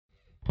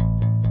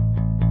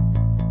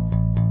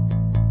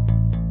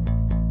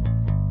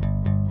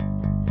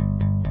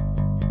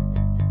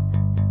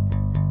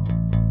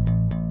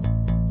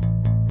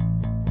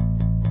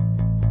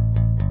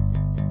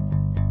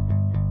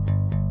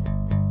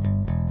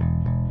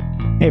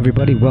Hey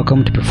everybody,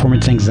 welcome to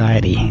Performance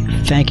Anxiety.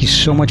 Thank you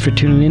so much for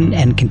tuning in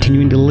and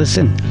continuing to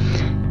listen.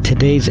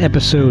 Today's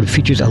episode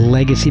features a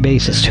legacy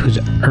bassist who's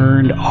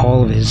earned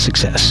all of his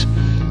success.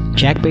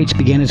 Jack Bates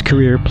began his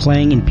career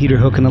playing in Peter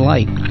Hook and the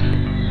Light.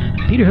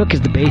 Peter Hook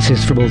is the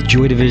bassist for both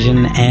Joy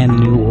Division and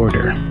New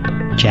Order.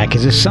 Jack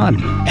is his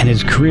son, and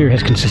his career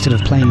has consisted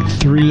of playing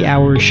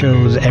 3-hour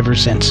shows ever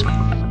since.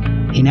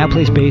 He now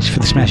plays bass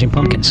for the Smashing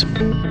Pumpkins.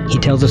 He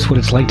tells us what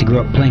it's like to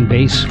grow up playing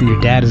bass when your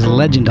dad is a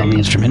legend on the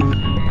instrument.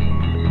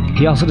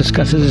 He also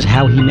discusses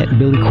how he met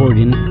Billy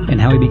Corgan and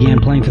how he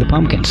began playing for the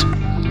Pumpkins.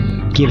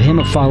 Give him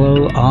a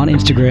follow on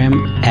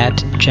Instagram at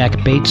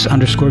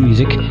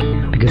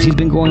jackbates_music because he's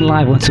been going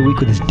live once a week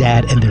with his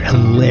dad and they're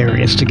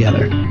hilarious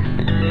together.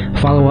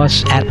 Follow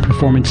us at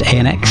Performance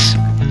ANX.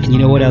 And you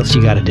know what else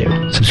you gotta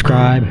do.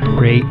 Subscribe,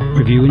 rate,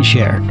 review, and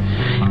share.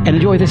 And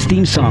enjoy this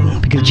theme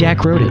song because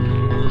Jack wrote it.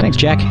 Thanks,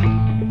 Jack.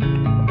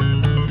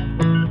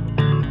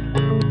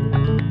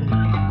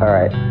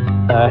 Alright.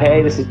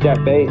 Hey, this is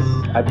Jack Bates.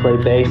 I play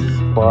bass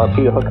for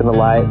Peter Hook and the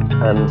Light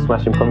and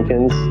Smashing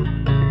Pumpkins.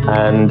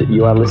 And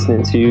you are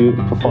listening to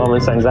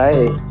Performance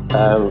Anxiety.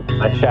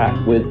 I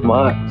chat with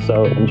Mark,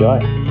 so enjoy.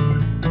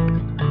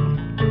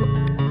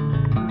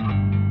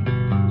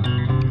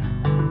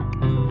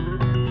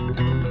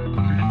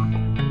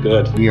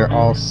 Good. We are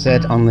all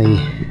set on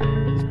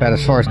about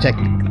as far as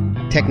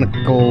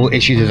technical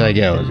issues as I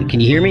go. Can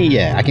you hear me?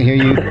 Yeah, I can hear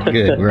you.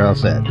 Good. We're all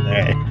set. All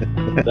right.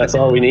 That's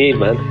all we need,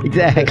 man.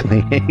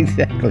 Exactly.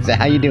 So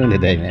how you doing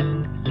today, man?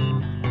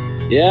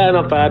 Yeah,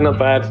 not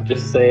bad.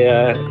 Just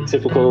a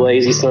typical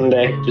lazy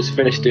Sunday. Just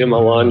finished doing my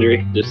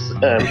laundry. Just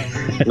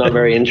not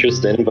very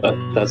interesting, but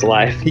that's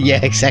life.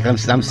 Yeah, exactly.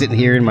 I'm sitting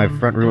here in my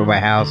front room of my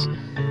house,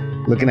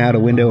 looking out a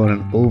window on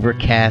an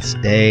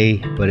overcast day,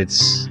 but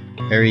it's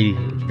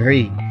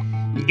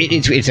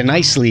it's a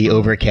nicely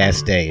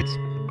overcast day.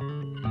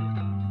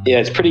 Yeah,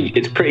 it's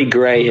pretty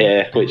grey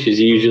here, which is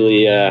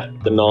usually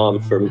the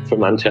norm from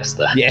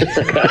Manchester. Yeah,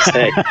 I gotta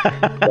say.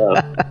 So,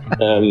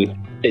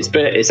 it's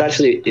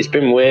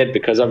been weird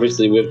because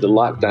obviously with the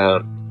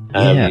lockdown,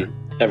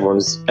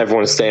 everyone's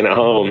staying at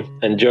home,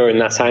 and during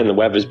that time the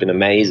weather's been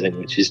amazing,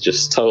 which is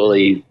just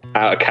totally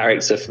out of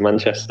character for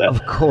Manchester.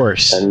 Of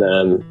course,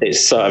 and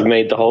it's sort of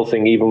made the whole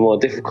thing even more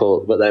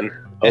difficult. But then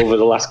over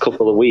the last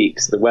couple of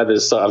weeks, the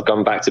weather's sort of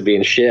gone back to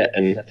being shit,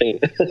 and I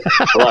think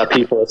a lot of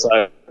people are sort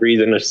of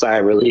breathing a sigh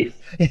of relief.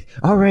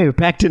 All right, we're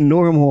back to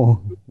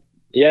normal.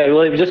 Yeah,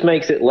 well, it just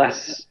makes it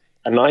less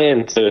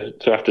annoying to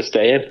have to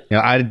stay in. You know,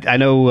 I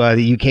know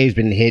the UK has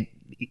been hit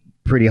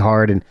pretty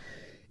hard, and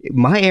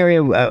my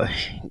area,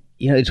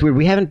 it's weird.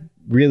 We haven't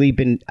really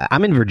been.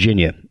 I'm in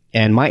Virginia,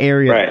 and my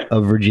area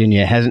of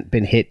Virginia hasn't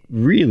been hit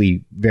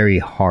really very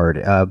hard.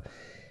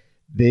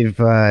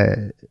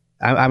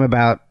 I'm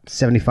about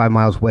 75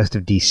 miles west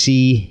of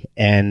DC,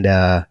 and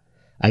I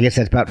guess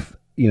that's about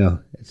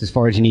it's as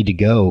far as you need to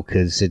go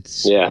because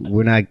it's not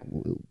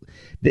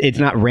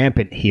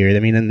rampant here. I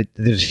mean,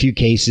 there's a few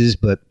cases,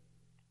 but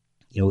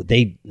I'll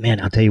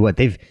tell you what,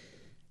 they've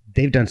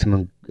done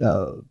some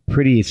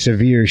pretty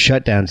severe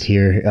shutdowns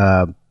here.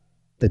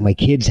 Like my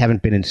kids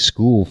haven't been in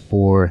school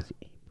for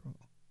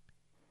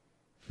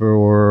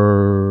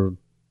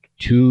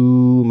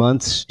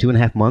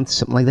 2.5 months,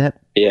 something like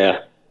that. Yeah.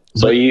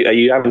 So are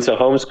you having to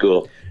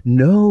homeschool?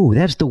 No,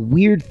 that's the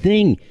weird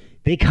thing.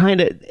 They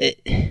kind of.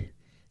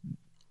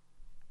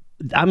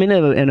 I'm in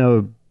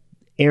a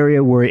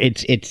area where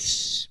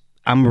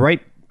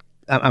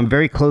I'm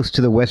very close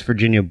to the West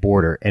Virginia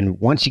border, and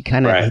once you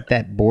kind of hit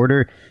that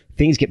border,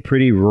 things get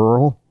pretty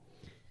rural,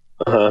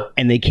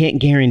 and they can't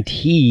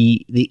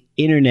guarantee the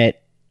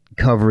internet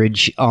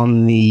coverage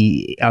on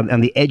the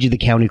edge of the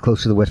county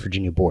close to the West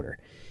Virginia border,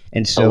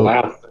 and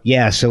so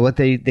so what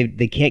they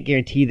can't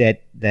guarantee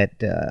that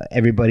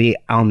everybody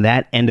on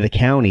that end of the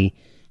county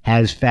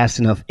has fast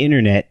enough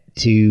internet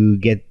to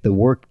get the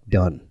work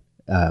done.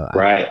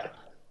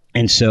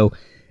 And so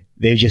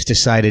they've just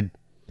decided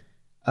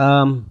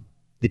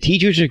the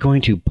teachers are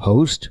going to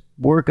post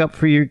work up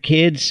for your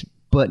kids,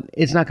 but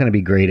it's not going to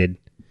be graded.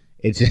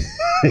 It's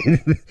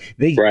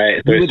they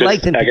would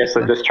like them. I guess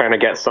they're just trying to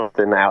get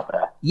something out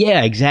there.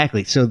 Yeah,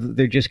 exactly. So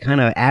they're just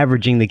kind of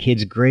averaging the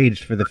kids' grades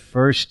for the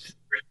first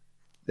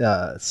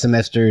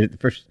semester,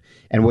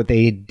 and what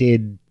they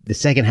did the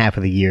second half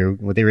of the year,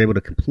 what they were able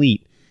to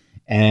complete,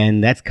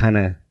 and that's kind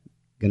of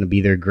going to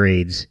be their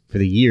grades for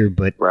the year.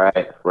 But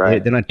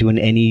they're not doing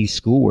any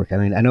schoolwork. I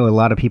mean, I know a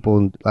lot of people,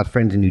 a lot of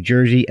friends in New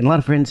Jersey, and a lot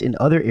of friends in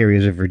other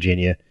areas of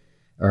Virginia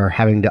are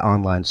having to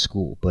online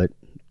school. But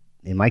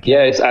in my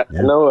case, I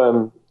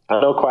know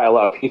quite a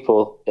lot of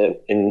people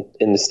in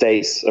the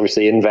States,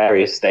 obviously in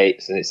various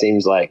states, and it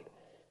seems like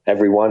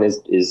everyone is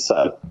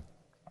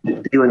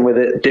dealing with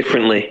it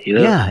differently.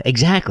 Yeah,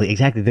 exactly.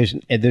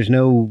 There's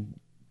no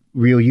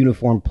real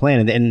uniform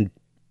plan, and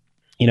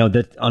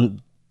that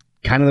on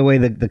kind of the way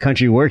the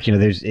country works,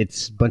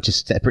 it's a bunch of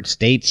separate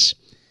states.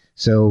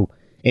 So,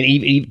 and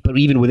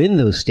even within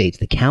those states,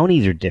 the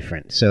counties are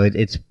different. So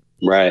it's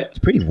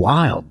pretty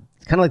wild.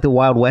 It's kind of like the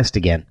Wild West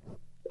again.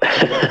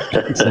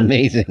 It's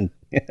amazing.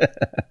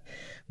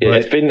 Yeah,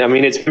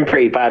 it's been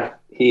pretty bad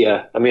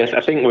here. I mean,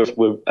 I think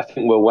we're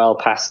well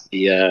past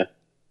the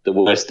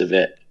worst of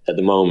it at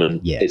the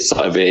moment. Yeah. It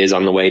is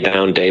on the way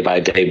down day by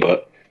day,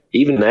 but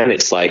even then,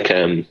 it's like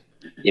I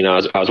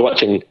was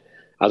watching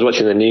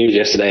the news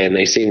yesterday, and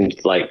they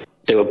seemed like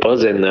they were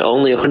buzzing that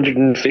only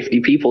 150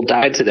 people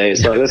died today.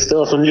 It's like there's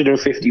still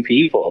 150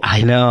 people.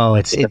 I know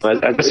I just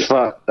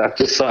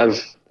sort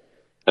of.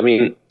 I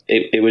mean,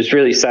 it was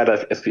really sad.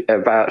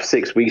 About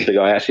 6 weeks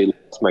ago, I actually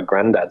lost my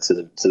granddad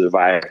to the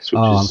virus,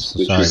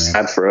 which was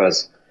sad for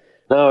us.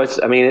 No,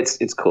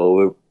 it's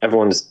cool.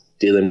 Everyone's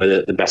dealing with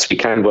it the best we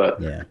can,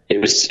 but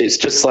it's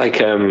just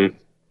like every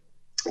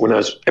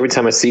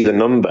time I see the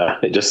number,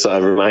 it just sort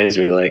of reminds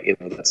me, like,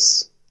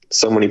 that's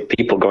so many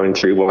people going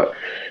through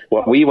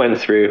what we went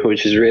through,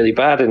 which is really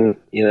bad, and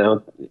we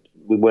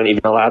weren't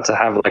even allowed to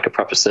have like a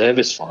proper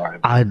service for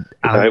him.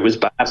 It was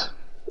bad.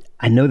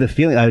 I know the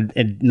feeling.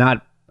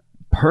 Not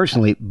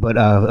personally, but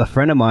a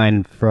friend of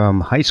mine from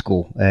high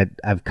school that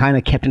I've kind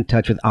of kept in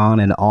touch with on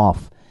and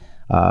off,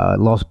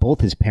 lost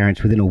both his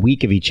parents within a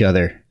week of each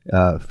other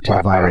to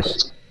the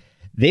virus.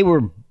 They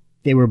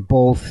were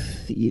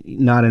both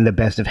not in the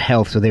best of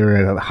health, so they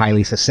were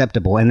highly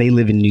susceptible, and they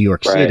live in New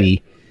York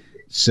City.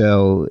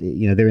 So,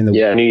 they're in the...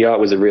 Yeah, New York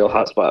was a real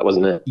hotspot,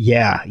 wasn't it?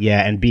 Yeah,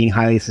 and being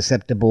highly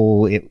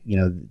susceptible, it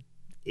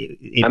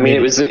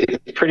was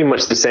pretty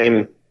much the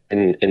same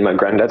in my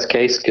granddad's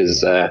case,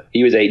 because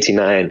he was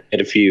 89,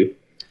 had a few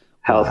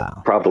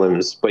health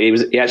problems, but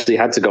he actually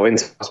had to go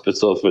into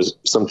hospital for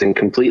something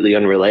completely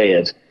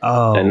unrelated.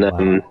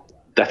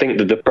 I think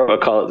that the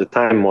protocol at the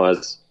time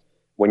was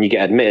when you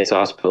get admitted to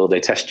hospital,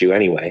 they test you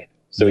anyway.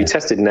 So he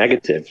tested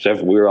negative,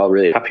 so we were all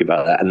really happy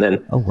about that. And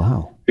then,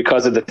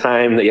 because of the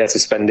time that he had to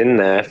spend in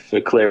there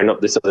for clearing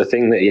up this other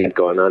thing that he had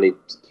going on,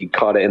 he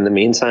caught it in the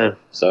meantime.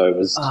 So it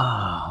was,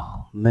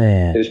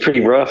 it was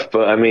pretty rough.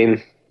 But I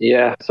mean,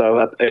 yeah.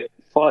 So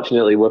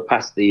fortunately, we're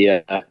past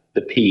the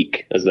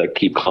peak, as they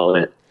keep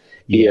calling it.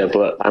 Yeah,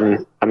 but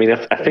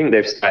I think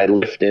they've started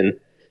lifting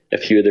a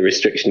few of the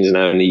restrictions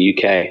now in the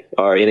UK,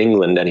 or in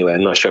England anyway.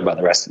 I'm not sure about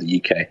the rest of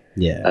the UK.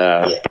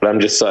 But I'm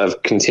just sort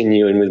of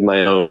continuing with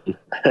my own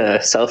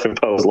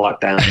self-imposed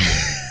lockdown.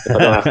 If I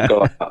don't have to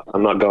go out,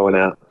 I'm not going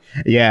out.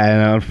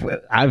 Yeah,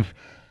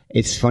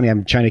 it's funny.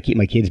 I'm trying to keep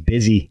my kids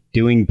busy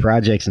doing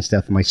projects and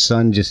stuff. My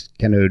son just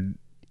kind of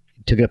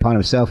took it upon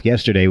himself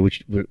yesterday,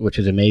 which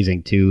was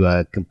amazing,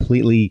 to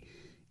completely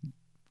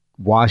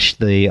wash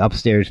the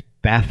upstairs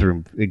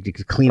bathroom,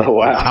 clean it from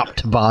top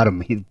to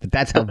bottom.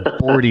 That's how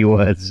bored he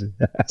was.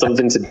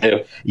 Something to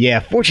do. Yeah,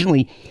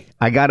 fortunately,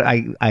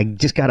 I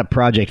just got a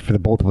project for the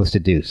both of us to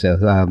do.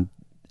 So,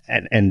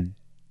 and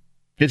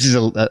this is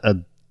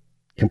a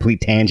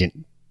complete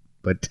tangent,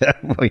 but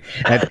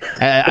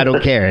I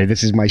don't care.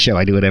 This is my show.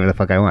 I do whatever the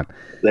fuck I want.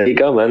 There you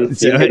go, man.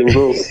 So,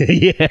 rules.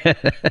 Yeah.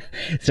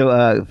 So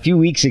a few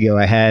weeks ago,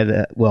 I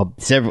had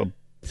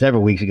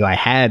several weeks ago, I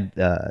had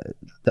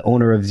the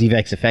owner of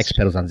ZVEX Effects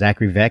pedals on,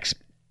 Zachary Vex.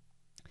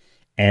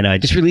 And I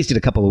just released it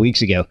a couple of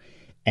weeks ago,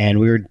 and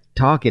we were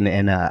talking,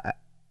 and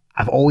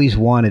I've always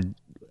wanted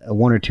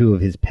one or two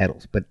of his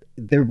pedals, but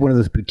they're one of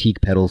those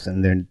boutique pedals,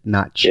 and they're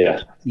not cheap.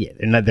 Yeah,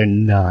 they're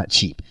not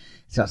cheap.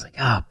 So I was like,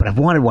 but I've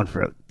wanted one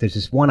there's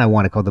this one I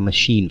wanted called the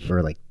Machine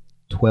for like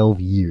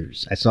 12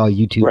 years. I saw a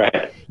YouTube,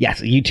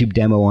 it's a YouTube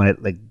demo on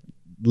it, like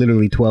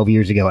literally 12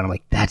 years ago, and I'm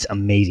like, that's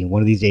amazing.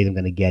 One of these days I'm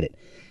going to get it,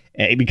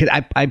 because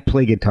I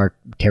play guitar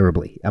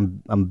terribly.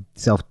 I'm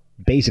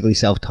basically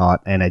self-taught,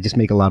 and I just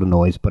make a lot of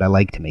noise, but I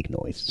like to make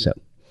noise. So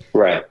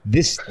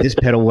this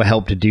pedal will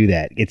help to do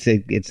that. It's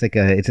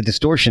a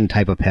distortion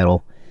type of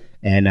pedal,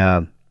 and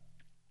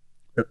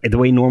the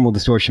way normal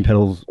distortion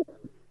pedals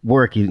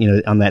work,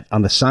 on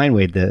the sine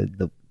wave,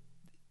 the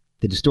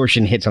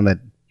distortion hits on the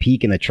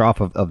peak and the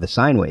trough of the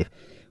sine wave,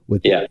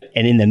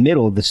 and in the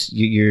middle,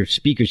 your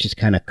speaker's just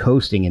kind of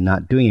coasting and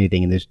not doing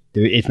anything, and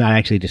it's not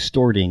actually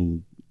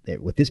distorting.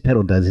 What this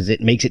pedal does is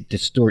it makes it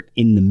distort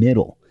in the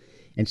middle.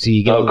 And so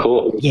you get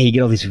you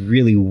get all these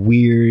really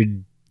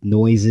weird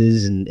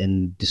noises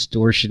and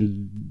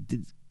distortion,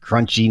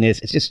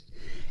 crunchiness. It's just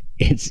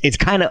it's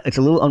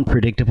a little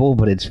unpredictable,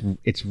 but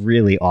it's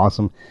really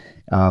awesome.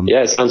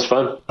 It sounds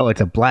fun. Oh,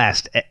 it's a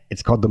blast.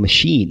 It's called the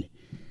Machine.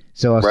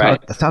 So I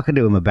was talking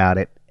to him about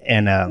it,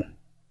 and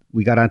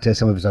we got onto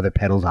some of his other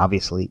pedals,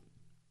 obviously.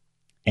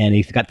 And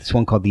he's got this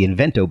one called the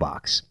Invento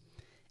Box,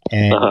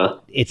 and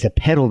it's a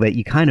pedal that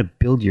you kind of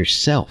build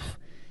yourself.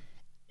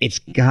 It's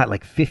got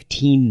like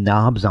 15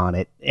 knobs on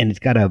it, and it's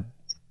got a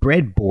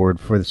breadboard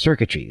for the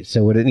circuitry.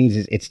 So what it means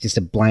is it's just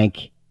a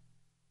blank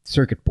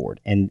circuit board,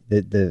 and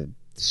the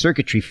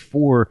circuitry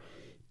for,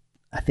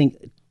 I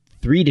think,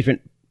 3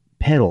 different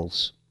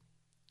pedals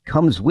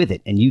comes with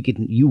it, and you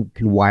can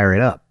wire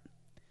it up.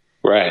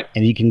 Right.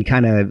 And you can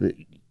kind of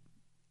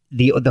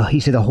he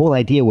said the whole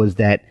idea was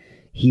that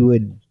he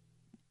would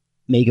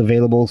make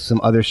available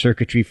some other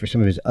circuitry for some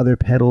of his other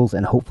pedals,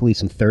 and hopefully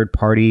some third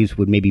parties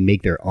would maybe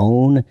make their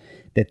own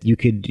that you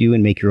could do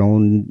and make your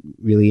own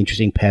really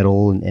interesting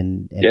pedal.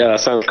 And yeah,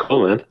 that sounds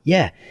cool, man.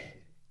 Yeah.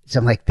 So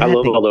I'm like, I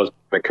love all those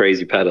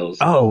crazy pedals.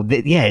 Oh,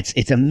 yeah,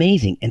 it's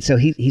amazing. And so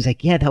he's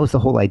like, yeah, that was the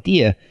whole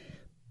idea.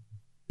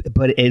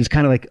 But it's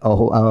kind of like,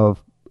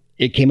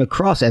 it came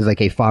across as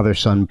like a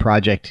father-son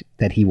project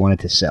that he wanted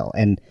to sell.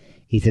 And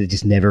he said it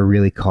just never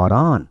really caught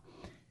on.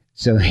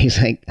 So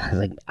he's like,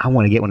 I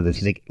want to get one of those.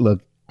 He's like,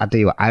 look, I'll tell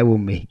you what, I will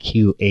make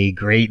you a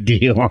great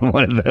deal on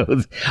one of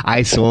those.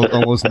 I sold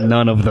almost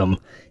none of them.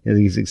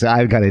 He's like, so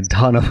I've got a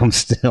ton of them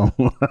still.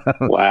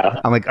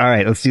 Wow. I'm like, all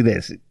right, let's do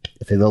this.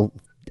 So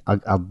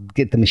I'll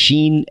get the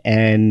machine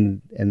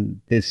and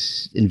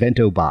this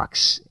Invento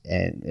box.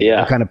 And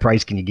what kind of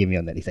price can you give me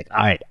on that? He's like, all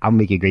right, I'll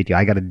make you a great deal.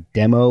 I got a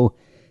demo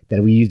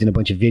that we used in a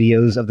bunch of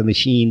videos of the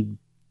machine,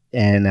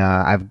 and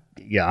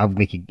I'll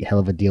make a hell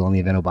of a deal on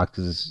the Invento box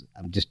because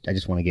I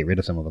just want to get rid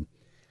of some of them.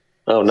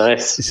 Oh,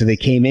 nice. So they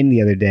came in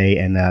the other day,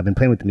 and I've been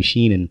playing with the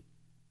machine,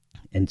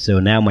 and so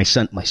now my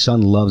son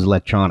loves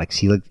electronics.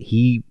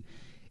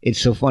 It's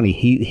so funny.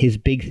 His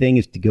big thing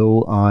is to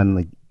go on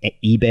like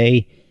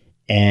eBay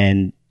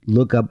and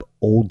look up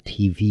old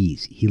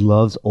TVs. He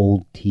loves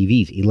old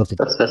TVs. He loves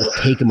to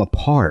take them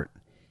apart,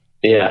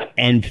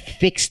 and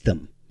fix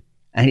them.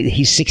 And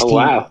he's 16. Oh,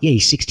 wow. Yeah,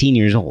 he's 16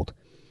 years old.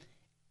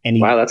 And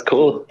wow, that's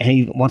cool. And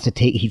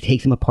he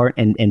takes them apart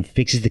and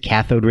fixes the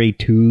cathode ray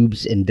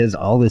tubes and does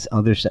all this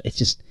other stuff. It's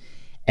just,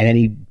 and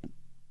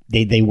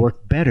then they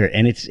work better.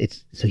 And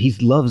it's so he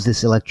loves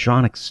this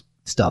electronics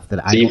stuff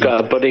that So you've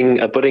got a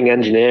budding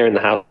engineer in the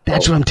house.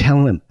 That's what I'm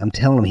telling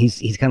him.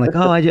 He's kind of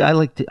like,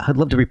 I'd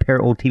love to repair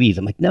old TVs.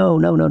 I'm like, no.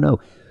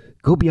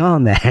 Go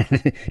beyond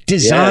that.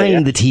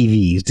 Design the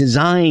TVs.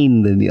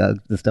 Design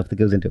the stuff that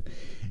goes into it.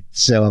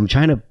 So I'm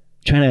trying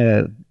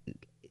to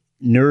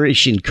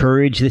nourish,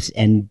 encourage this,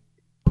 and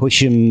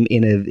push him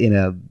in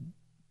a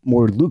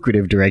more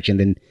lucrative direction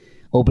than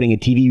opening a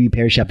TV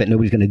repair shop that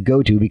nobody's going to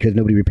go to because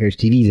nobody repairs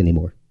TVs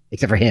anymore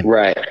except for him.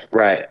 Right.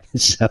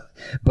 So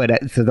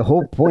the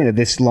whole point of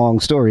this long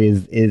story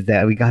is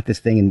that we got this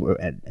thing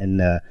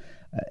and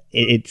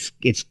it's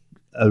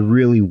a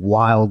really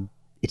wild.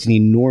 It's an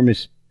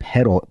enormous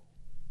pedal,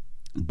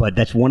 but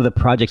that's one of the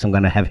projects I'm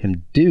going to have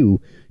him do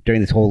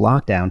during this whole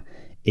lockdown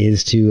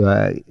is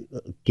to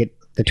get.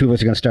 The two of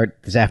us are going to start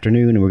this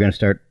afternoon, and we're going to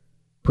start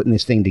putting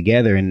this thing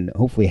together and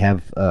hopefully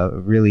have a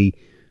really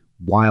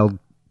wild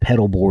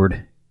pedal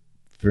board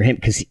for him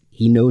because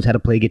he knows how to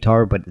play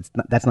guitar, but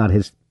that's not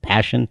his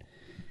passion.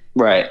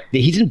 Right.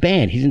 He's in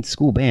band. He's in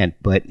school band,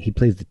 but he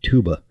plays the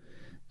tuba.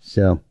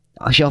 So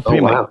actually,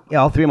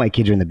 all three of my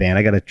kids are in the band.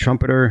 I got a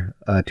trumpeter,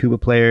 a tuba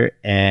player,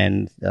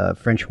 and a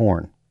French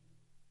horn.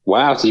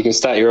 Wow, so you can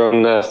start your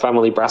own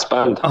family brass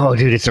band. Oh,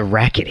 dude, it's a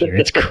racket here.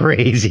 It's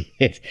crazy.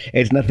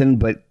 It's nothing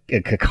but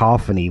a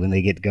cacophony when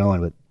they get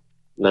going. But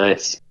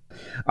nice.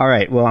 All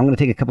right, well, I'm going to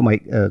take a couple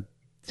of my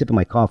sip of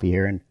my coffee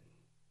here, and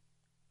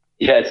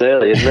it's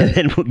early, isn't it?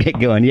 and we'll get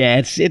going. Yeah,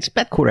 it's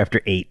about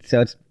 8:15,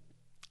 so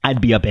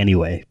I'd be up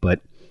anyway,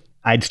 but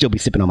I'd still be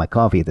sipping on my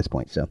coffee at this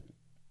point. So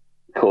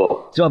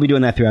cool. So I'll be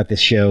doing that throughout this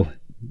show.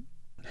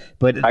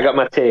 But I got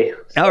my tea.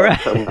 So all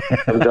right,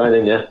 I'm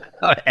joining you.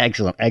 Oh,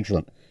 excellent.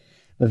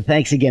 Well,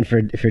 thanks again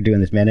for doing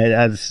this, man. It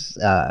was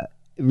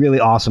really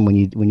awesome when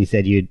you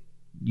said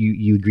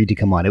you agreed to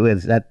come on. It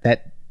was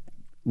that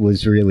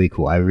was really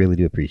cool. I really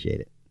do appreciate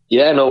it.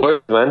 Yeah, no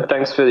worries, man.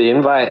 Thanks for the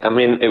invite. I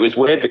mean, it was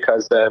weird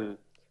because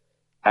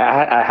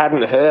I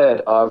hadn't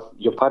heard of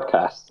your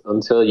podcast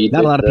until you did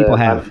a lot of people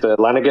have the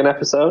Lanigan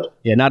episode.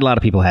 Yeah, not a lot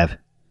of people have.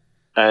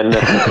 And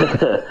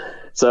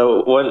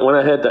so when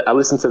I heard that, I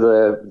listened to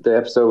the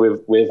episode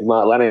with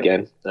Mark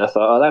Lanigan. And I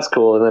thought, oh, that's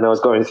cool. And then I was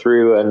going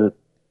through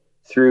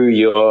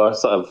your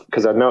sort of,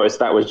 because I noticed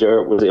that was it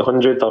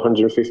 100th or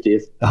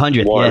 150th?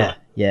 100th, one?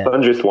 Yeah.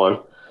 100th one.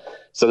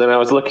 So then I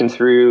was looking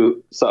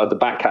through sort of the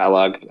back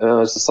catalogue, and I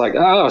was just like,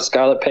 oh,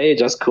 Scarlet Page,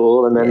 that's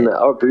cool. And then,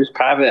 Bruce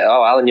Pavitt,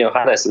 Alan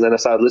Johannes. And then I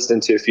started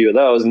listening to a few of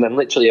those. And then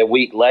literally a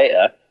week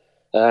later,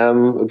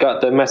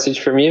 got the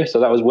message from you. So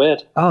that was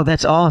weird. Oh,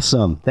 that's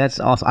awesome.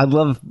 I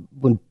love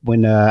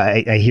when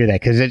I hear that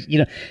because,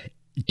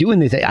 doing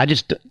this, I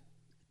just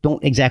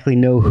don't exactly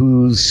know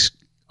who's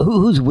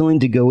willing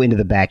to go into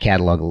the back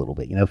catalog a little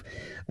bit.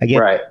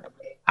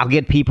 I'll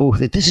get people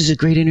that this is a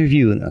great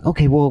interview, and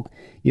okay, well,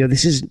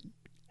 this is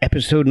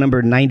episode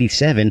number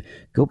 97.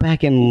 Go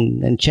back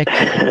and check,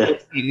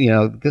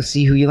 go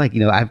see who you like.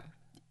 I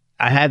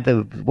had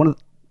one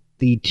of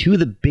the two of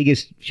the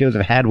biggest shows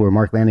I've had were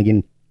Mark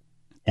Lanigan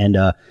and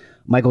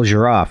Michael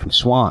Girard from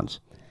Swans.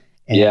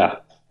 And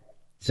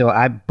so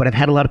I've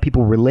had a lot of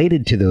people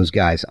related to those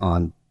guys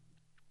on.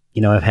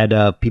 I've had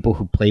people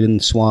who played in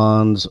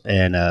Swans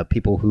and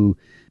people who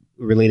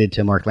related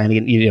to Mark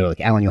Lanigan, like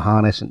Alan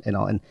Johannes and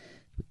all. And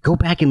go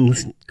back and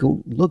listen,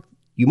 go look.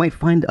 You might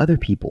find other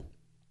people.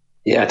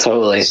 Yeah,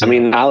 totally. I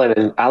mean, Alan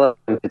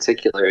in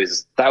particular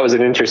that was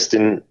an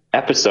interesting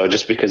episode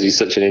just because he's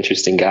such an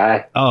interesting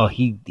guy. Oh,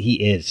 he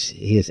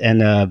is,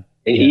 and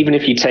even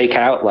if you take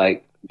out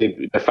like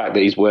the fact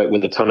that he's worked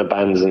with a ton of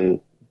bands and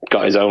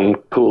got his own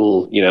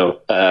cool,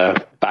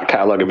 back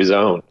catalog of his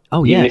own.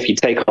 Oh yeah. Even if you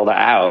take all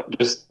that out,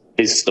 just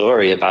his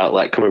story about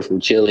like coming from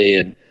Chile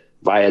and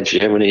via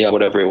Germany or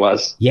whatever it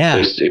was. Yeah.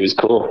 It was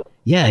cool.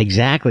 Yeah,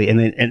 exactly. And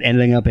then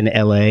ending up in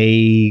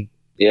LA.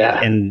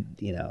 Yeah. And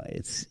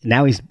it's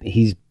now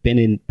he's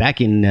been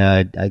back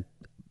in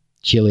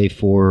Chile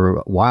for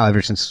a while,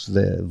 ever since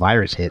the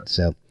virus hit.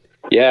 So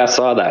yeah, I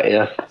saw that.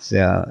 Yeah.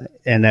 So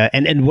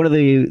and one of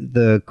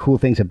the cool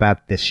things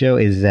about this show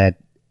is that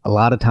a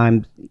lot of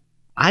times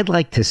I'd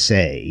like to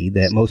say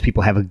that most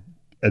people have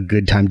a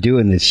good time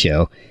doing this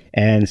show,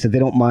 and so they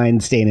don't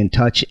mind staying in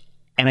touch.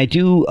 And I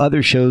do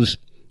other shows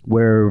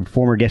where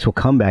former guests will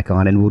come back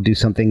on and we'll do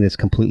something that's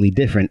completely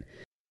different.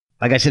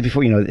 Like I said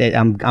before,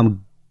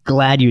 I'm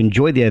glad you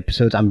enjoyed the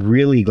episodes. I'm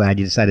really glad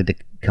you decided to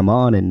come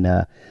on, and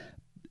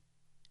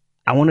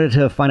I wanted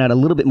to find out a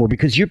little bit more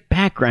because your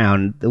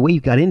background, the way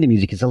you got into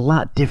music, is a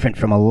lot different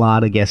from a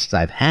lot of guests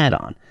I've had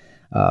on.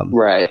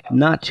 Right.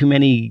 Not too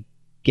many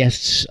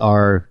guests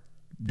are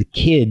the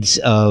kids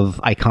of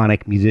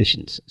iconic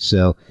musicians.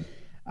 So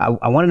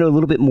I want to know a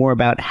little bit more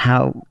about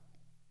how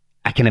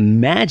I can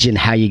imagine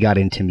how you got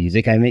into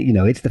music. I mean,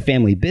 it's the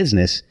family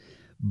business,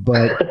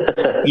 but,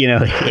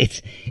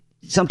 it's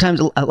sometimes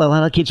a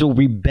lot of kids will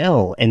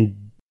rebel.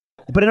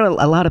 But I know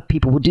a lot of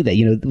people will do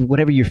that.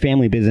 Whatever your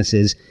family business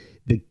is,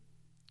 the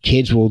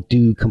kids will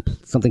do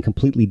something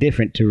completely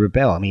different to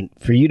rebel. I mean,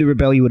 for you to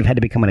rebel, you would have had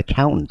to become an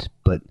accountant,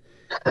 but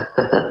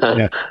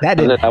that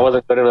didn't. I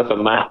wasn't good enough at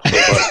math.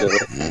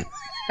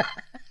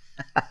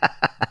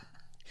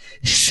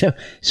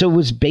 So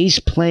was bass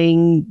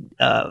playing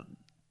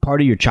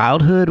part of your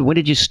childhood? When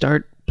did you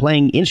start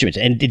playing instruments?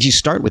 And did you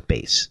start with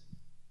bass?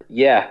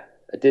 Yeah,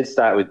 I did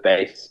start with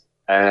bass.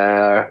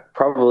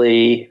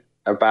 Probably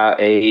about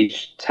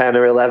age 10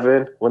 or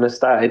 11 when I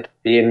started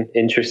being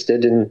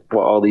interested in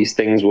what all these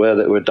things were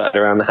that were dotted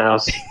around the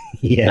house.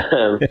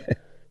 Yeah.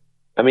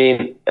 I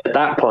mean, at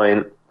that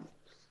point,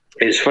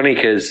 it's funny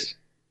because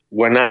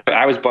when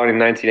I was born in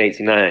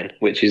 1989,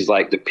 which is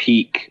like the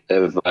peak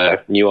of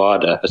New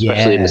Order,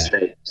 especially in the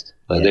States.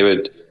 Like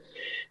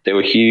they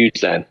were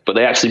huge then, but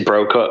they actually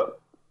broke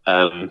up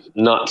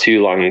not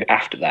too long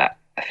after that.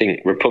 I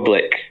think the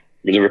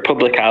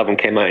Republic album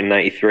came out in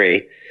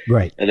 93.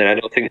 Right. And then I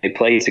don't think they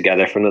played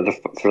together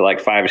for like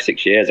 5 or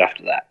 6 years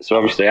after that. So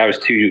obviously I was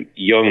too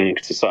young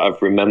to sort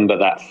of remember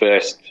that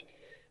first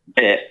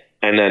bit.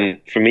 And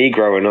then for me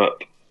growing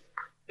up,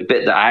 the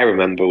bit that I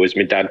remember was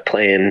my dad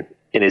playing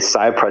in his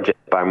side project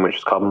band, which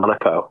was called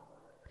Monaco.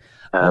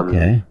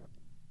 Okay.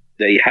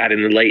 They had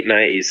in the late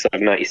 90s, sort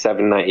of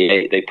 97,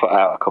 98, they put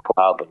out a couple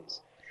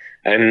albums.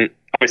 And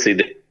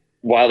obviously,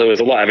 while there was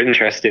a lot of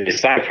interest in his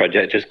side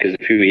project just because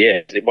of who he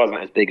is, it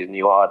wasn't as big as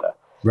New Order.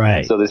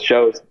 Right. So the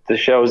shows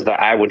that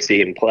I would see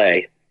him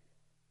play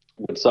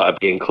would sort of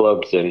be in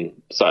clubs and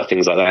sort of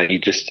things like that.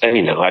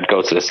 I'd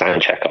go to the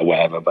sound check or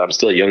whatever, but I'm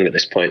still young at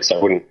this point, so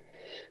I wouldn't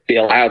be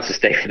allowed to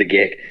stay for the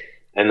gig.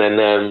 And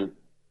then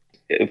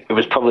it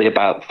was probably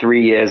about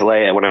 3 years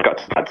later when I got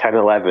to about 10,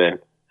 11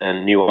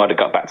 and New Order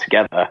got back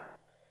together.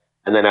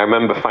 And then I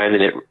remember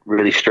finding it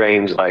really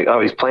strange, like,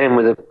 oh, he's playing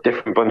with a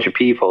different bunch of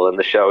people and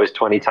the show is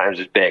 20 times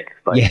as big.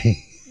 Like,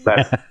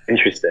 that's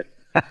interesting.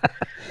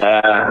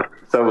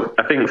 So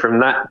I think from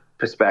that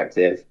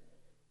perspective,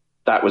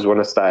 that was when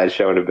I started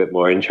showing a bit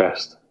more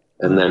interest.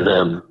 And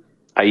then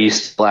I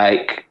used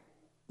to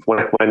when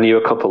I knew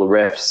a couple of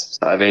riffs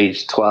at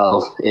age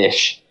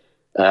 12-ish,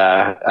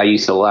 I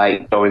used to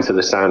like going to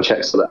the sound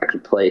check so that I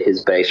could play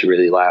his bass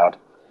really loud.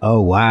 Oh,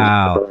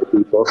 wow.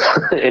 People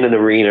in an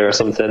arena or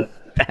something.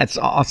 That's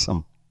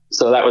awesome.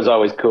 So that was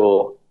always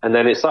cool. And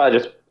then it sort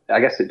of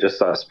just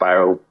sort of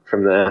spiraled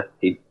from there.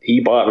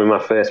 He bought me my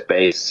first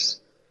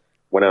bass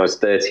when I was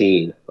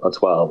 13 or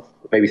 12,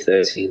 maybe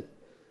 13.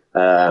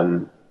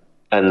 And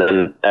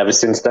then ever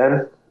since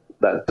then,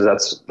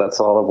 that's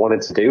all I've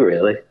wanted to do,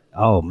 really.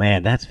 Oh,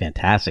 man, that's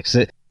fantastic.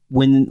 So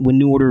when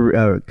New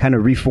Order kind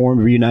of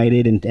reformed,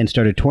 reunited, and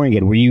started touring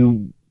again, were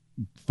you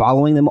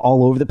following them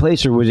all over the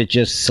place, or was it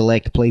just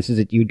select places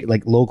that you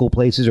like, local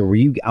places, or were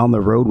you on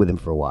the road with them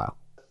for a while?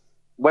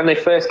 When they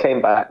first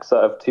came back,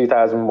 sort of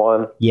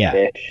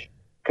 2001-ish,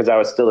 because I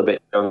was still a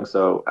bit young,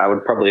 so I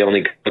would probably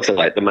only go to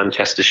like the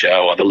Manchester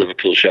show or the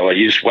Liverpool show.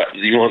 You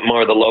want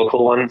more of the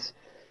local ones.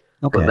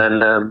 Okay. But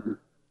then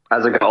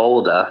as I got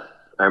older,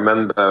 I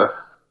remember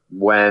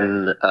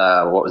when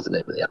what was the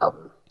name of the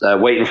album?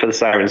 Waiting for the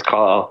Siren's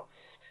Call,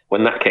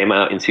 when that came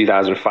out in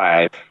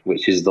 2005,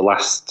 which is the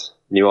last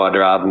New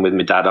Order album with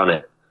my dad on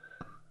it,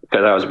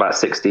 because I was about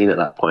 16 at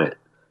that point,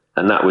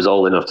 and that was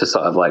old enough to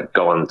sort of like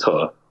go on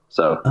tour.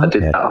 So I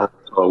did that whole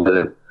tour with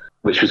him,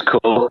 which was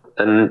cool.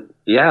 And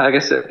yeah, I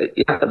guess at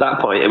that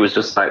point it was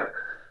just like,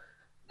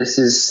 this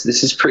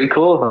is pretty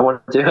cool. I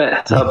want to do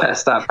it, so I better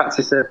start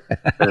practicing.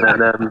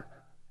 And then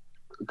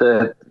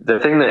the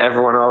thing that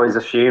everyone always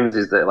assumes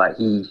is that like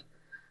he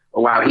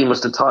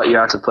must have taught you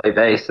how to play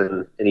bass,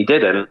 and he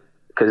didn't,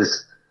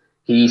 because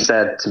he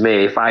said to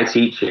me, if I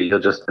teach you, you'll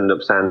just end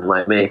up sounding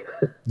like me.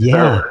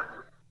 Yeah. So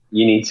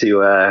you need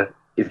to,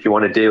 if you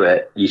want to do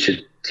it, you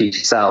should teach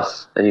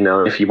yourself. And,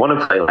 if you want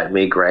to play like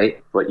me, great,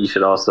 but you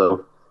should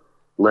also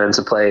learn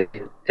to play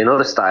in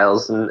other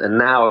styles. And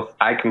now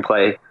I can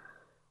play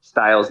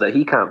styles that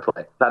he can't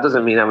play. That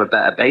doesn't mean I'm a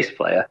better bass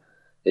player.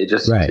 It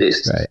just,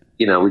 it's,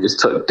 you know, we just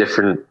took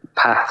different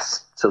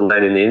paths to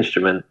learning the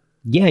instrument.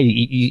 Yeah,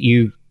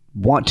 you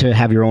want to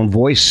have your own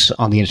voice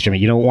on the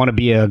instrument. You don't want to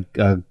be a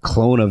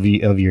clone of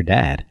your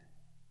dad.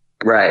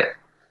 Right.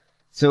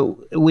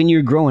 So when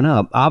you're growing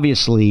up,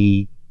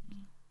 obviously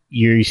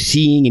you're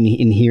seeing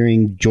and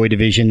hearing Joy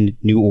Division,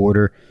 New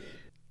Order.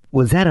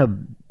 Was that a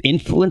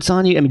influence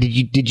on you? I mean,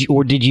 did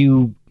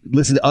you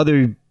listen to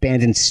other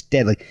bands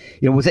instead? Like,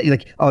 you know, was that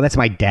like, oh, that's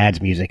my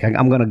dad's music.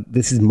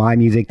 This is my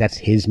music. That's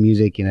his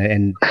music, you know,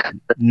 and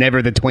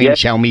never the twain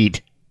shall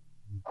meet.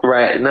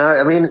 Right. No,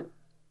 I mean,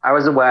 I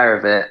was aware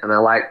of it, and I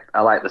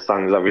like the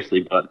songs,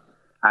 obviously, but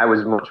I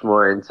was much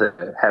more into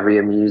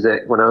heavier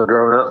music when I was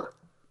growing up,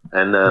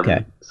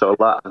 and so a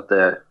lot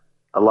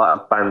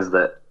of bands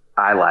that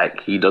I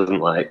like, he doesn't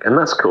like, and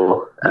that's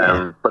cool.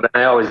 But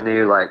I always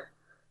knew, like,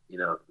 you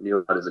know,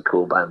 New Order is a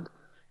cool band,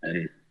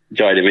 and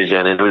Joy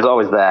Division, and it was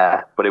always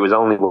there, but it was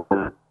only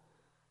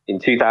in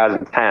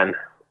 2010.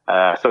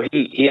 So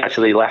he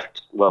actually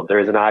left. Well, there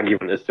is an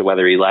argument as to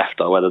whether he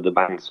left or whether the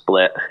band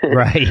split.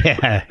 Right.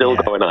 Yeah. Still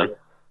going on.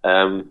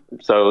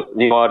 So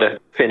New Order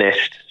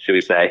finished, should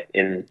we say,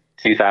 in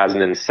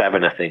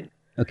 2007, I think.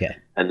 Okay.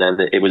 And then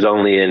it was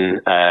only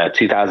in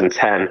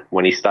 2010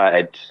 when he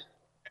started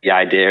the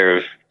idea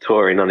of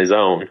touring on his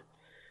own,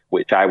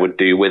 which I would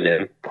do with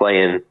him,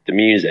 playing the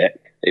music.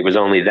 It was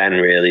only then,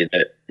 really,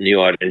 that New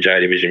Order and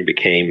Joy Division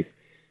became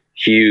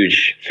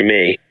huge for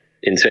me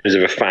in terms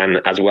of a fan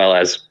as well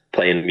as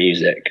playing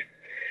music.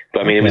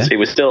 But I mean, it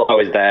was still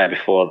always there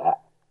before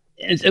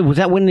that. Was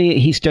that when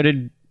he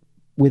started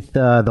with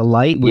the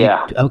Light?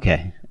 Yeah.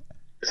 Okay.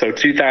 So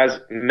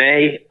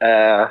May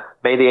the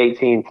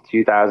 18th,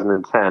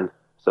 2010.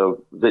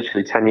 So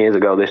literally 10 years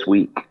ago this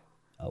week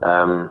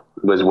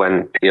was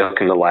when Peter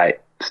Hook and the Light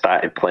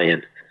started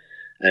playing,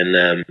 and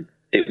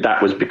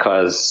that was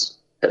because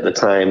at the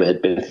time it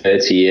had been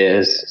 30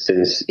 years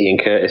since Ian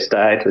Curtis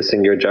died, the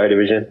singer of Joy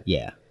Division.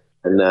 Yeah.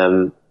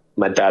 And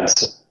my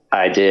dad's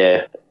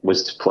idea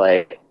was to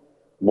play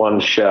one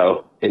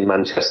show in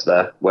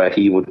Manchester where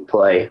he would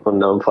play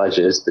Unknown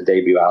Pleasures, the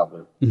debut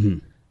album. Mm-hmm.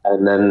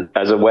 And then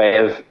as a way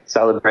of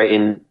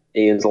celebrating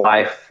Ian's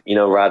life, you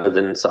know, rather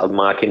than sort of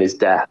marking his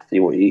death,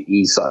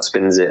 he sort of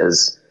spins it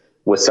as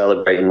we're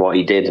celebrating what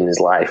he did in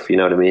his life, you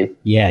know what I mean?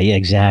 Yeah,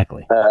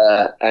 exactly.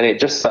 And it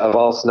just sort of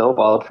all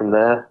snowballed from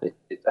there.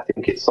 I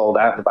think it sold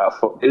out in about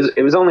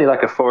it was only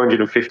like a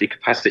 450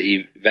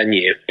 capacity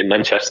venue in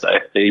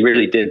Manchester. He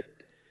really did.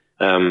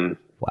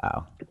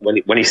 Wow.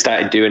 When he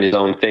started doing his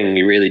own thing,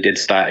 he really did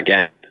start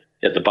again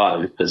at the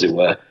bottom, as it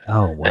were.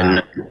 Oh, wow.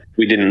 And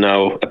we didn't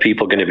know, are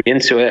people going to be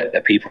into it?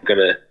 Are people going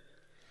to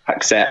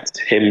accept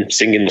him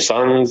singing the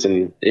songs?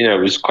 And, you know,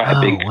 it was quite a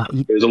big, wow.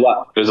 There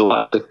was a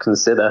lot to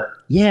consider.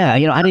 Yeah.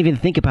 You know, I didn't even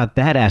think about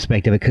that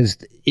aspect of it, because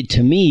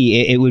to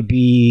me, it would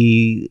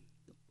be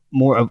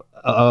more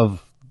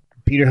of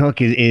Peter Hook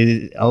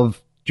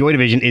of Joy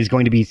Division is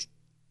going to be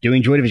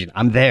doing Joy Division.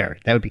 I'm there.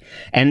 That would be,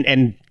 and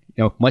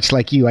you know, much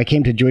like you, I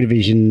came to Joy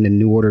Division and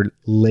New Order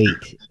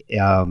late,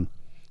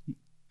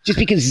 just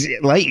because,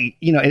 like,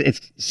 you know,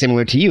 it's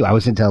similar to you. I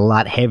was into a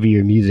lot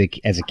heavier music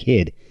as a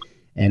kid,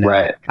 and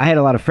right. I had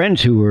a lot of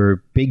friends who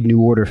were big New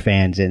Order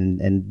fans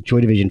and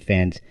Joy Division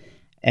fans,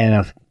 and I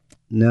was,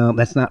 no,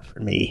 that's not for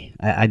me.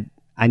 I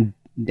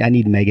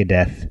need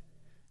Megadeth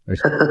or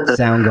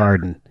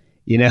Soundgarden.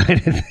 You know,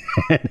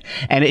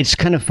 and it's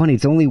kind of funny.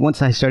 It's only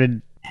once I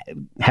started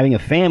having a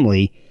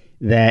family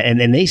that,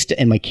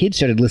 and my kids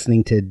started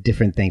listening to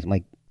different things. I'm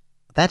like,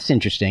 that's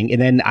interesting.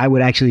 And then I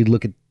would actually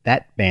look at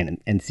that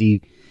band and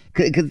see,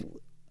 because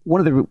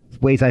one of the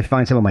ways I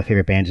find some of my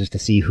favorite bands is to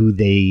see who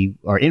they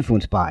are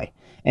influenced by.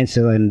 And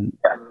so, and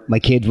my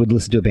kids would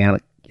listen to a band,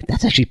 like,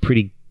 that's actually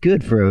pretty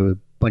good for a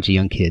bunch of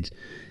young kids.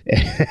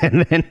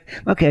 And then,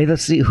 okay,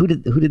 let's see, who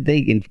did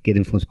they get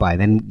influenced by?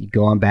 And then you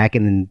go on back,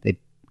 and then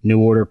New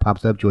Order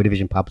pops up, Joy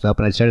Division pops up,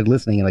 and I started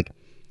listening, and like,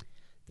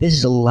 this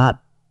is a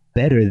lot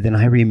better than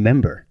I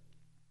remember.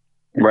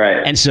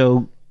 Right. And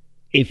so,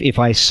 if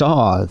I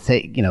saw,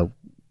 say, you know,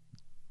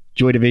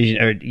 Joy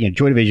Division, or, you know,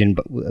 Joy Division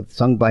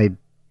sung by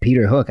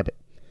Peter Hook,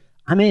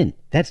 I'm in.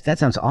 That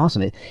sounds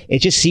awesome. It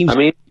just seems. I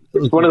mean,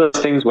 it's one of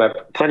those things where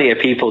plenty of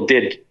people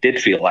did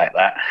feel like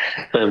that.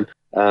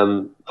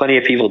 Plenty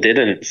of people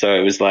didn't. So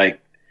it was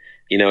like,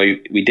 you know,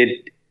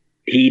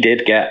 he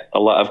did get a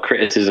lot of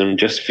criticism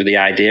just for the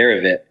idea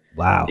of it.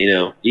 Wow. You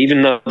know,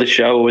 even though the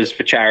show was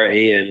for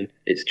charity and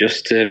it's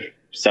just to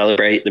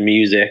celebrate the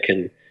music,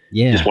 and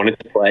just wanted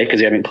to play because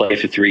he hadn't played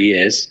for 3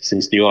 years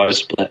since New Order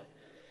split.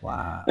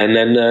 Wow. And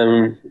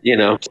then, you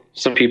know,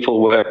 some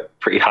people were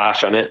pretty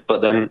harsh on it, but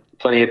then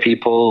plenty of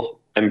people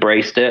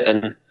embraced it,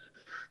 and,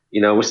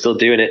 you know, we're still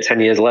doing it 10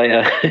 years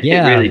later.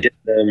 Yeah. It really did.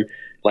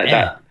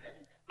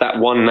 That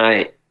one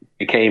night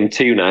became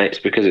 2 nights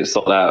because it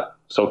sold out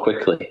so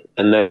quickly.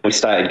 And then we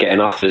started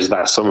getting offers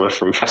that summer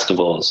from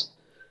festivals,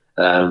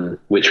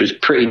 which was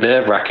pretty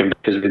nerve-wracking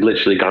because we'd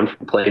literally gone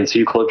from playing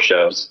 2 club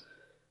shows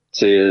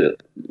to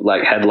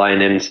like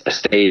headlining a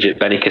stage at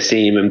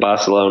Benicassim in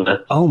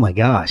Barcelona. Oh my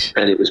gosh!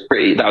 And it was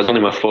that was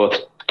only my 4th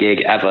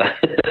gig ever.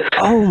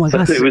 Oh my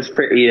gosh! So it was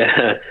pretty.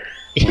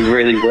 We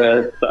really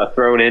were sort of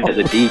thrown into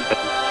the deep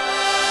end.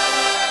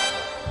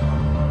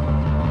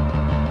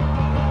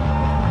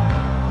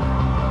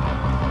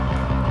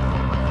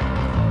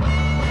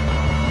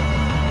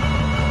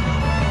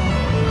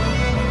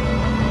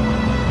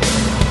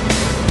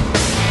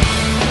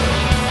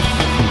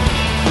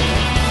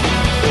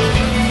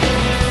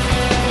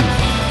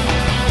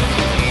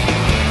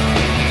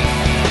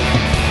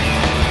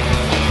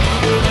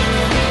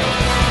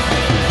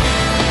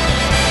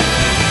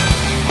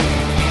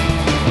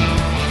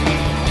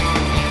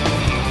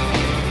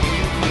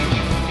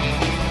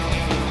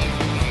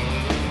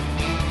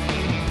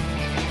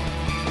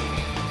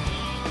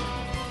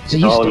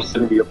 So all of a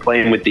sudden you're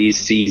playing with these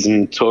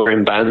seasoned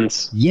touring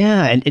bands.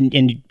 Yeah, and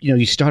you know,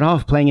 you start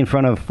off playing in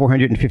front of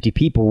 450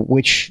 people,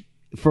 which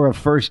for a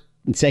first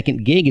and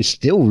second gig is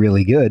still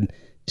really good,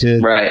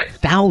 to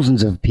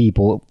thousands of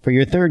people for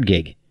your 3rd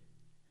gig.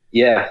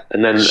 Yeah,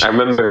 and then I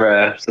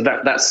remember, so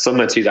that's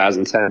summer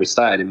 2010. We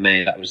started in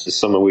May. That was the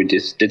summer we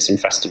did some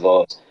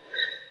festivals.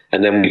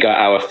 And then we got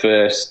our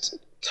first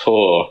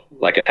tour,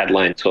 like a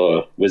headline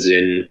tour, was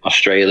in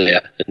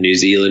Australia and New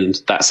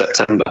Zealand that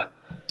September.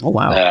 Oh,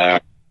 wow.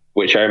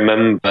 Which I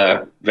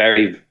remember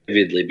very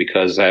vividly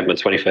because I had my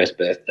 21st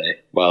birthday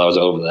while I was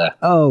over there.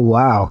 Oh,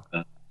 wow.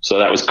 So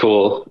that was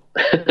cool.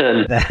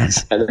 and then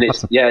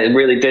it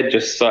really did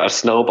just sort of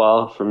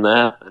snowball from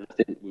there. And I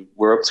think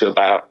we're up to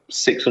about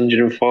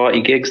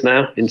 640 gigs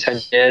now in 10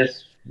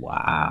 years.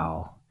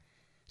 Wow.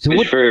 So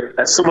for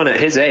someone at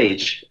his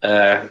age,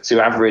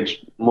 to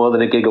average more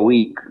than a gig a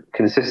week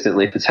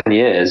consistently for 10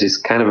 years is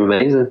kind of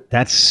amazing.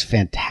 That's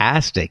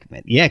fantastic,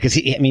 man. Yeah, because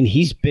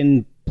he's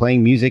been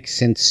playing music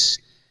since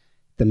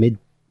the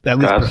at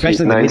least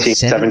professionally,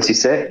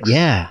 1976.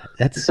 Yeah,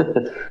 that's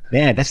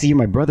that's the year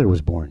my brother was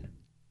born.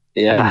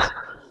 Yeah.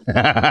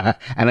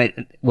 And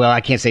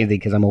I can't say anything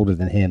because I'm older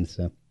than him.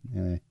 So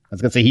I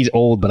was gonna say he's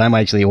old, but I'm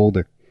actually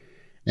older.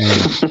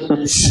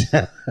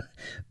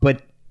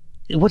 But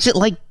what's it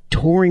like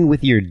touring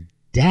with your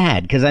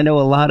dad? Because I know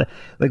a lot of,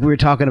 like, we were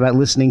talking about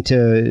listening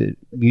to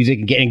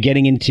music and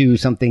getting into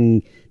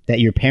something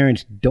that your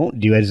parents don't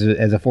do as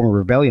a form of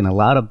rebellion. A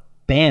lot of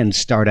bands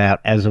start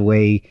out as a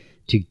way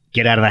to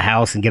get out of the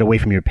house and get away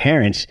from your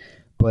parents,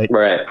 but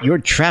you're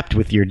trapped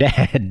with your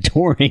dad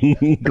touring,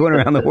 going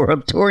around the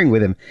world touring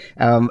with him.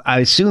 I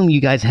assume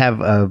you guys have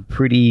a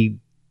pretty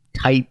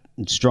tight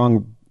and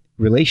strong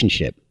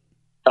relationship.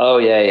 Oh,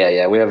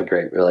 yeah. We have a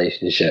great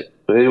relationship.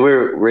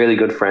 We're really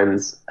good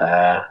friends.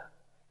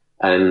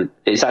 And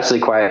it's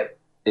actually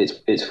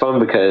it's fun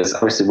because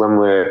obviously when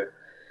we're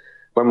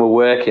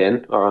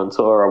working or on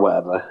tour or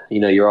whatever, you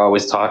know, you're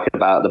always talking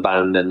about the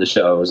band and the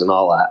shows and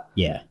all that.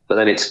 Yeah. But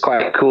then it's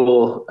quite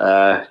cool,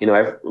 you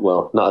know,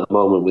 not at the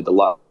moment with the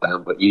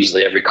lockdown, but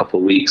usually every couple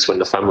of weeks when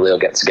the family will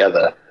get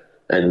together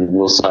and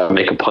we'll sort of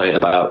make a point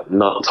about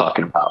not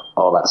talking about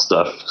all that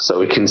stuff. So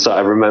we can sort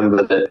of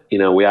remember that, you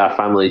know, we are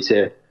family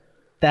too.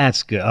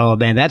 That's good. Oh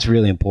man, that's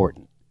really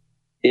important.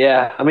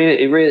 Yeah. I mean,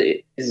 it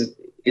really is.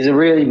 He's a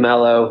really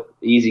mellow,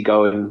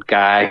 easygoing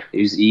guy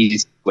who's easy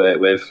to work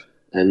with.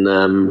 And,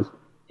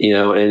 you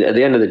know, at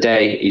the end of the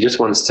day, he just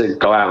wants to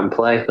go out and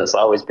play. That's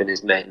always been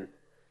his main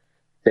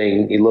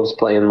thing. He loves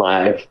playing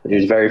live. He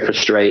was very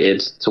frustrated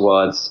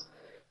towards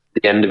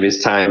the end of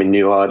his time in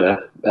New Order,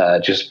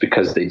 just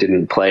because they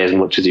didn't play as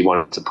much as he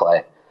wanted to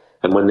play.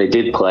 And when they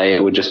did play,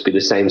 it would just be the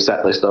same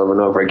set list over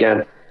and over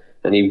again.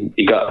 And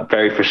he got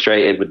very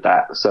frustrated with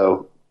that.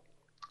 So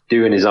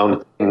doing his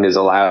own thing has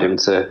allowed him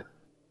to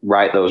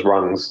right those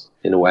wrongs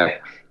in a way.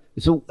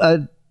 So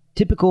a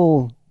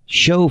typical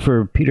show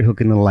for Peter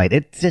Hook and the Light,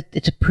 it's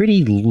a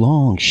pretty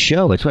long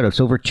show. It's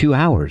over 2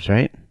 hours,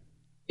 right?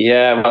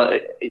 Yeah, well,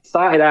 it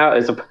started out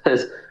as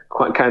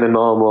quite kind of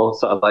normal,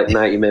 sort of like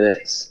 90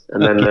 minutes,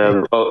 and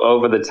then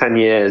over the 10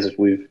 years,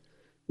 we've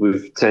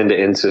turned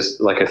it into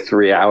like a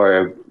 3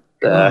 hour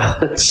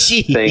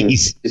thing.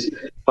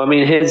 I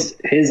mean,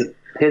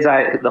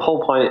 the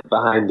whole point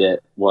behind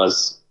it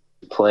was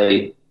to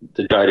play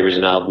the Joy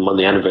Division album on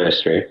the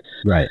anniversary,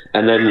 right?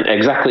 And then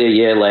exactly a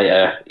year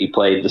later, he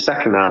played the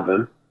second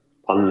album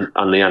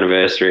on the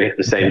anniversary,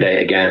 the same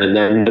day again, and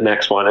then the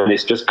next one, and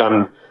it's just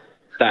gone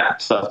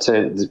that stuff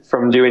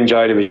from doing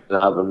Joy Division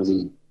albums.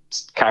 He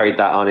carried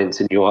that on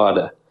into New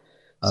Order.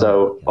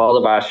 So all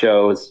of our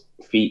shows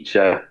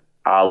feature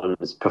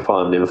albums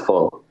performed in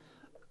full.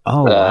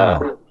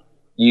 Wow.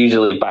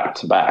 Usually back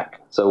to back.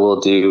 So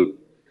we'll do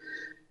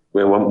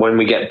when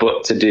we get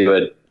booked to do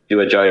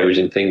a Joy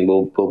Division thing,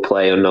 we'll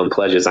play Unknown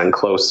Pleasures and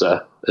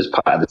Closer as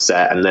part of the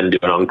set, and then do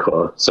an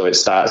encore. So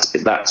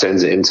that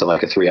turns it into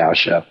like a 3 hour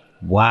show.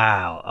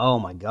 Wow! Oh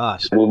my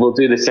gosh! We'll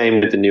do the same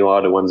with the New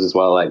Order ones as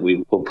well. Like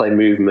we'll play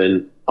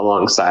Movement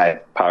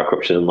alongside Power,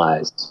 Corruption, and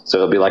Lies. So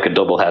it'll be like a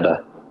double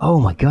header. Oh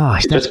my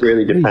gosh! It just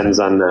really depends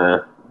on.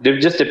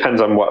 It just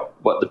depends on what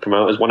the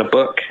promoters want to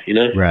book. You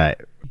know. Right.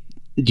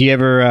 Do you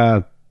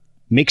ever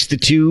mix the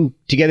two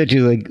together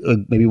to like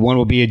maybe one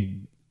will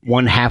be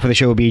one half of the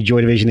show will be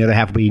Joy Division, the other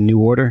half will be New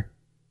Order?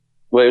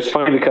 Well, it was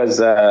funny because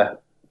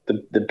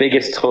the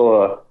biggest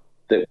tour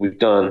that we've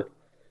done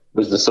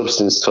was the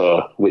Substance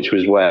tour, which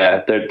was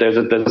where there's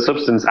a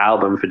Substance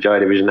album for Joy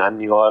Division and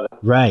New Order.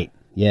 Right,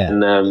 yeah.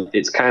 And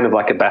it's kind of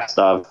like a best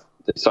of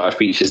that sort of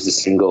features the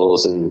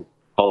singles and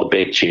all the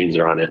big tunes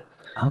are on it.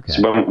 Okay.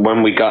 So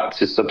when we got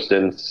to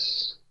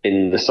Substance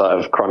in the sort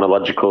of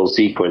chronological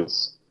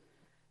sequence,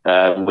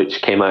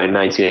 which came out in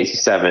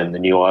 1987, the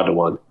New Order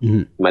one,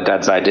 my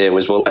dad's idea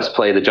was, well, let's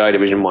play the Joy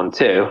Division one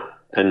too,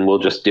 and we'll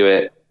just do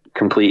it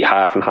complete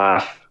half and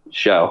half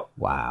show.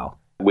 Wow.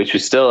 Which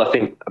was still, I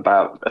think,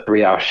 about a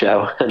 3-hour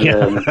show.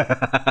 And,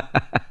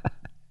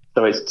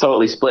 so it's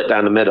totally split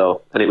down the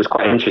middle, and it was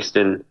quite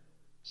interesting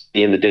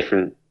seeing the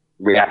different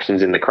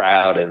reactions in the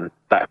crowd and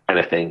that kind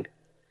of thing.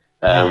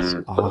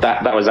 Awesome. But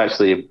that was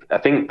actually, I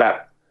think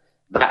that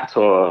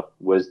tour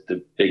was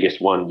the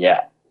biggest one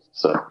yet.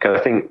 So, because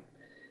I think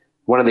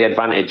one of the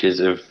advantages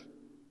of,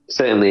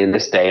 certainly in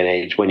this day and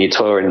age, when you're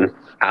touring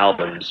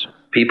albums,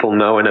 people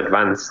know in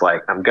advance,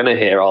 like, I'm going to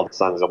hear all the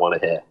songs I want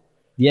to hear.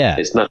 Yeah.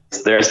 It's not,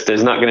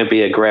 there's not going to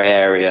be a gray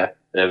area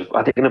of,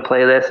 are they going to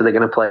play this? Are they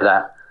going to play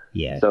that?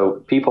 Yeah.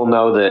 So people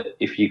know that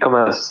if you come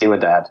out to see my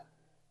dad,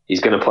 he's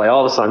going to play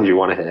all the songs you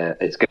want to hear.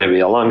 It's going to be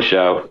a long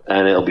show,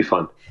 and it'll be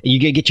fun. You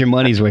get your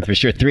money's worth for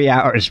sure. 3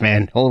 hours,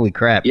 man. Holy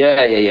crap.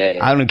 Yeah.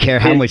 I don't care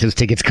how much those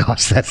tickets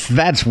cost.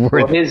 That's worth.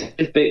 Well, his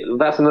big,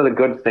 that's another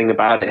good thing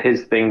about it.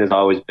 His thing has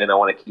always been, I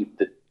want to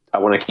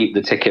keep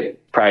the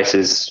ticket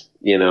prices,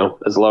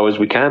 as low as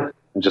we can,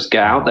 and just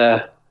get out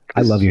there.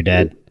 I love your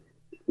dad.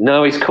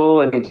 No, he's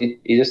cool, and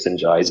he just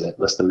enjoys it.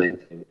 That's the main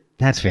thing.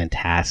 That's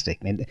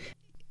fantastic, man.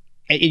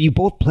 You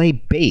both play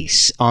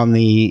bass on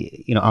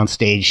the, on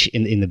stage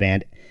in the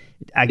band.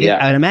 I'd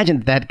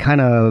imagine that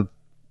kind of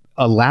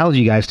allows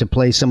you guys to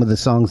play some of the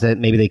songs that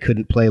maybe they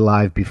couldn't play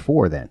live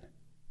before then.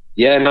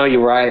 Yeah, no,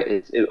 you're right.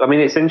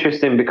 It's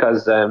interesting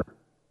because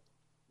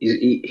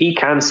he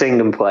can sing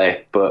and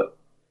play, but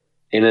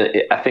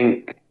I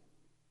think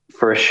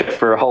for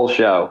a whole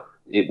show,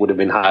 it would have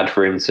been hard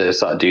for him to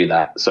sort of do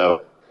that.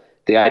 So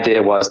the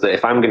idea was that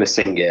if I'm going to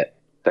sing it,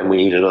 then we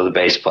need another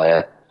bass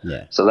player.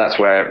 Yeah. So that's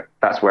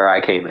where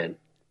I came in,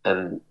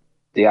 and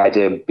the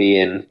idea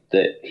being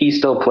that he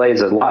still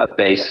plays a lot of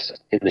bass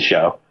in the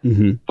show,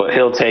 but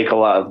he'll take a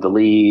lot of the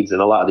leads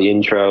and a lot of the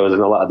intros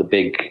and a lot of the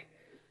big,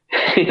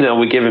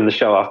 we give him the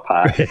show off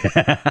part.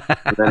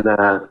 And then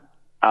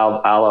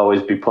I'll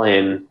always be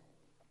playing,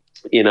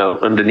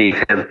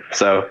 underneath him.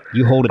 So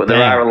you hold it but down.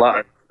 There are a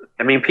lot.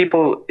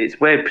 People. It's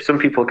where some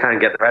people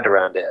can't get their head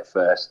around it at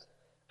first,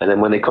 and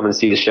then when they come and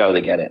see the show,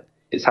 they get it.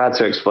 It's hard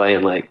to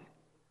explain. Like,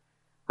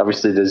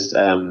 obviously, there's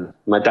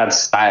my dad's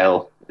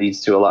style leads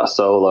to a lot of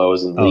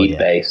solos and lead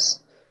bass,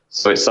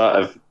 so it sort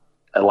of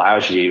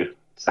allows you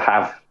to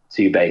have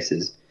two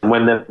basses. And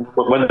when they're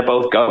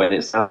both going,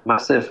 it sounds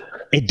massive.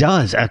 It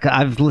does.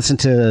 I've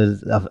listened to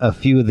a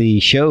few of the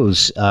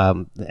shows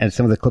and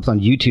some of the clips on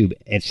YouTube.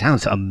 It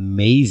sounds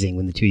amazing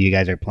when the two of you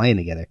guys are playing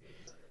together.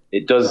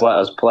 It does let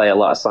us play a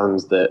lot of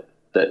songs that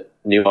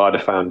New Order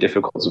found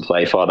difficult to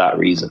play for that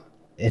reason.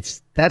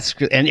 That's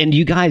and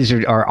you guys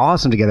are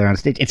awesome together on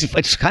stage.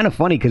 It's kind of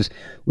funny because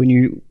when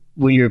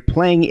you're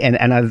playing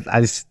and I've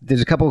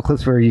there's a couple of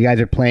clips where you guys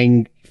are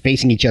playing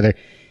facing each other,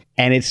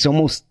 and it's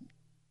almost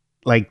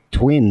like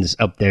twins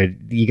up there.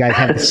 You guys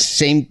have the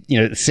same,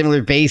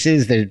 similar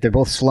basses. They're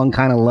both slung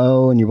kind of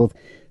low, and you're both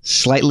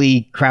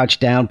slightly crouched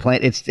down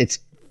playing. It's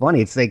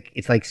funny. It's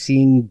like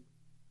seeing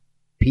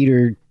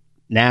Peter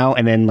now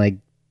and then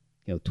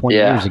 20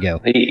 years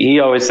ago. He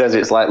always says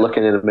it's like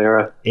looking in a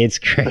mirror. It's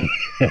great.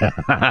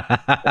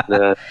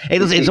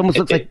 It almost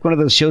looks like one of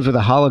those shows with a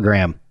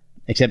hologram,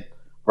 except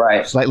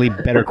slightly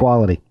better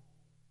quality.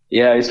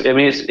 Yeah,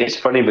 it's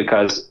funny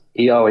because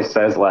he always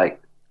says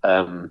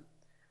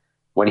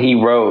when he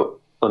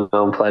wrote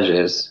Unknown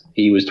Pleasures,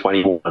 he was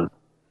 21.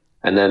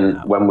 And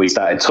then when we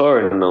started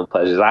touring Unknown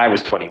Pleasures, I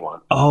was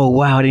 21. Oh,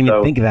 wow. I didn't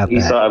even think about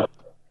that.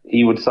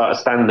 He would sort of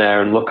stand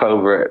there and look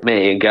over at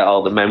me and get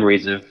all the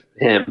memories of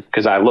him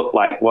because I look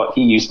like what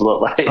he used to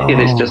look like. Oh, and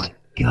it's just,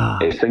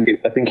 God. I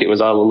think it was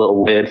all a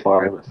little weird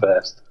for him at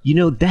first.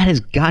 That has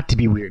got to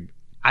be weird.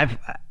 I've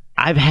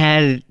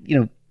had,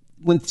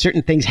 when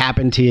certain things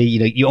happen to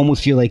you, you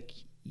almost feel like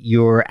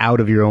you're out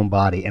of your own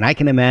body. And I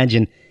can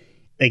imagine,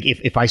 like,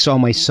 if I saw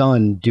my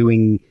son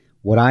doing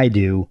what I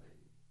do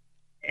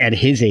at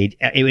his age,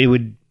 it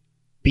would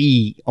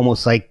be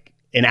almost like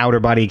an outer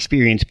body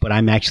experience, but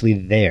I'm actually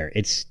there.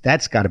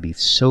 That's got to be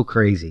so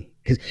crazy.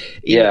 Because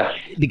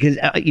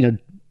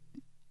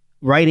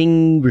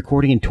writing,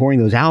 recording, and touring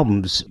those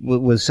albums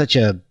was such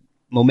a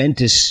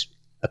momentous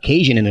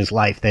occasion in his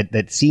life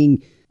that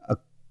seeing a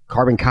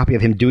carbon copy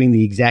of him doing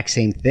the exact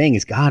same thing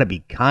has got to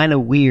be kind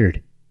of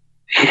weird.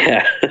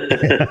 Yeah.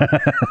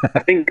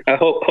 I think,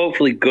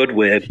 hopefully good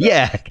weird.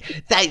 Yeah,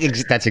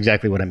 that's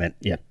exactly what I meant.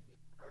 Yeah.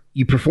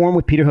 You perform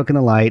with Peter Hook and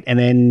the Light, and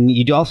then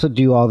you also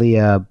do all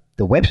the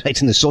websites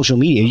and the social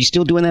media. Are you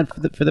still doing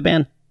that for the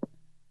band?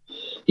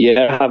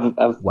 Yeah,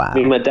 I've wow.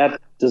 My dad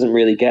doesn't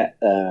really get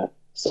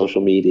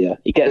social media.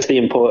 He gets the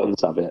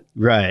importance of it,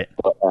 Right.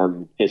 but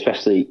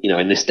especially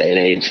in this day and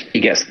age, he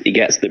gets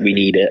that we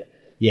need it.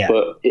 Yeah.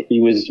 But if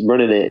he was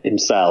running it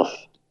himself,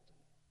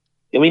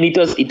 I mean, he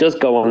does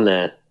go on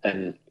there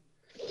and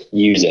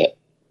use it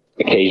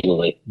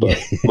occasionally, but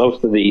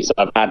most of the sort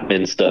of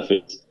admin stuff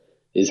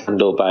is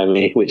handled by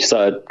me, which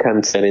sort of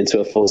can turn into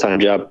a full-time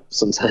job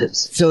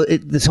sometimes. So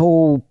this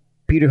whole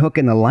Peter Hook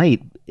and the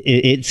Light,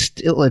 it's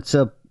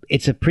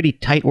a pretty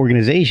tight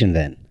organization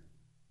then.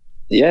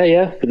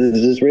 Yeah. But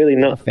there's really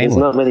not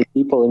many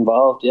people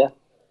involved. Yeah,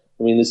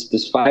 I mean,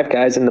 there's 5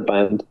 guys in the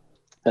band,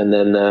 and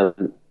then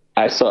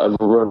I sort of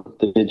run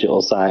the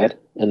digital side,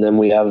 and then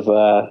we have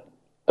a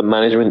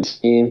management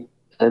team,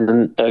 and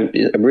then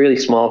a really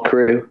small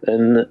crew,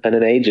 and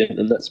an agent,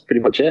 and that's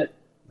pretty much it.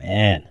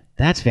 Man,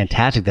 that's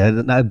fantastic.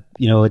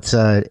 It's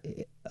a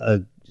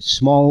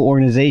small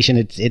organization.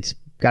 It's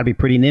got to be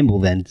pretty nimble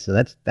then. So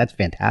that's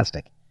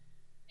fantastic.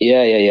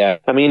 Yeah.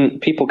 I mean,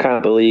 people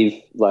can't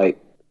believe,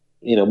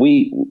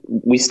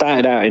 we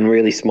started out in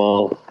really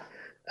small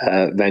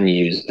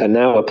venues, and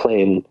now we're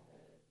playing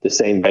the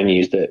same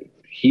venues that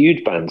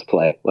huge bands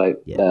play,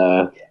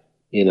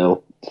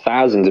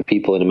 thousands of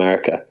people in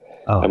America.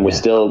 And we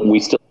still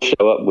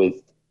show up with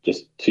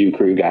just 2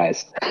 crew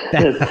guys.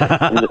 and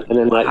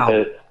then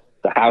wow.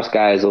 The house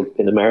guys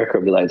in America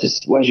will be like,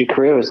 where's your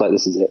crew? It's like,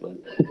 this is it, man.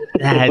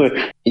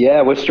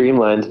 Yeah, we're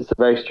streamlined. It's a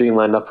very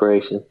streamlined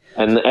operation.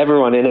 And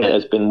everyone in it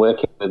has been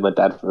working with my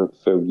dad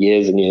for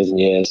years and years and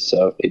years.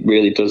 So it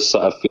really does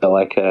sort of feel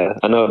like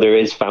I know there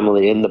is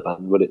family in the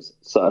band, but it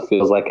sort of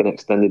feels like an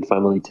extended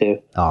family too.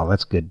 Oh,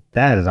 that's good.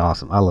 That is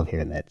awesome. I love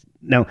hearing that.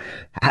 Now,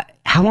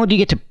 how long do you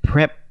get to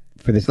prep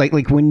for this?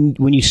 Like when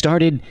you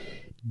started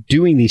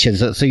doing these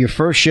shows, so your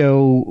first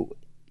show,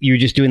 you were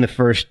just doing the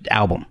first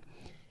album.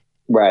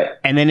 Right.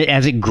 And then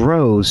as it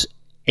grows,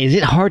 is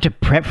it hard to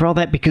prep for all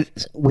that? Because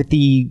with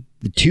the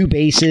 2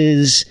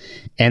 basses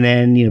and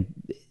then,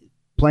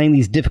 playing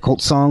these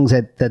difficult songs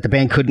that the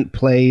band couldn't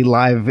play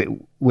live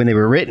when they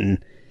were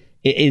written,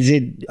 is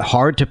it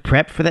hard to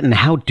prep for that? And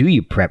how do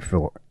you prep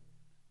for it?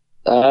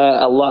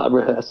 A lot of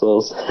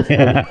rehearsals.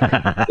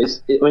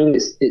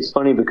 It's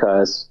funny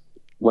because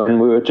when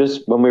we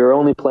were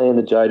only playing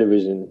the Joy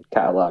Division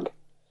catalog,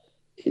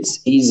 it's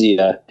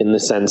easier in the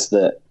sense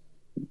that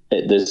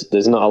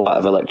there's not a lot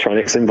of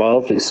electronics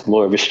involved. It's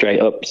more of a straight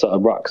up sort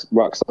of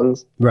rock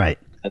songs. Right.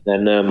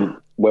 And then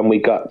when we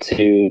got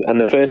to,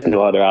 and the first New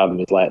Order album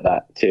is like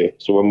that too.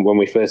 So when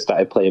we first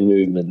started playing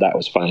Movement, that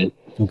was fine.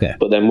 Okay.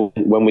 But then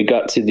when we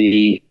got to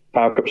the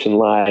Power Corruption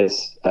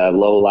Lies,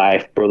 Low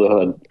Life,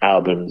 Brotherhood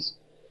albums,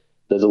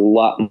 there's a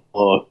lot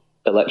more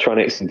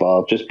electronics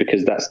involved, just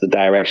because that's the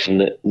direction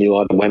that New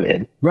Order went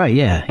in. Right.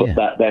 Yeah. But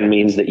that then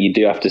means that you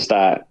do have to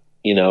start,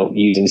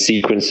 using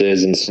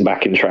sequences and some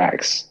backing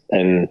tracks,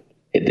 and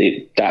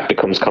that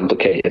becomes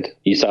complicated.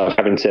 You sort of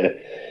having to,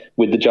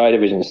 with the Joy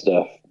Division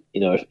stuff,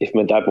 if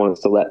my dad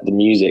wants to let the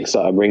music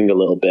sort of ring a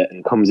little bit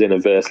and comes in a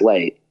verse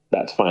late,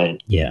 that's fine.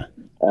 Yeah.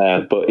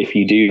 But if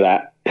you do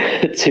that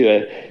to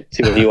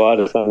a New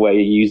Order song where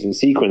you're using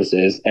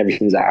sequences,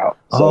 everything's out.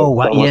 So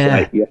it's almost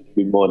like you have to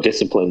be more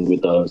disciplined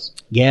with those.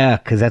 Yeah,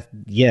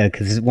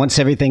 because once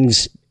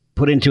everything's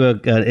put into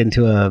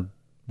a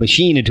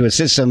machine, into a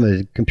system,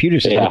 a computer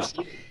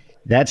system,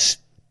 that's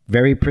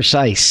very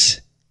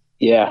precise.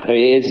 Yeah,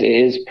 it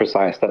is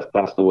precise.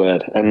 That's the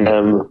word.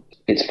 And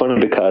it's funny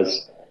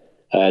because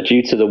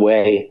due to the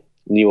way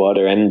New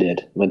Order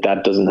ended, my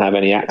dad doesn't have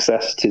any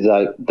access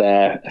to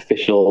their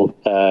official,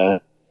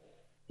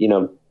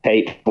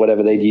 tape,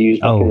 whatever they'd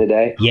used back in the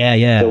day.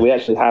 Yeah. So we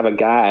actually have a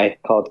guy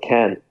called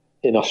Ken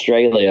in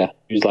Australia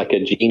who's like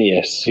a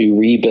genius who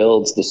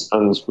rebuilds the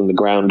songs from the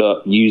ground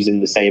up using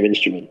the same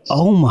instruments.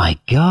 Oh my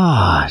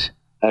God.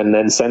 And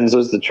then sends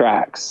us the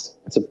tracks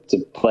to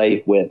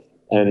play with.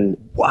 And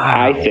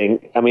wow. I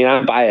think,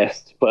 I'm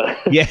biased, but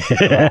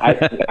I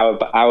think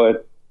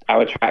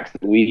our tracks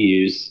that we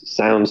use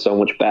sound so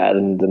much better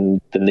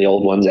than the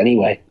old ones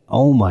anyway.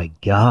 Oh my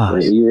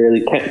God. You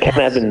really, Ken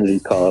Evans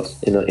is called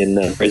in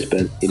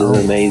Brisbane. He does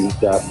an amazing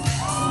job.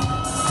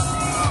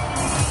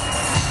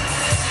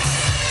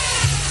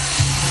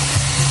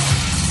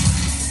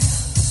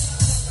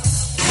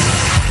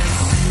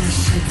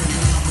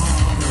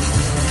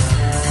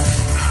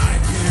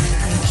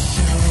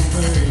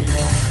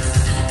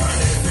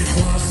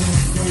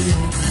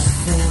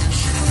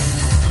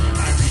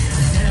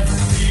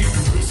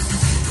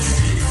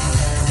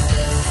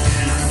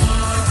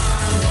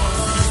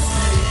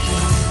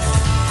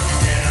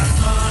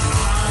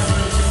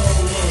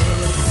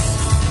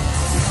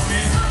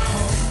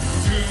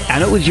 I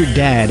know it was your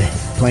dad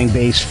playing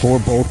bass for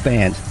both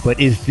bands, but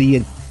is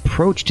the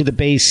approach to the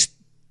bass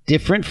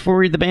different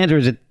for the band, or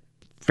is it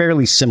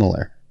fairly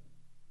similar?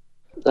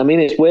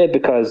 It's weird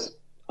because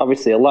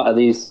obviously a lot of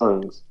these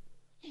songs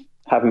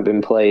haven't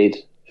been played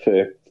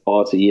for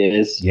 40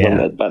 years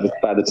by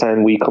the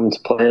time we come to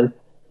play them.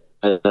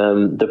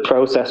 And the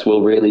process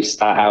will really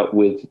start out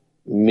with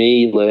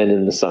me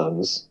learning the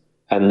songs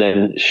and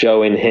then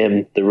showing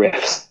him the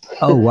riffs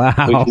Oh, wow.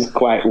 which is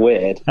quite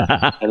weird.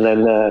 And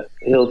then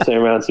he'll turn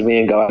around to me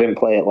and go, "I didn't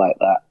play it like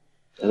that."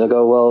 And I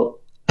go, "Well,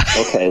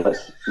 okay,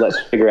 let's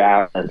figure it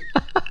out then,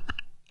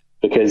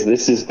 because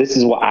this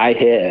is what I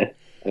hear,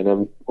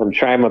 and I'm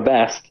trying my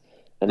best."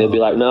 And he'll be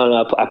like,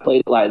 "No, I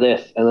played it like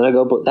this." And then I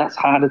go, "But that's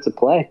harder to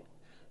play."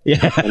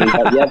 Yeah. And he's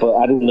like, "Yeah, but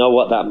I didn't know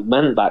what that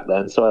meant back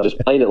then, so I just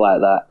played it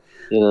like that."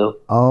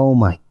 Oh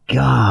my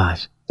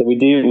gosh. So we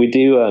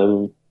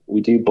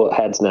do butt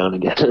heads now and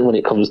again when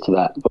it comes to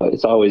that, but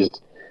it's always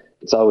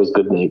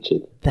good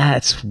natured.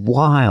 That's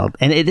wild.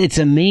 And it's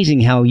amazing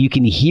how you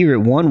can hear it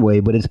one way,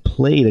 but it's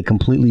played a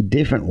completely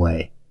different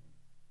way.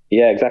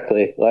 Yeah,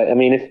 exactly. Like, I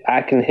mean, if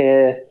I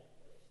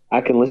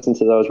can listen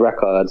to those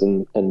records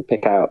and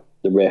pick out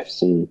the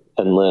riffs and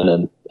learn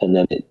them, and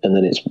then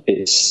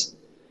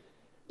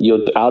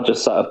I'll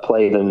just sort of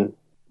play them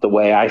the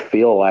way I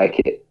feel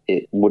like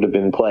it would have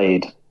been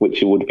played,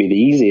 which would be the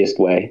easiest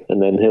way.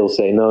 And then he'll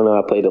say, no,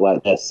 I played it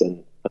like this,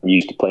 and I'm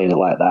used to playing it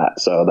like that,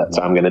 so that's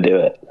how I'm going to do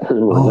it.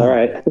 All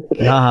right.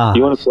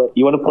 You want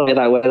to play it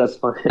that way? That's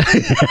fine.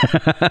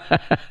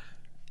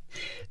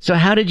 So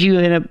how did you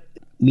end up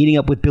meeting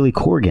up with Billy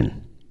Corgan?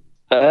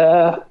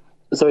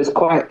 So it's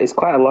quite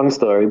a long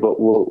story, but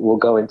we'll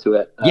go into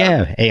it.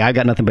 Yeah. Hey, I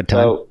got nothing but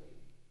time. So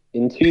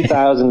in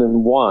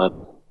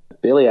 2001,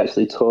 Billy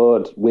actually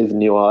toured with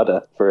New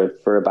Order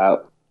for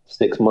about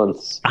 6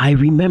 months. I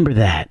remember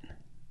that.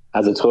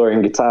 As a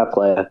touring guitar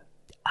player.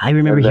 I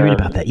remember hearing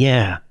about that,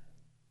 yeah.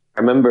 I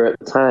remember at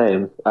the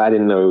time, I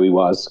didn't know who he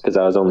was because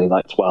I was only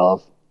like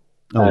 12.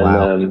 Oh,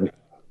 wow.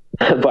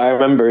 But I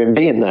remember him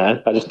being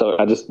there. I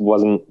just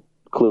wasn't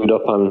clued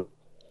up on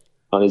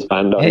his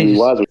band or who he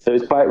was. So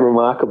it's quite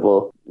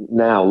remarkable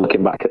now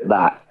looking back at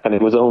that. And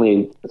it was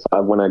only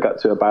when I got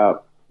to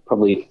about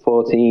probably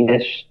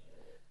 14-ish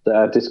that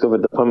I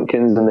discovered the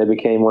Pumpkins, and they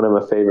became one of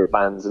my favorite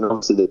bands. And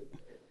obviously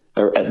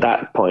at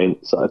that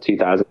point, sort of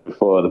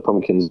 2004, the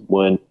Pumpkins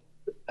weren't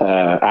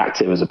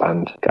active as a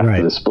band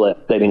after the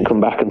split. They didn't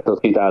come back until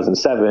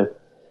 2007.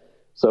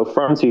 So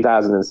from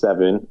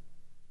 2007,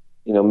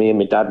 me and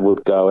my dad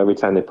would go every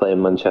time they play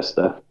in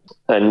Manchester,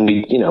 and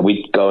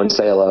we'd go and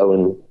say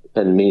hello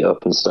and meet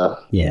up and stuff.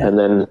 Yeah. And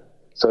then,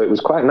 so it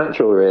was quite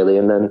natural, really.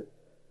 And then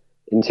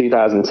in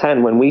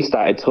 2010, when we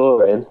started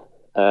touring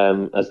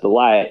as The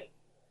Light,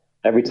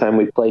 every time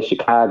we play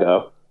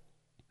Chicago,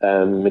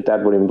 my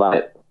dad would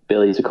invite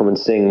Billy to come and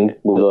sing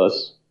with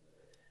us,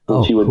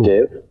 which he would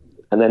do.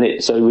 And then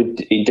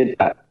he did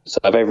that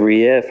sort of every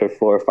year for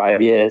 4 or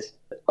 5 years,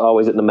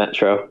 always at the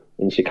Metro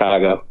in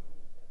Chicago.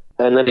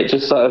 And then it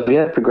just sort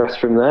of, progressed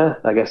from there.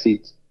 I guess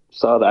he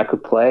saw that I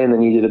could play, and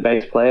then he did a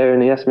bass player,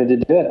 and he asked me to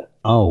do it.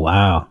 Oh,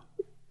 wow.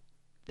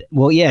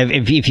 Well, yeah,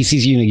 if he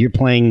sees you're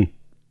playing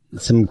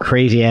some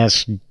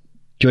crazy-ass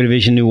Joy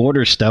Division New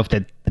Order stuff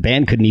that the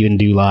band couldn't even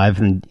do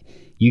live, and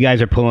you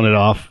guys are pulling it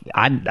off,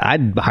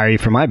 I'd hire you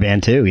for my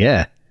band, too,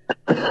 yeah.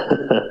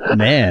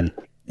 Man.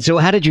 So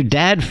how did your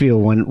dad feel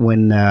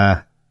when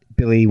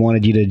Billy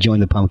wanted you to join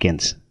the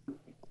Pumpkins?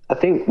 I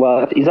think,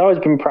 he's always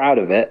been proud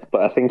of it,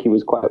 but I think he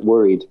was quite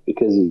worried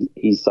because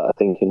he's sort of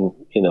thinking,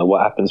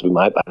 what happens with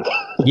my band?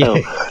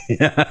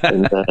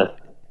 And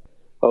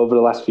over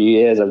the last few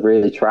years, I've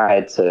really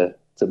tried to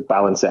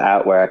balance it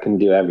out where I can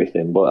do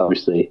everything, but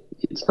obviously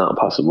it's not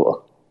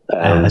possible.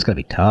 That's going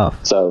to be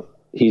tough. So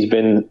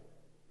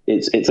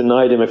it's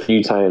annoyed him a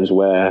few times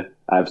where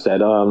I've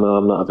said, oh, no,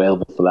 I'm not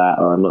available for that,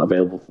 or I'm not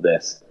available for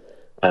this.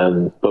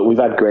 But we've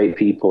had great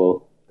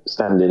people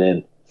standing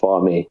in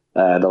for me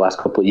the last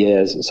couple of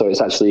years. So it's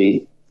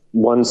actually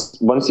once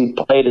he'd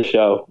played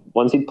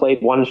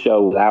one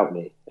show without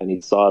me, and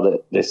he saw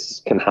that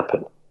this can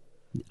happen.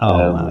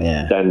 Wow,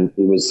 yeah. Then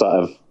it was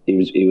sort of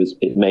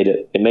it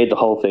made the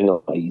whole thing a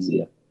lot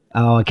easier.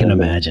 Oh, I can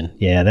imagine.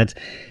 Yeah, that's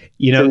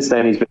since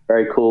then he's been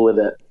very cool with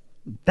it.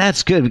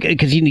 That's good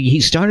because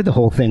he started the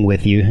whole thing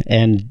with you,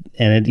 and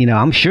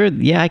I'm sure.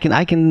 Yeah,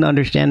 I can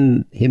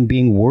understand him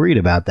being worried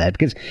about that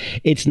because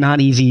it's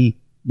not easy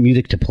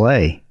music to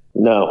play.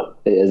 No,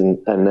 it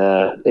isn't, and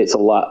it's a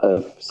lot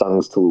of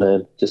songs to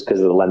learn just because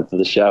of the length of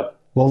the show.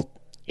 Well,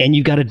 and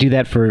you got to do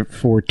that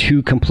for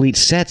 2 complete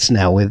sets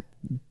now with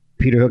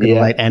Peter Hook and the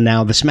Light, and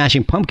now the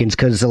Smashing Pumpkins,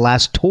 because the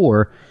last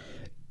tour,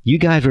 you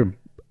guys were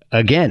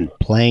again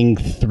playing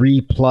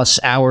 3+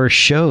 hour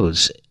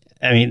shows.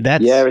 I mean,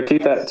 that's... Yeah,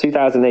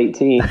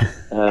 2018,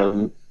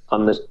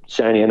 on the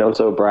Shiny and Oh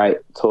So Bright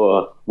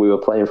tour, we were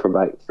playing for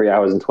about 3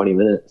 hours and 20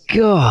 minutes.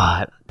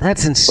 God,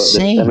 that's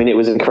insane. It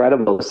was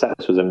incredible. The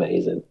set was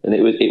amazing. And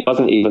it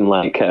wasn't even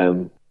like...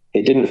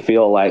 it didn't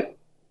feel like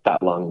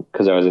that long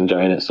because I was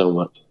enjoying it so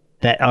much.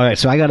 All right,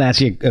 so I got to ask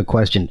you a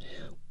question.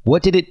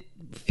 What did it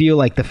feel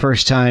like the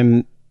first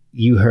time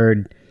you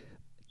heard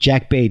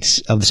Jack Bates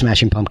of the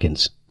Smashing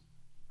Pumpkins?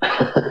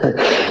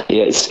 Yeah,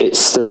 it's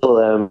still...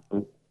 a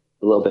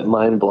little bit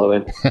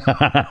mind-blowing.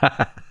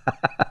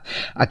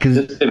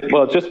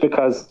 Just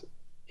because,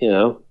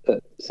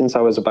 since I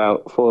was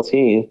about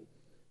 14,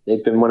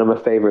 they've been one of my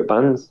favorite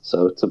bands.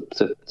 So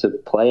to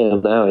play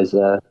them now is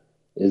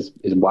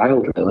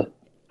wild, really.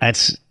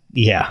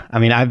 yeah. I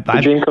mean, it's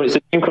a dream come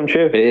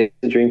true. It's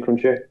a dream come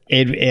true.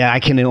 I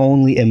can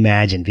only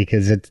imagine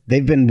because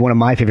they've been one of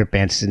my favorite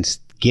bands since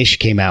Gish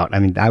came out. I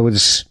mean, I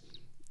was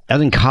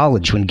in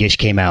college when Gish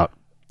came out,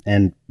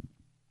 and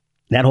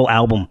that whole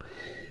album.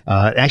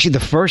 Actually, the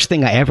first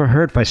thing I ever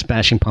heard by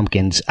Smashing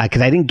Pumpkins,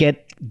 because I didn't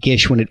get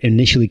Gish when it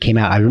initially came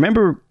out. I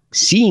remember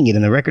seeing it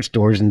in the record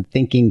stores and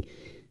thinking,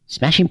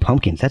 Smashing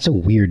Pumpkins, that's a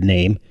weird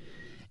name.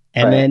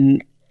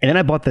 And then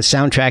I bought the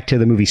soundtrack to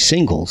the movie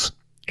Singles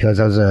because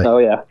I was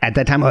at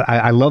that time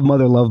I love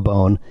Mother Love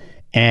Bone,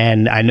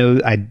 and I knew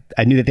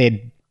that they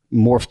had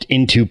morphed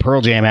into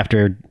Pearl Jam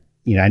after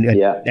I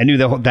knew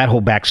that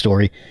whole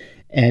backstory,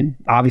 and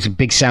obviously a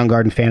big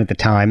Soundgarden fan at the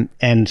time,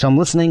 and so I'm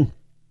listening.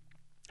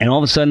 And all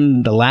of a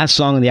sudden, the last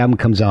song on the album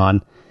comes on,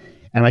 and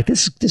I'm like,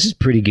 this is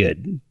pretty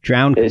good.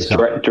 Drown. It's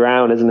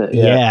Drown, isn't it?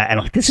 Yeah, and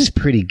I'm like, this is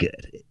pretty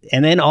good.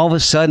 And then all of a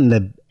sudden,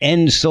 the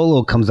end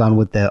solo comes on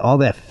with all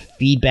that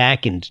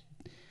feedback and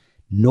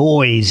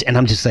noise, and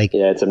I'm just like,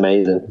 yeah, it's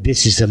amazing.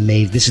 This is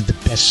amazing. This is the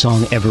best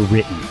song ever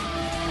written.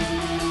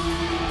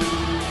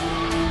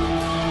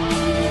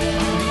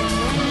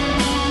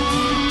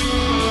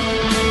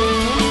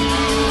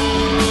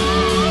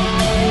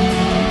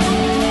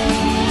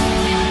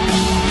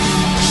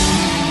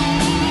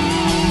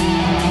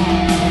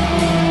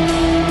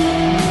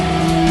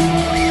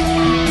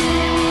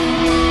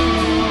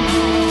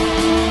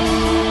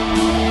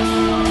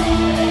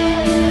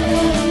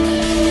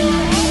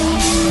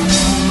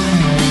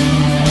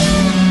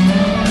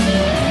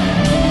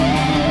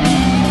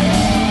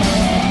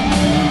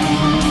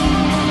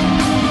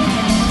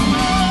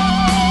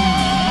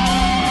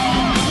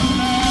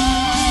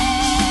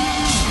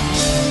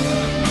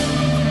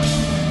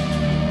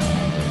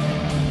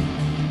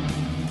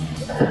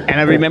 And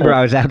I remember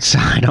I was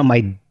outside on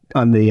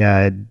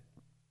the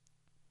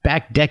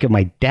back deck of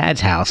my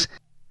dad's house.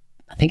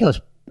 I don't know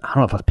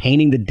if I was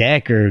painting the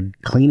deck or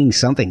cleaning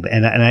something,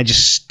 and I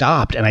just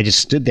stopped and I just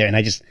stood there and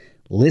I just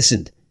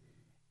listened.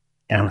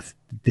 And I'm like,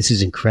 this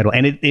is incredible.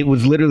 And it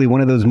was literally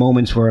one of those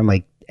moments where I'm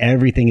like,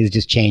 everything has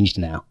just changed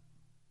now.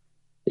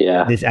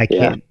 Yeah. This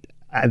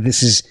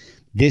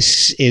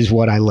is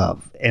what I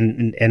love.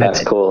 And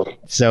that's cool.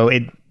 So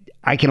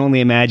I can only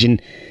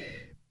imagine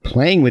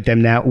playing with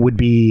them now would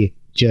be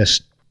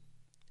just,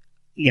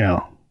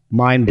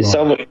 mind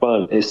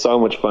blowing. It's so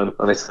much fun,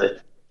 honestly.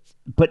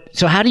 But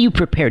so how do you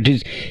prepare?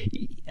 Because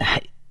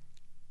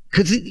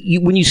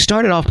when you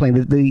started off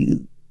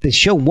playing, the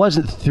show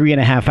wasn't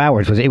 3.5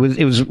 hours. It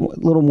was a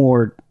little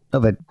more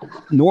of a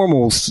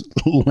normal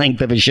length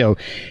of a show,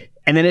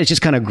 and then it's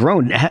just kind of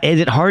grown. Is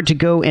it hard to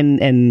go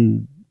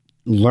and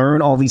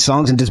learn all these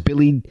songs, and does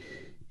Billy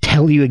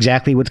tell you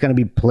exactly what's going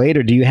to be played,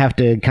 or do you have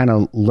to kind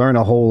of learn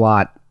a whole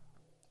lot?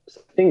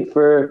 I think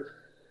for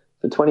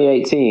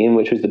 2018,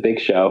 which was the big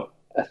show,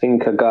 I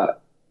think I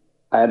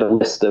had a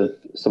list of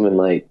something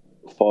like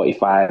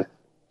 45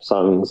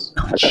 songs.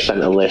 I got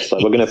sent a list.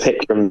 Like, we're gonna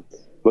pick from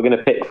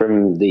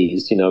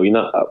these. We're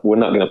not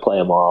gonna play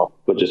them all.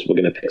 We're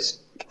gonna pick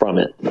from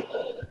it.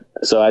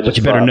 So I just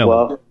you better know.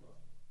 Well,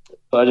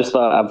 I just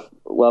thought I've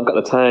got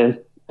the time,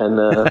 and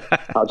I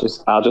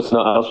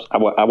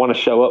want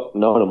to show up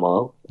knowing them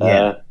all.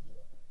 Yeah.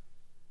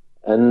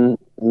 And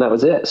that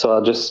was it. So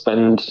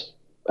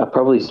I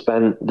probably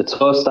spent, the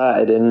tour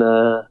started in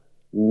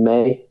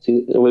May.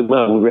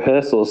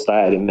 Rehearsals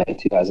started in May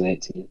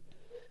 2018,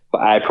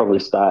 but I probably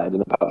started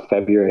in about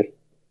February,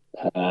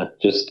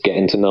 just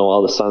getting to know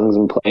all the songs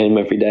and playing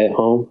them every day at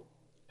home.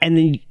 And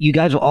then you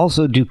guys will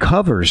also do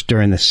covers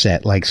during the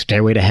set, like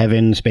Stairway to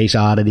Heaven, Space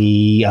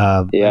Oddity.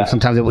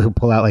 Sometimes he'll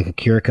pull out like a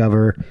Cure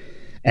cover.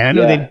 And I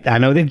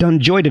know they've done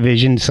Joy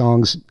Division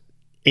songs.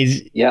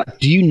 Do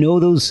you know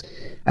those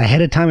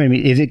ahead of time? I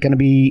mean, is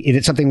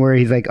it something where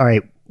he's like, all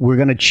right, we're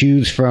going to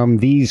choose from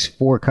these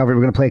 4 covers.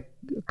 We're going to play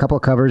a couple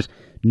of covers.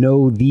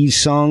 Know these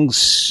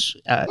songs.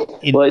 Well,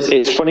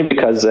 it's funny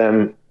because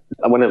when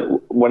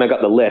I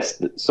got the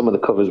list, some of the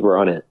covers were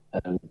on it.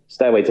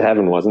 Stairway to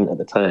Heaven wasn't at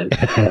the time.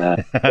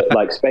 But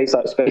like Space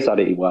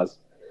Oddity was.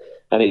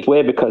 And it's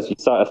weird because you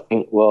sort of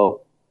think,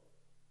 well,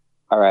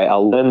 all right,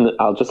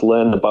 I'll just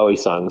learn the Bowie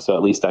song, so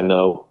at least I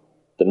know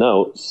the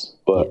notes.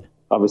 But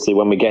obviously,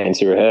 when we get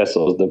into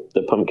rehearsals,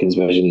 the Pumpkins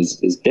version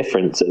is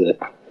different to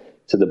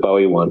the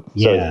Bowie one.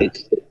 Yeah. So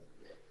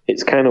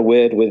it's kind of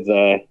weird with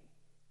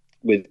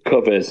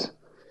covers,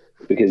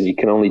 because you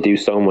can only do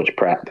so much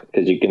prep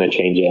because you're going to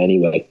change it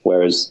anyway.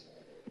 Whereas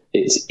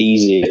it's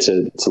easier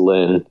to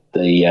learn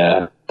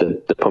the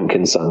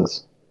Pumpkin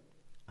songs.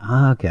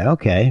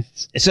 Okay.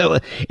 So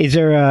is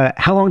there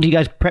how long do you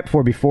guys prep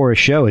for before a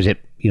show? Is it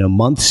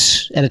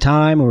months at a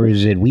time, or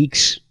is it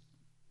weeks?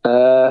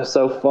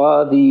 So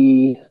for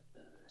the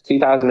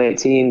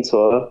 2018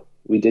 tour,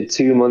 we did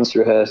 2 months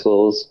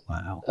rehearsals.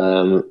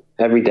 Wow.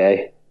 Every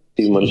day,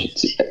 2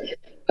 months,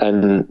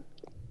 and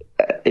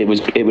it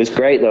was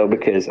great though,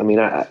 because I mean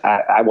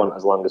I want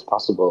as long as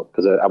possible,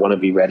 because I want to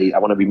be ready. I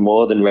want to be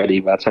more than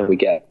ready by the time we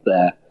get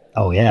there.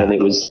 Oh yeah. And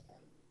it was,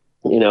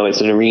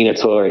 it's an arena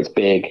tour. It's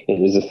big. It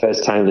was the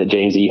first time that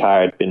James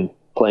Iha had been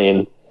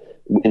playing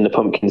in the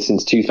Pumpkins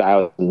since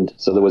 2000,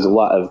 so there was a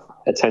lot of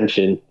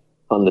attention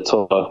on the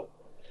tour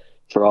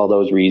for all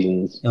those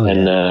reasons. Oh,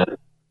 and yeah.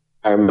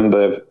 I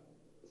remember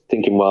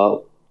thinking,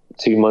 well,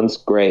 2 months,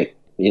 great.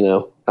 You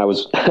know, I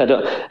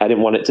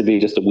didn't want it to be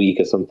just a week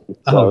or something.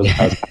 So I was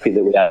happy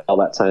that we had all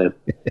that time.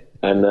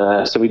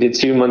 And so we did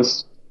 2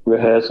 months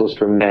rehearsals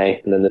from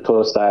May, and then the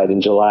tour started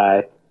in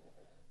July,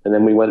 and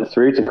then we went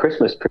through to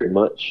Christmas pretty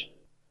much.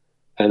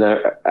 And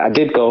I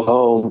did go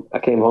home. I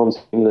came home to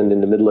England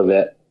in the middle of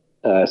it,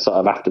 sort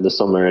of after the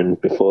summer and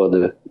before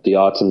the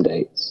autumn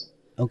dates.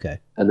 Okay.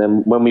 And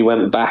then when we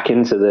went back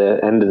into the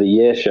end of the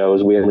year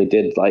shows, we only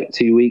did like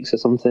 2 weeks or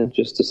something,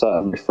 just to sort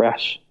of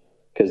refresh,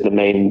 because the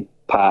main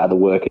part of the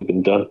work had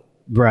been done.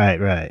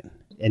 Right.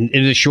 And it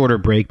was a shorter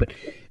break,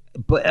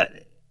 but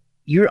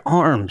your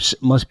arms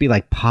must be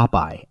like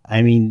Popeye.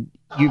 I mean,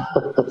 you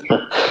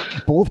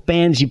both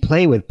bands you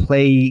play with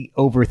play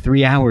over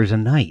 3 hours a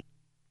night.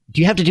 Do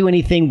you have to do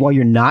anything while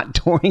you're not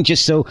touring,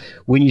 just so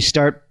when you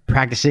start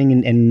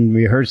practicing and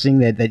rehearsing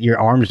that your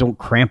arms don't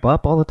cramp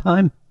up all the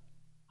time?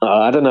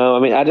 I don't know. I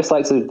mean, I just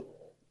like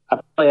I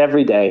play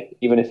every day,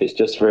 even if it's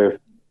just for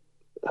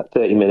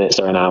 30 minutes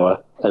or an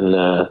hour.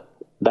 And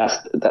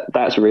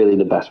that's really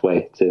the best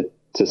way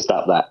to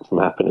stop that from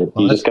happening.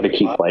 You just got to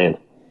keep playing.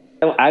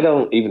 I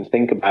don't even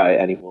think about it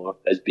anymore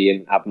as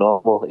being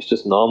abnormal. It's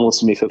just normal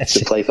to me to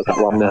play for that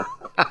long now.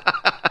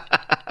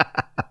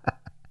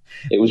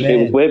 It was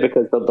weird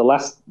because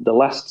the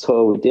last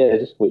tour we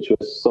did, which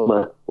was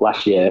summer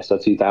last year, so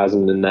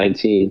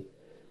 2019,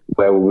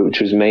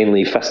 which was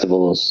mainly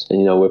festivals,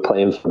 and we're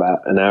playing for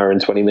about an hour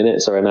and 20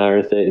 minutes or an hour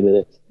and 30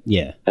 minutes.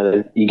 Yeah. And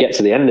then you get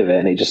to the end of it,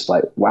 and it's just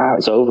like, wow,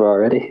 it's over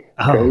already.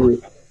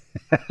 Crazy.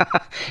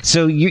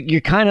 So you're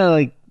kind of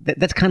like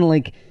that's kind of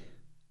like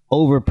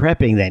over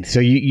prepping then.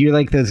 So you're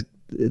like those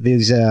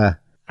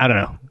I don't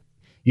know.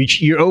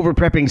 You're over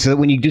prepping so that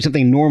when you do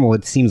something normal,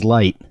 it seems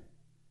light.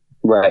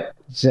 Right.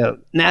 So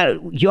now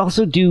you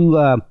also do,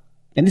 and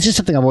this is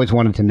something I've always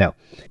wanted to know.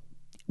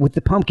 With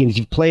the Pumpkins,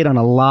 you've played on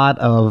a lot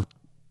of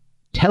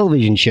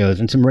television shows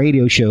and some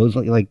radio shows,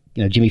 like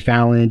Jimmy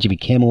Fallon, Jimmy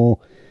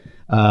Kimmel,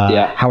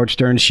 Howard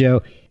Stern's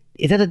show.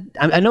 Is that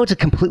I know it's a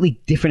completely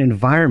different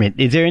environment.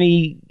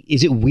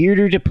 Is it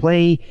weirder to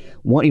play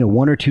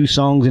one or two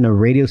songs in a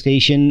radio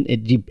station?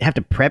 Do you have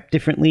to prep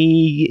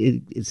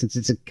differently since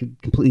it's a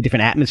completely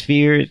different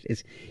atmosphere?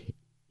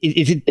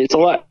 It's a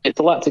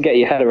lot to get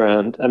your head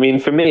around. I mean,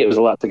 for me, it was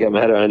a lot to get my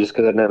head around just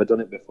because I'd never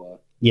done it before.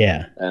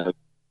 Yeah.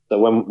 So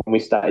when we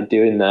started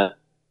doing that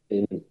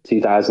in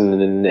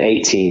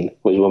 2018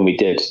 was when we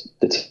did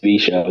the TV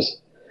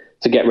shows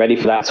to get ready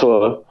for that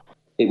tour.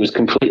 It was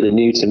completely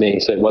new to me,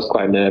 so it was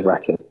quite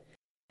nerve-wracking.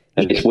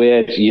 And it's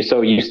weird. You're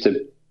so used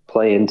to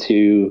playing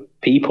to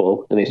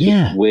people, and it's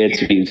just weird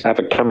to have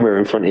a camera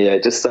in front of you.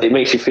 It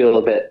makes you feel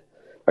a bit,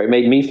 or it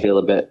made me feel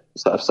a bit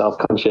sort of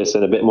self-conscious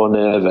and a bit more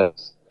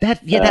nervous.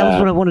 That was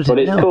what I wanted to know.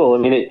 But it's cool. I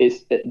mean,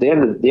 it's at the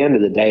end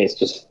of the day, it's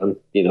just fun.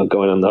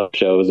 Going on the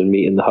shows and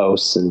meeting the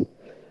hosts and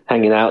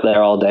hanging out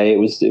there all day. It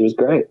was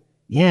great.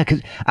 Yeah,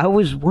 because I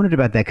always wondered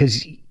about that.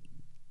 Because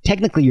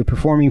technically, you're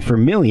performing for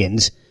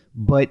millions,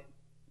 but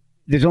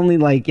there's only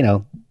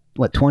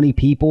 20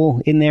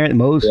 people in there at the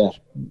most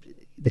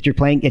that you're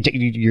playing.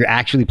 You're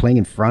actually playing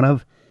in front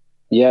of.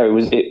 Yeah,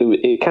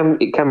 it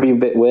can be a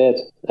bit weird.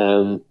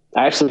 I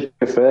actually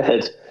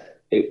preferred.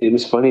 It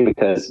was funny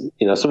because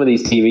some of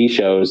these TV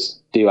shows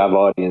do have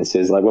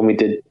audiences. Like when we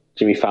did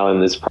Jimmy Fallon,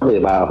 there's probably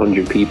about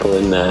 100 people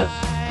in there.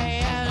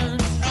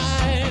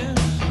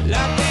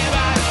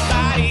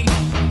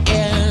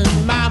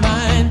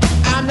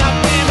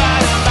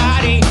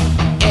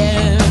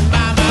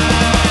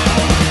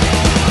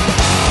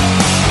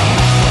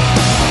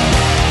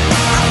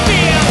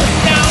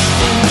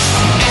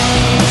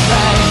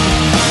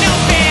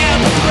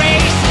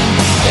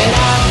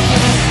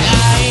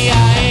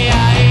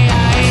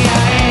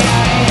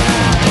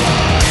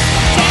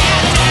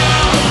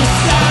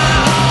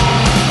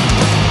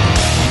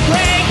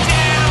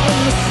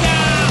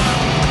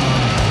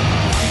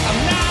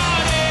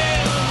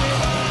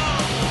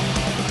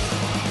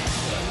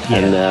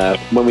 And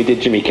when we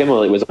did Jimmy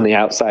Kimmel, it was on the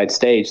outside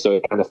stage, so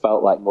it kind of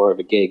felt like more of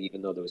a gig,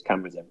 even though there was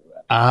cameras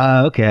everywhere.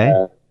 Okay.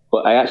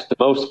 But the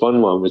most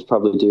fun one was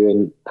probably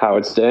doing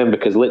Howard Stern,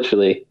 because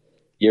literally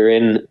you're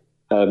in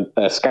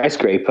a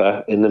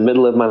skyscraper in the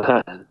middle of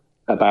Manhattan,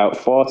 about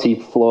 40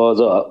 floors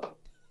up,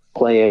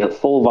 playing at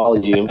full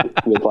volume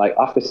with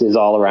offices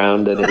all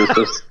around, and it was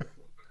just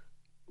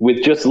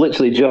with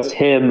literally just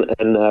him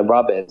and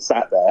Robin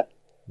sat there.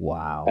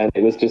 Wow. And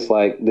it was just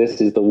this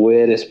is the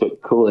weirdest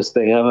but coolest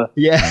thing ever.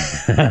 Yeah.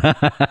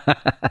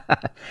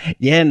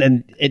 Yeah,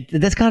 and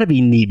that's got to be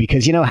neat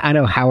because, I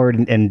know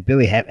Howard and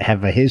Billy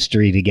have a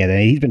history together.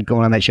 He's been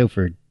going on that show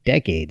for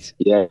decades.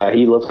 Yeah,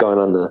 he loves going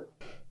on there.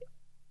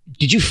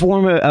 Did you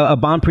form a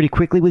bond pretty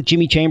quickly with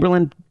Jimmy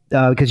Chamberlin?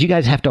 Because you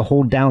guys have to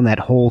hold down that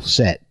whole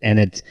set. And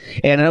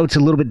I know it's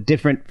a little bit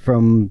different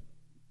from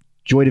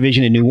Joy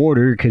Division and New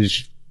Order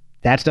because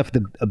that stuff,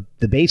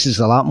 the bass is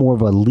a lot more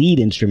of a lead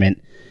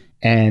instrument.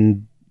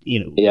 And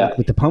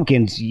with the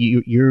Pumpkins,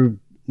 you're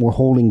more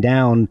holding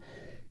down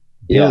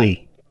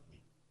Billy.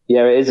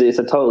 Yeah, it is. It's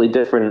a totally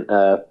different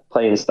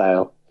playing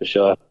style for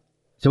sure.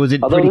 So is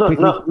it Although pretty not,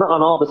 quickly? not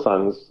on all the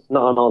songs,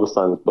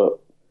 but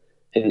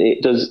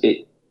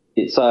it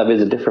sort of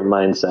is a different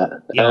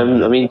mindset. Yeah.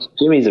 I mean,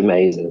 Jimmy's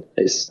amazing.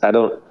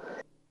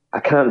 I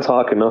can't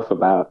talk enough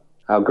about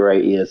how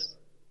great he is,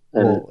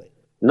 and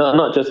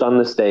not just on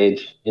the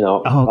stage,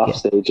 off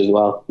stage as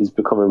well. He's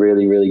become a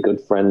really, really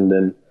good friend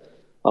and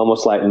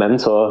almost like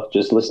mentor.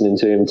 Just listening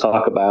to him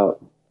talk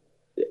about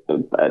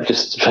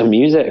just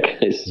music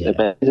is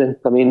amazing.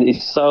 I mean,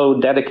 he's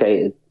so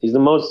dedicated. He's the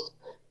most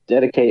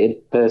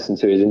dedicated person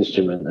to his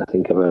instrument I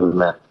think I've ever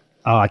met.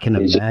 Oh, I can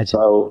imagine.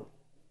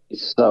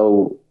 He's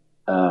so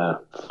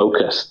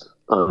focused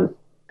on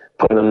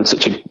putting on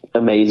such an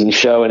amazing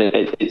show, and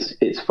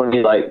it's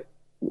funny, like,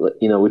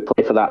 we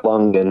play for that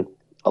long, and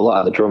a lot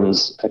of the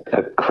drums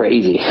are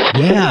crazy.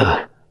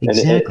 Yeah,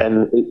 exactly.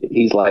 and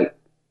he's like,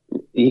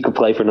 he could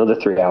play for another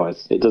 3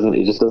 hours. It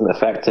just doesn't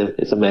affect him.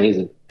 It's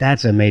amazing.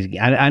 That's amazing.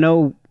 I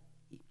know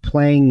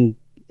playing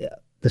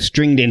the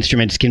stringed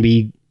instruments can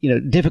be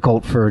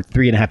difficult for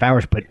 3.5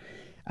 hours, but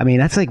I mean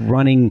that's like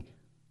running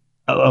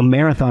a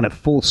marathon at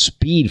full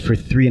speed for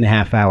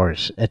 3.5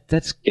 hours.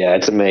 It's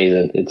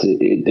amazing.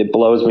 It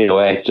blows me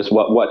away just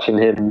watching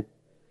him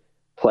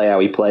play how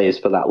he plays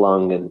for that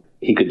long, and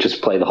he could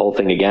just play the whole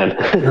thing again.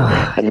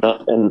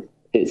 and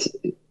it's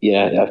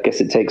I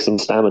guess it takes some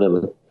stamina.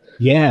 Man.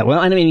 Yeah, well,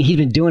 I mean, he's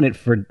been doing it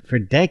for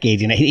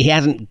decades. He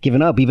hasn't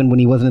given up even when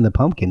he wasn't in the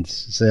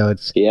Pumpkins. So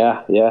it's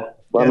yeah.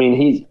 Well, I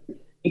mean,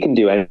 he can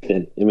do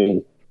anything. I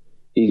mean,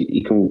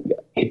 he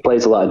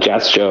plays a lot of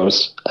jazz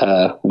shows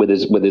with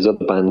his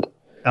other band.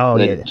 Oh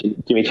yeah,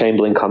 Jimmy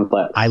Chamberlain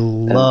Complex. I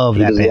love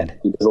that band.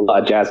 He does a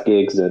lot of jazz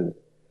gigs, and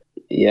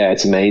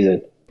it's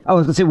amazing. I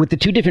was gonna say, with the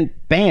two different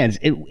bands,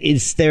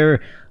 is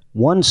there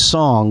one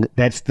song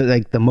that's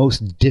the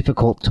most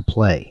difficult to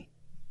play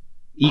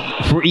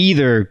for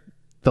either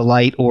the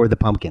Light or the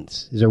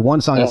Pumpkins? Is there one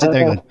song you sit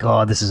there and go,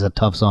 God, this is a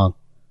tough song?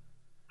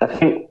 I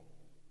think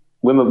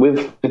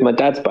with my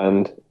dad's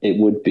band, it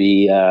would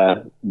be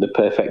The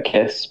Perfect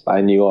Kiss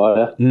by New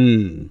Order.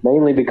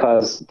 Mainly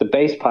because the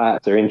bass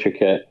parts are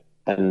intricate,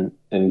 and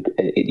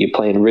you're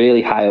playing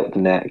really high up the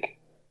neck,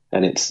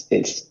 and it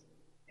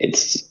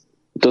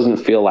doesn't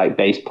feel like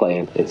bass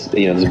playing. It's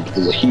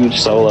there's a huge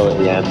solo at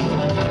the end.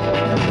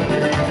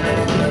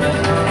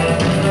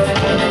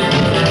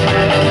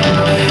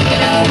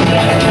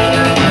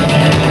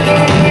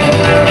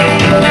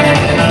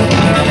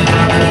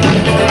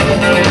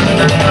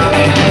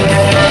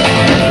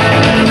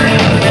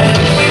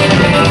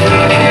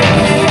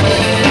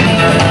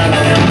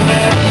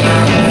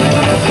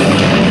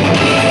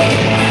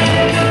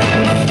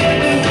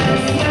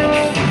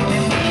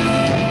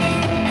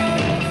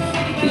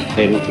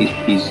 And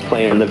he's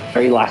playing on the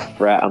very last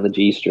fret on the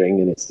G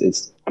string, and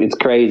it's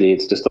crazy.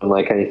 It's just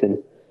unlike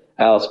anything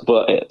else.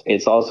 But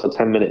it's also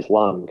 10 minutes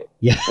long.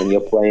 Yeah, and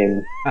you're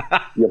playing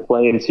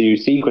two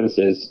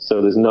sequences,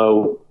 so there's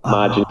no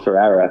margin for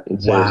error in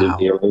terms of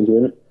the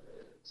arrangement.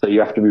 So you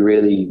have to be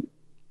really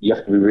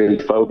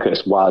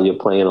focused while you're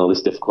playing all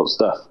this difficult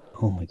stuff.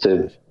 Oh my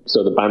God.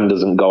 So the band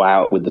doesn't go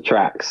out with the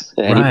tracks.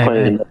 And you're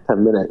playing in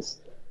 10 minutes.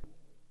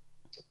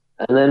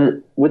 And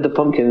then with the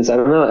Pumpkins, I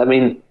don't know. I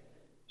mean,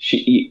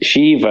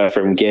 Shiva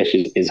from Gish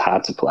is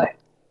hard to play.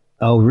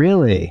 Oh,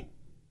 really?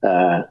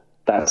 I've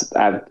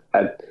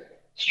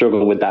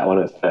struggled with that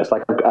one at first.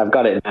 Like, I've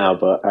got it now,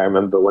 but I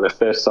remember when I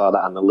first saw that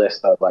on the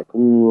list, I was like,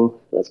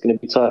 that's going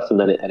to be tough. And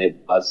then it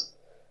was.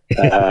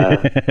 There's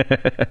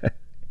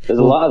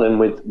a lot of them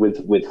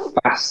with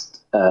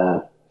fast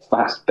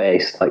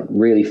bass, like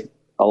really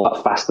a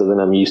lot faster than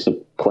I'm used to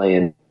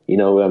playing.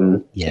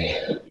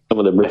 Some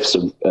of the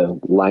riffs are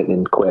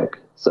lightning quick.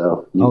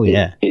 So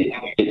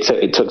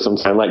it took some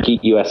time. Like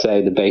Geek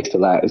USA, the bass to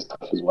that is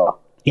tough as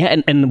well.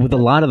 Yeah, and with a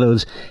lot of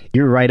those,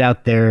 you're right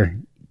out there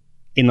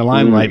in the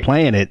limelight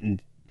playing it. And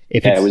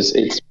it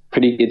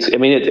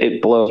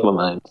blows my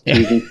mind.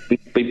 You can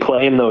be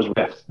playing those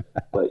riffs,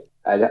 but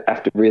I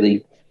have to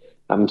really.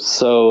 I'm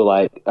so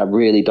like, I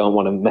really don't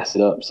want to mess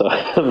it up. So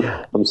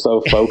I'm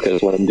so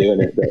focused when I'm doing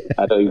it that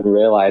I don't even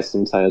realize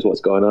sometimes what's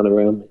going on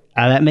around me.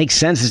 That makes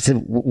sense. It's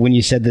when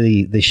you said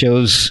the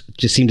shows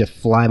just seem to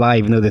fly by,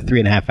 even though they're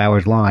 3.5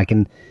 hours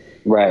long.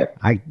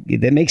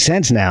 That makes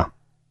sense now.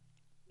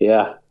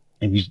 Yeah.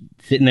 And you're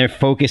sitting there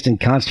focused and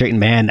concentrating,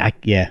 man. I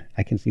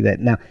can see that.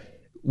 Now,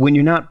 when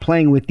you're not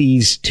playing with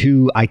these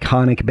two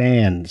iconic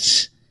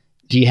bands,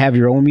 do you have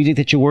your own music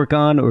that you work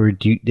on, or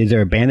is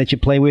there a band that you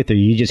play with, or are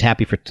you just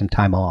happy for some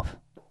time off?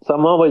 So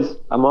I'm always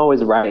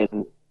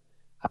writing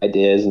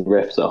ideas and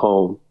riffs at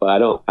home, but I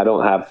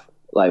don't have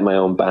like my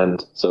own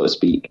band, so to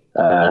speak.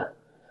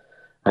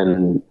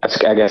 And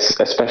I guess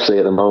especially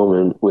at the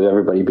moment with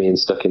everybody being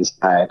stuck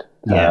inside,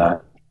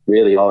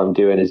 really all I'm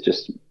doing is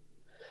just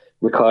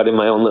recording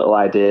my own little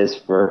ideas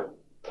for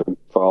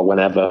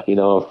whenever,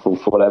 for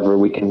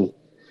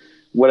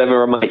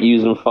whatever I might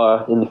use them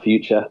for in the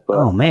future. But,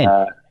 oh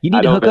man, you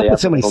need to hook up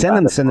with somebody,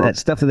 send them that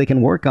stuff so they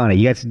can work on it.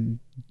 You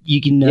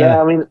can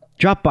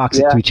Dropbox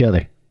it to each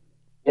other.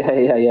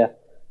 Yeah.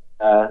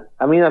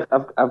 I mean,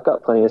 I've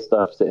got plenty of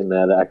stuff sitting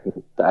there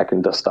that I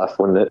can dust off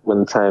when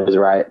the time is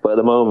right. But at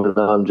the moment,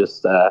 I'm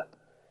just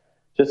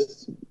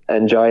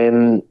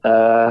enjoying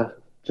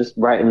just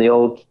writing the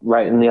odd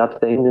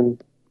thing,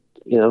 and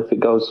if it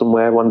goes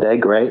somewhere one day,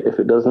 great. If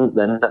it doesn't,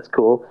 then that's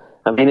cool.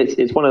 I mean,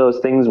 it's one of those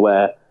things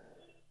where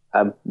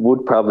I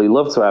would probably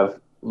love to have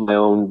my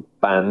own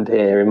band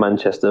here in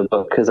Manchester,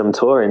 but because I'm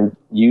touring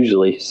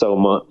usually so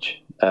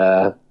much,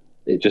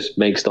 it just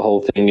makes the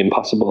whole thing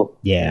impossible.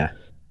 Yeah.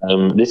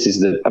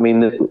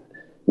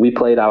 We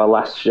played our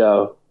last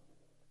show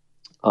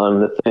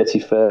on the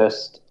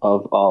 31st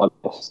of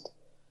August.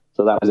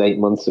 So that was 8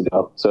 months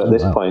ago. So at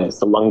this point, it's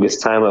the longest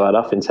time I've had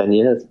off in 10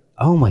 years.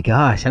 Oh my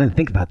gosh, I didn't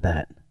think about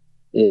that.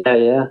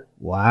 Yeah.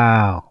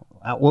 Wow.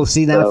 Well,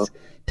 see, now it's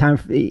time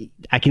for,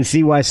 I can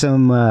see why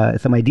some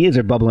ideas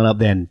are bubbling up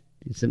then.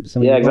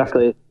 Yeah,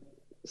 exactly.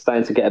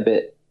 Starting to get a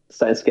bit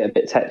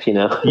tetchy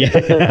now.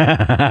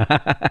 Yeah.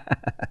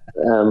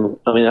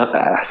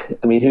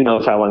 I mean, who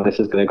knows how long this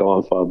is going to go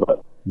on for?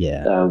 But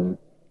yeah,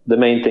 the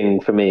main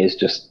thing for me is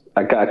just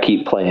I gotta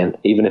keep playing,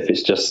 even if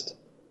it's just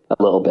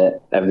a little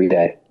bit every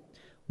day.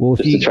 Well,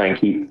 just to try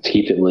and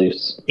keep it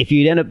loose. If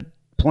you end up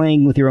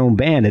playing with your own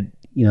band,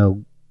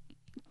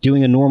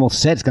 doing a normal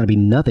set's going to be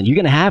nothing. You're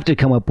going to have to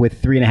come up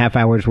with 3.5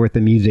 hours worth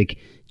of music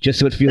just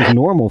so it feels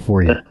normal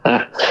for you.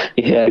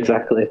 Yeah,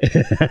 exactly.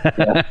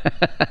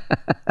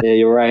 Yeah,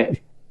 you're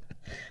right.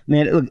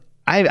 Man, look,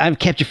 I've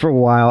kept you for a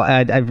while.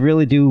 I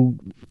really do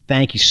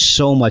thank you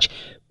so much.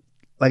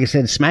 Like I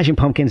said, Smashing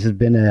Pumpkins has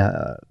been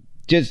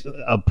just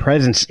a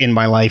presence in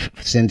my life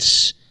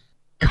since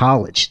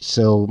college.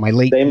 So my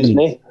late Same as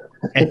me.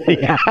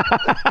 Yeah.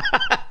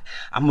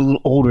 I'm a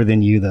little older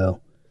than you,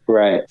 though.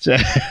 Right. So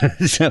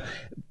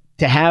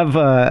to have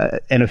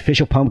an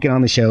official Pumpkin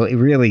on the show, it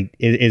really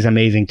is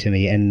amazing to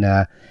me, and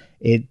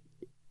it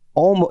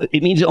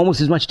means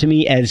almost as much to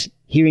me as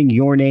hearing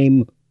your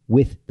name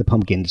with the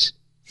Pumpkins.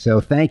 So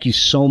thank you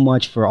so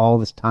much for all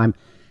this time.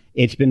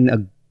 It's been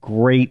a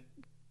great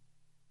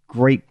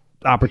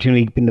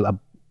opportunity. It's been a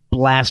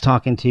blast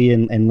talking to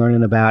you and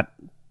learning about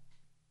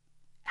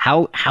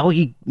how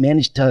you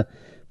managed to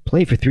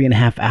play for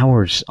 3.5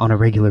 hours on a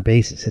regular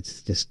basis.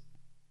 It's just,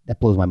 that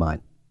blows my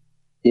mind.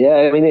 Yeah,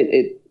 I mean,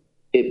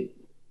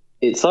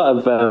 it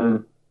sort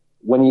of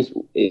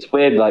it's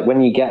weird. Like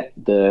when you get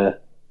the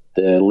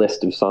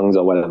list of songs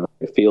or whatever,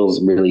 it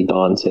feels really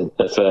daunting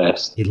at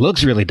first. It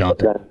looks really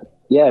daunting.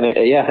 And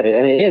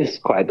it is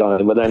quite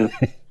daunting. But then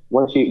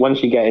once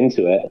you get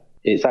into it,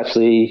 it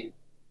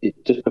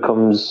just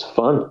becomes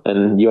fun,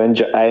 and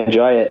I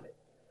enjoy it.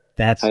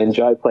 I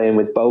enjoy playing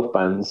with both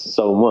bands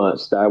so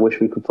much that I wish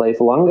we could play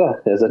for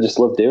longer, as I just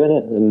love doing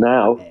it. And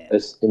now,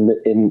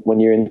 when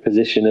you're in the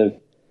position of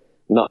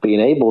not being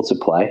able to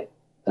play,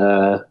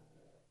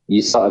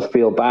 you sort of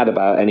feel bad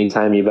about any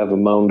time you've ever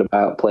moaned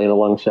about playing a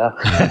long show.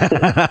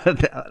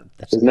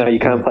 Because now you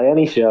can't play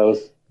any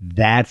shows.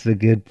 That's a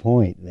good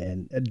point,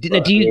 man.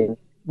 Do you,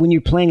 when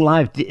you're playing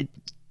live,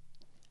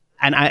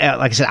 and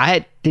like I said,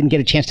 I didn't get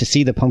a chance to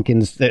see the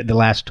Pumpkins the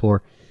last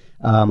tour.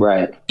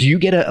 Right. Do you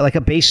get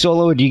a base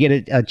solo, or do you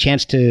get a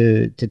chance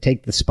to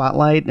take the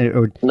spotlight?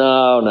 Or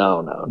No.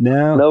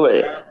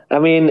 I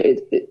mean,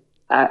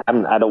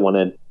 I don't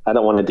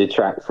want to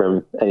detract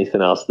from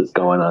anything else that's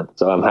going on.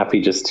 So I'm happy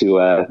just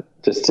to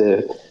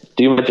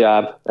do my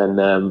job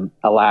and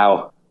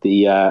allow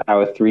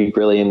our three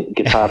brilliant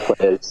guitar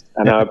players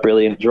and our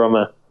brilliant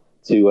drummer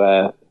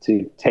to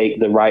take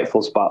the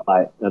rightful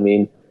spotlight. I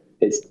mean,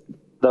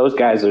 those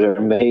guys are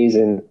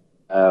amazing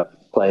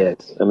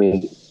players. I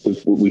mean,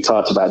 we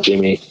talked about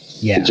Jimmy.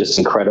 Yeah. It's just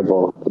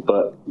incredible.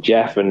 But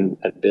Jeff and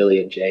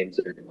Billy and James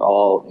are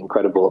all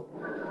incredible,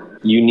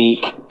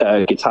 unique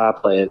guitar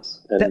players.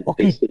 And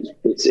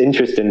it's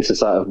interesting to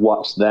sort of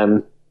watch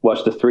the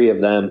three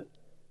of them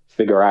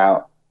figure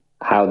out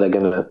how they're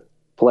going to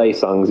play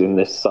songs in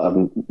this sort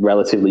of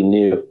relatively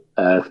new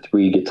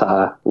 3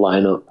 guitar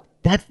lineup.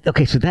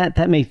 So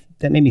that made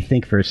me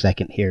think for a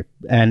second here.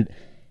 And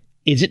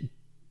is it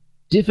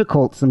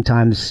difficult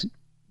sometimes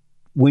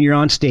when you're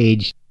on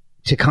stage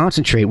to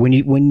concentrate when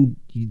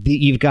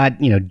you've got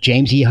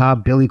James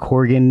Iha, Billy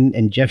Corgan,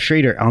 and Jeff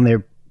Schrader on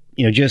there,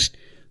 just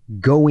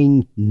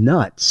going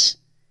nuts,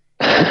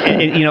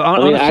 and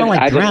on a song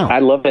like Drown. I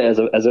love it as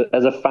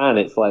a fan.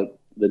 It's like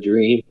the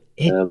dream.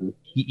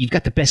 You've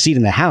got the best seat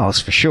in the house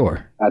for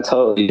sure. I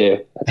totally do.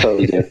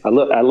 I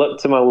look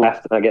to my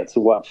left and I get to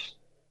watch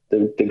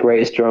the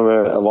greatest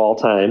drummer of all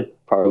time,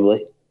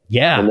 probably.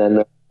 Yeah. And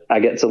then I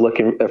get to look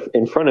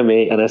in front of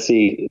me and I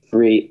see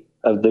 3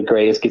 of the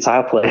greatest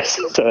guitar players.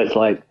 So it's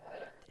like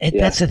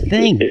that's the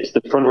thing. It's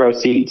the front row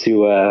seat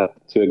to a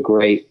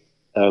great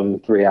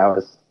 3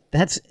 hours.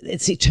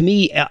 To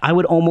me, I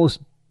would almost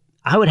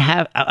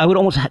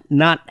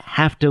not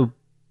have to.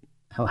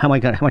 How am I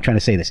trying to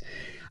say this?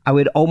 I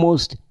would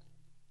almost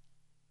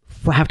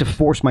have to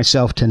force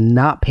myself to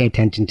not pay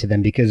attention to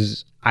them,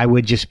 because I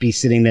would just be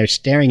sitting there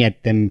staring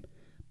at them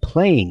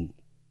playing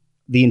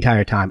the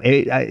entire time.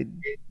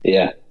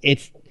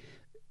 It's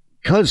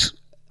because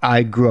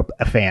I grew up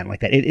a fan like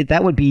that.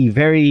 That would be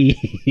very.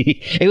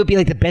 It would be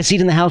like the best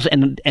seat in the house,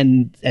 and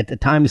at the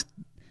times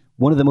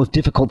one of the most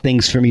difficult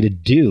things for me to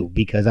do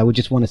because I would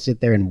just want to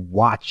sit there and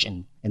watch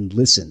and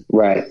listen.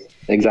 Right.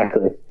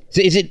 Exactly.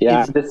 So is it?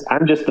 Yeah,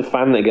 I'm just the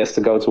fan that gets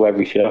to go to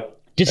every show.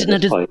 Does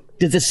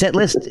the set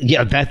list?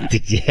 Yeah,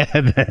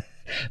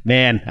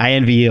 man, I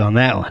envy you on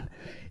that one.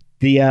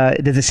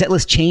 Does the set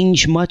list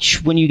change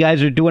much when you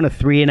guys are doing a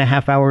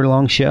 3.5 hour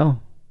long show?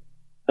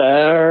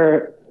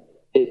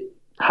 It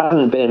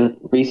hasn't been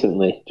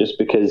recently, just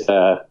because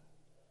the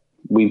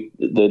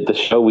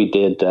show we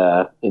did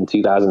in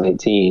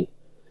 2018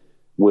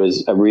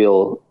 was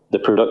the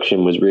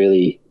production was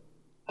really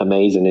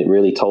amazing. It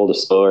really told a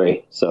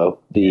story. So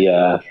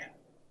the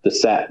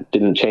set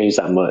didn't change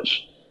that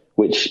much,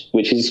 which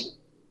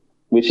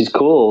is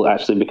cool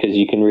actually, because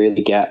you can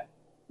really get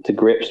to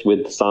grips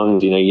with the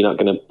songs. You're not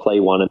going to play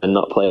one and then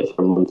not play it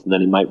for a month, and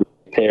then it might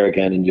reappear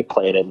again, and you're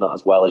playing it not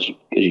as well as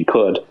you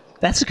could.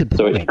 That's a good point.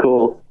 So it's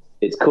cool.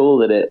 It's cool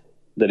that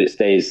it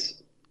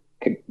stays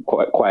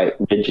quite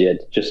rigid,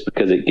 just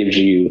because it gives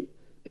you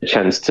a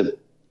chance to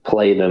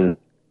play them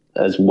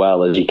as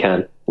well as you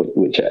can,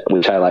 which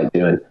I like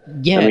doing.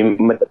 Yeah. I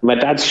mean, my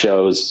dad's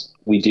shows,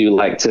 we do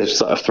like to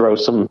sort of throw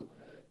some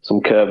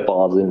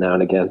curveballs in now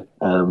and again,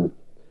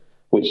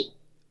 which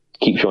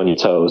keeps you on your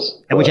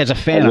toes. And which, as a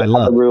fan, I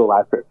love. As a rule,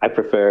 I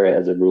prefer it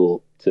as a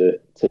rule to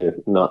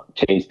not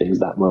change things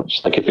that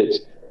much. Like if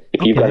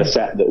you've got a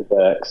set that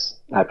works,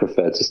 I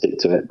prefer to stick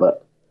to it,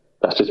 but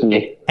that's just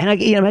me. And I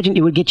imagine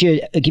it would give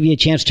you a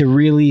chance to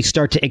really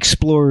start to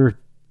explore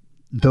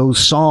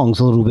those songs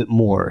a little bit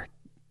more.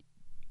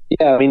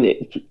 Yeah, I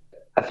mean,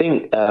 I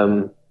think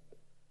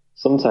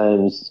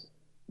sometimes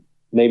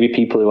maybe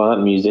people who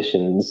aren't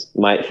musicians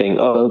might think,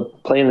 oh,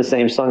 playing the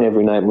same song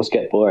every night must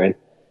get boring.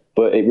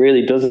 But it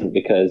really doesn't,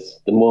 because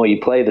the more you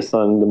play the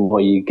song, the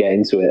more you get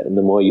into it, and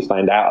the more you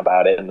find out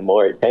about it, and the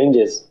more it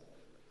changes.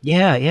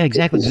 Yeah,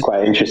 exactly. It's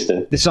quite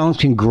interesting. The songs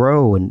can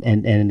grow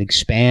and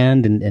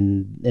expand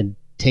and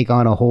take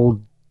on a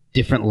whole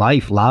different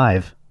life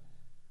live.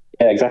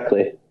 Yeah,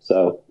 exactly.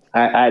 So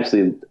I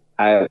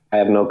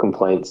have no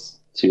complaints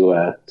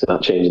to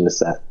not changing the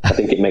set. I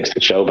think it makes the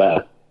show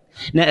better.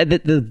 Now,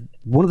 the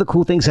one of the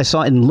cool things I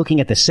saw in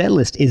looking at the set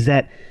list is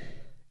that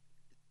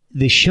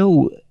the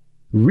show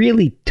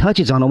really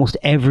touches on almost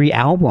every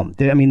album.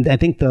 I mean, I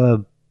think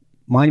the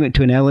Monument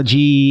to an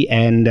Elegy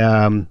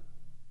and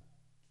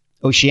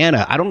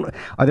Oceania.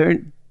 Were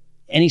there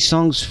any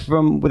songs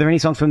from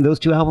those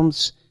two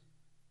albums?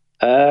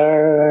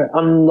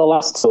 On the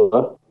last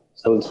tour,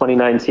 so in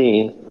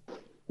 2019,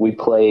 we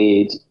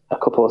played a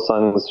couple of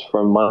songs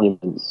from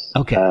Monuments.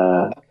 Okay.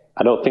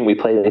 I don't think we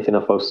played anything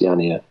off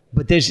Oceania.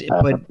 But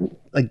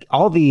like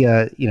all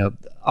the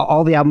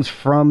all the albums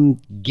from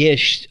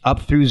Gish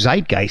up through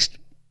Zeitgeist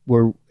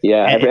were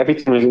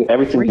everything was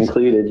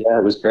included. Yeah,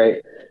 it was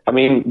great. I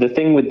mean, the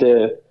thing with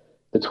the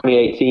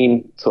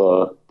 2018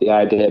 tour, the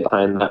idea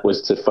behind that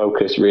was to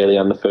focus really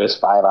on the first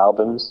 5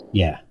 albums.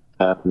 Yeah.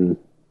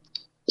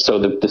 So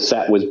the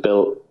set was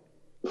built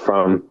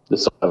from the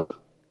sort of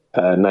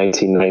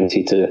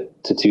 1990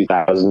 to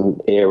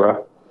 2000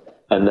 era,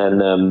 and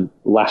then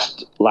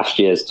last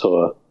year's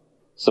tour,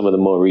 some of the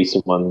more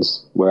recent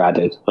ones were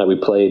added. Like we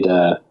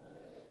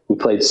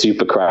played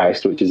Super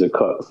Christ, which is a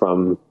cut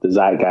from the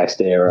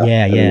Zeitgeist era.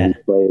 Yeah. And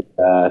we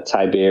played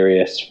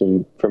Tiberius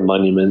from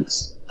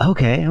Monuments.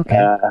 Okay.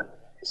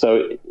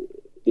 So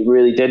it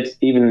really did,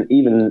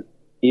 even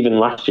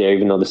last year,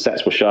 even though the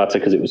sets were shorter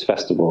because it was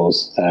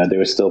festivals, they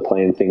were still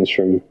playing things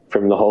from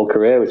the whole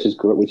career, which is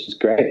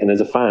great. And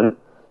as a fan,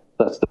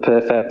 that's the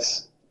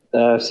perfect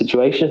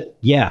situation.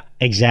 Yeah,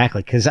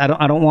 exactly. Because I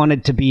don't want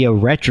it to be a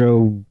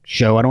retro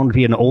show. I don't want it to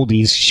be an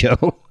oldies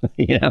show.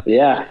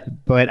 Yeah.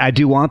 But I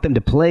do want them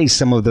to play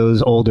some of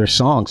those older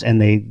songs,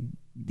 and they,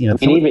 even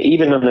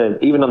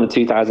on the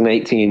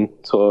 2018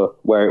 tour,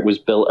 where it was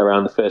built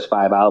around the first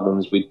 5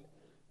 albums,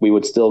 we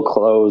would still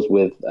close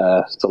with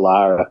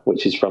Solara,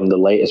 which is from the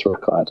latest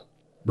record.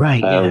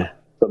 Right. Yeah.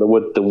 So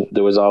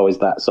there was always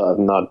that sort of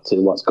nod to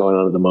what's going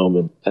on at the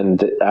moment,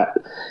 and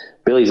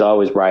Billy's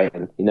always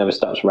writing. He never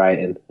stops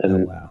writing,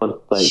 and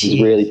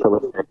he's really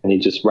prolific, and he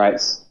just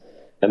writes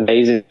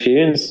amazing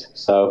tunes.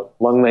 So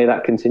long may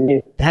that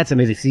continue. That's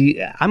amazing.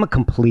 See, I'm a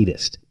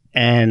completist,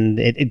 and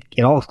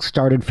it all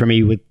started for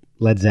me with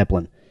Led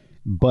Zeppelin,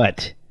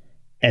 but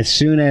as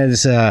soon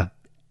as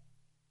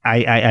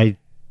I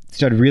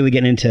started really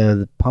getting into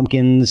the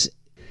Pumpkins,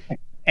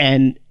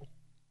 and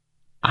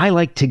I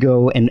like to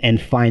go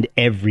and find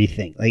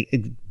everything. Like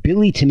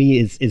Billy to me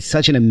is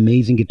such an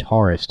amazing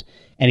guitarist,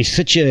 and he's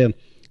such a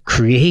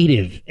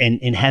creative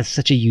and has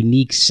such a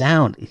unique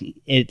sound.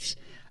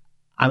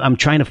 I'm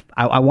trying to,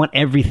 I want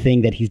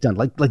everything that he's done,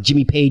 like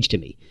Jimmy Page to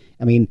me.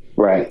 I mean,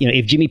 right.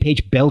 If Jimmy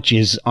Page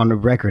belches on a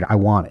record, I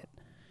want it.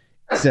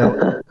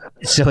 So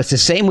it's the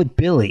same with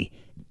Billy.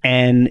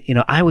 And,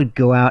 I would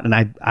go out, and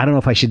I don't know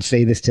if I should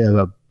say this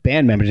to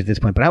band members at this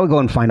point, but I would go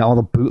and find all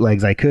the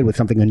bootlegs I could with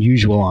something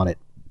unusual on it.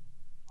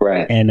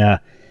 Right. And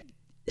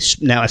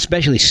now,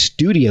 especially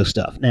studio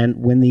stuff. And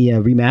when the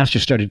remaster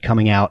started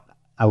coming out,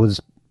 I was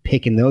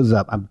picking those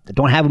up. I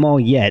don't have them all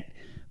yet,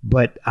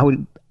 but I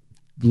would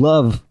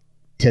love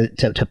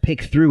to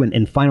pick through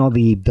and find all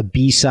the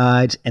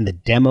B-sides and the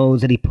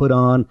demos that he put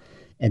on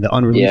and the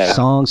unreleased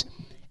songs.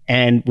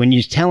 And when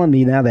you're telling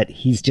me now that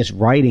he's just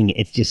writing,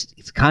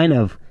 it's kind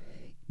of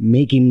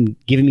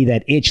giving me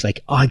that itch,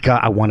 like, oh God,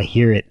 I want to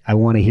hear it. I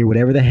want to hear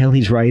whatever the hell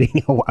he's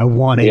writing. I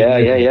want to hear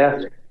it.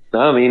 Yeah. No,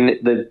 I mean,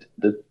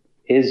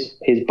 his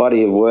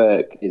body of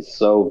work is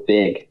so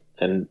big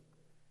and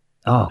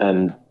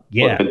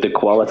the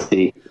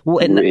quality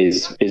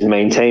is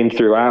maintained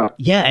throughout.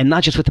 Yeah, and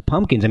not just with the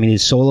Pumpkins. I mean,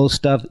 his solo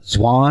stuff,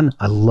 Zwan.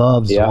 I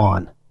love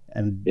Zwan.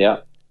 And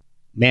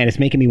man, it's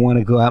making me want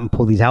to go out and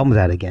pull these albums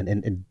out again.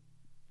 And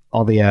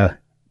all the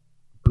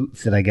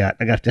boots that I got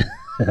to.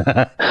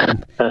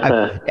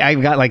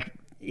 I've got like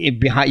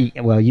behind.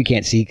 Well, you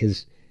can't see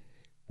because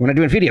we're not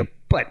doing video.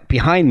 But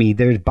behind me,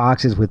 there's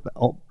boxes with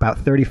about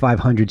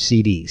 3,500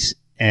 CDs.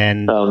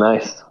 And oh,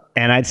 nice.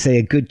 And I'd say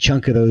a good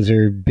chunk of those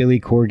are Billy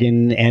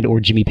Corgan and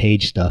or Jimmy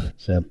Page stuff.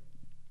 So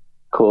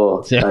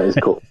cool. That is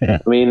cool. I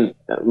mean,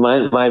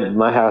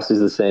 my house is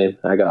the same.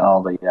 I got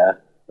all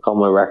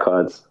my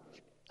records.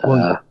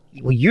 Well,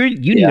 you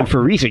need them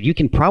for research. You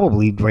can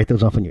probably write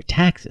those off on your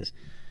taxes.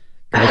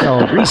 It's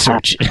all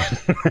research.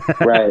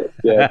 Right.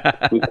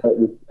 Yeah.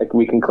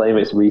 We can claim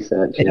it's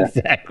research. Yeah.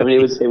 Exactly. I mean,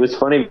 it was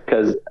funny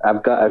because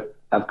I've got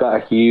a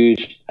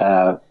huge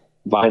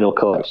vinyl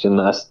collection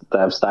that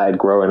I've started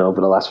growing over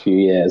the last few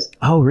years.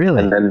 Oh,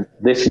 really? And then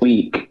this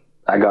week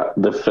I got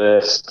the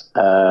first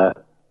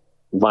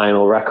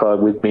vinyl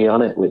record with me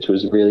on it, which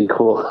was really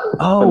cool.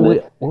 Oh,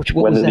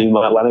 when the new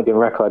Mark Lanegan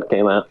record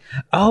came out.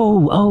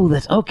 Oh,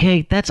 that's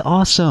okay. That's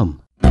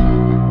awesome.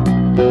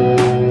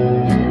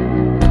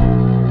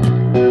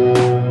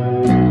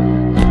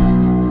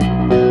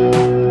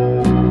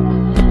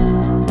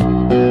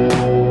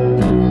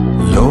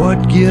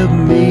 Lord, give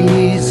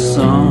me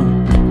some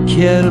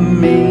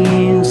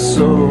ketamine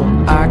so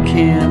I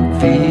can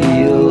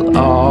feel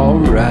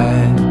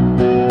alright,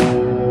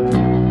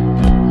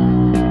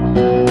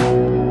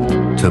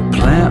 to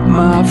plant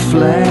my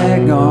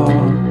flag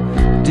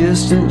on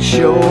distant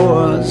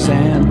shores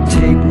and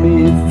take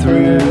me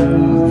through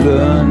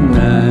the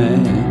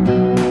night.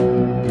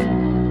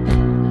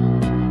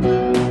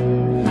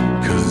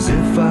 'Cause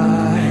if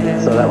I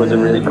had... So that was a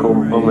really cool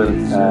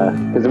moment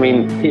because I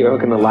mean, Peter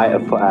Hook and the Light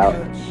have put out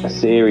a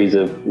series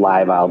of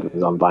live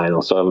albums on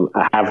vinyl, so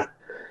I have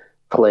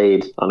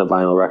played on a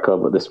vinyl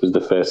record, but this was the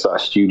first sort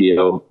of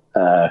studio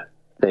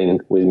thing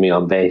with me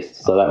on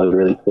bass, so that was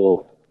really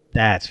cool.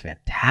 That's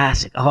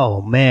fantastic.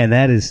 Oh man,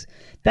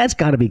 that's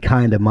got to be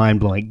kind of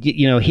mind-blowing.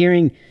 You know,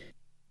 hearing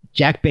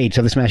Jack Bates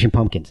of the Smashing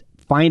Pumpkins,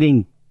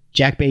 finding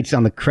Jack Bates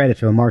on the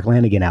credits of a Mark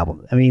Lanegan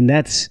album. I mean,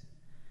 that's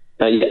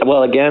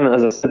well, again,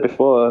 as I said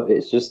before,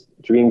 it's just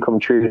dream come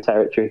true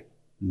territory.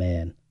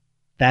 Man,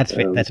 that's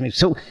amazing.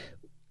 So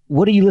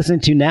what are you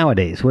listening to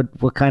nowadays?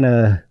 What kind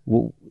of,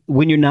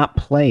 when you're not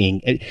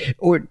playing,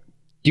 or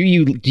do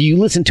you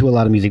listen to a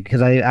lot of music?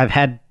 Because I've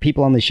had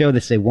people on the show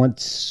that say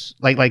once,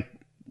 like I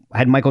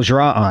had Michael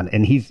Gira on,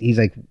 and he's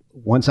like,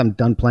 once I'm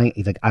done playing,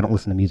 he's like, I don't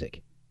listen to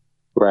music.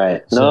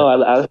 Right. So,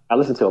 no, I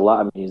listen to a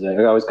lot of music.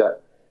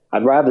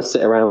 I'd rather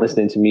sit around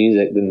listening to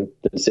music than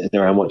sitting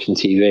around watching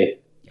TV.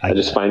 I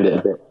just find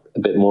it a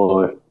bit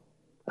more,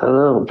 I don't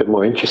know, a bit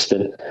more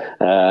interesting.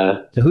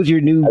 So who's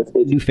your new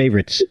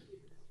favorites?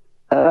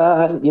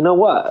 You know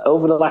what?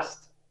 Over the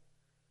last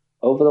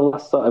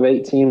sort of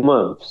 18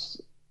 months,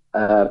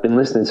 I've been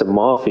listening to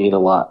Morphine a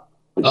lot,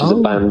 which is a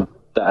band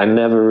that I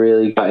never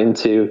really got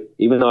into,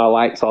 even though I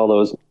liked all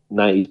those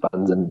 90s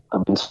bands and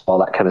all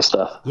that kind of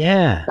stuff.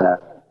 Yeah.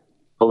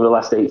 Over the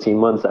last 18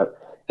 months,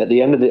 at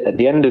the end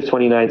of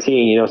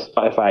 2019, you know,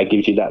 Spotify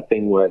gives you that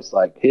thing where it's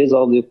like, here's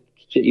all the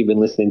shit you've been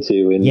listening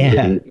to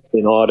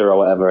in order or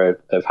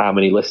whatever of how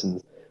many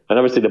listens. And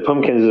obviously the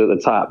Pumpkins are at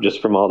the top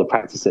just from all the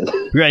practicing.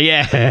 Right,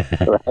 yeah.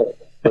 Right.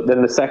 But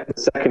then the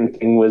second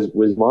thing was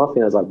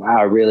Morphine. I was like, wow,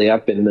 I really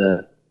have been,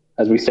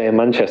 as we say in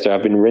Manchester,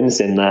 I've been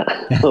rinsing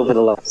that over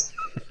the last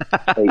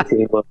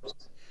 18 months.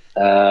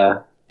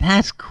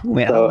 That's cool,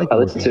 man. So I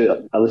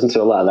listen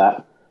to a lot of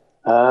that.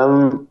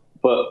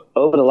 But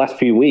over the last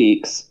few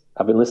weeks,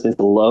 I've been listening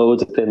to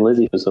loads of Thin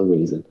Lizzy for some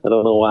reason. I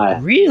don't know why.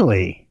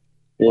 Really?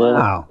 Yeah.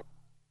 Wow.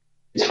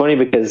 It's funny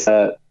because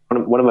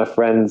one of my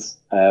friends,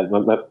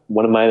 one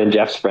of mine and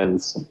Jeff's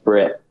friends,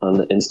 Britt,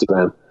 on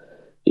Instagram,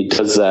 he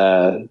does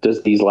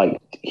these,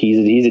 like, he's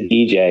a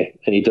DJ,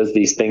 and he does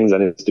these things on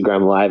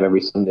Instagram Live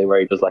every Sunday where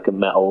he does like a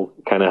metal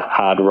kind of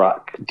hard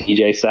rock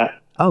DJ set.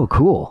 Oh,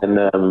 cool.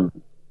 And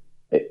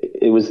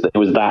it was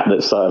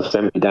that sort of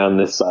sent me down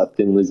this sort of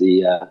Thin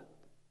Lizzy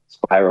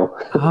spiral.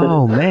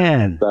 Oh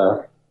man.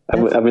 So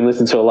I've been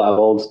listening to a lot of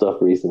old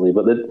stuff recently,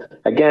 but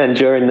again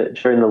during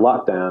the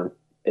lockdown,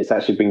 it's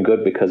actually been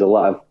good because a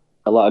lot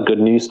of good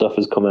new stuff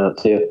has come out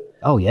too.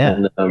 Oh yeah.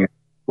 And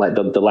like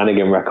the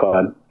Lanegan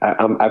record,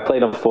 I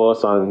played on 4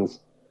 songs,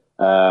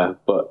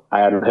 but I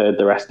hadn't heard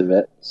the rest of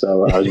it,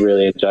 so I was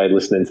really enjoyed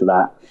listening to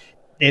that.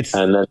 It's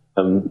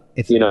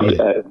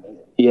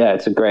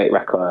a great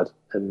record,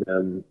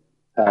 and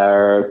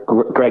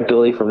Greg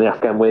Dully from the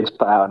Afghan Wigs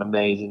put out an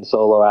amazing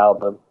solo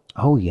album.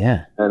 Oh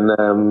yeah,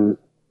 and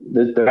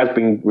there has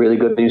been really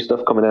good new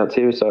stuff coming out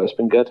too, so it's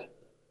been good.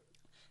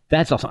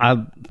 that's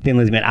awesome. Thin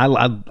Lizzy, man,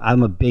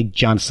 I'm a big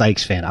John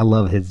Sykes fan. I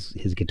love his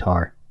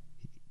guitar.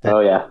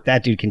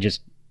 That dude can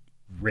just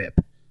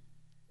rip.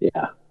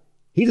 Yeah,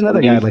 he's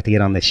another guy I'd like to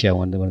get on this show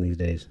one of these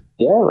days.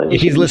 Yeah, man,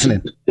 if he's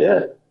listening.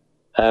 Yeah.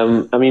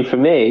 I mean, for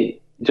me,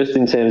 just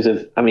in terms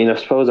of, I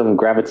suppose I'm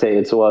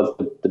gravitated towards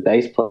the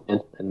bass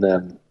playing,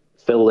 and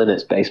Phil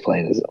Lynnett's bass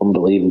playing is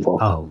unbelievable.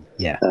 Oh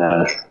yeah.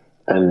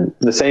 And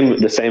the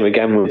same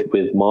again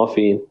with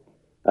Morphine.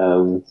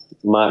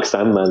 Mark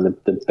Sandman,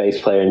 the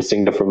bass player and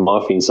singer from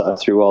Morphine, sort of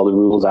threw all the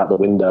rules out the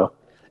window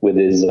with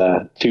his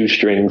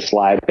 2-string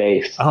slide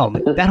bass. Oh,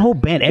 that whole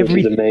band,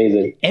 which is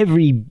amazing.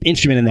 Every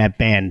instrument in that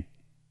band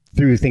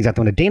threw things out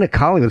the window. Dana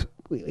Colley was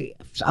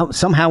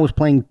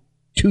playing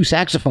 2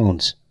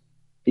 saxophones.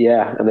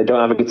 Yeah, and they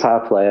don't have a guitar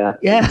player.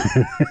 Yeah.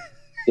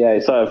 Yeah,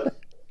 it's sort of,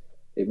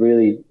 it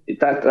really,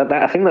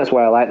 I think that's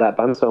why I like that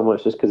band so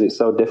much, just because it's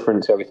so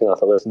different to everything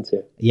else I listen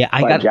to. Yeah,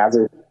 I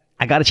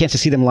got a chance to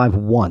see them live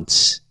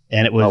once,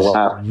 and it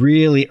was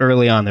really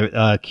early on.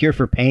 The Cure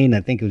for Pain, I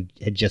think,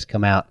 had just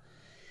come out,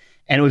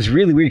 and it was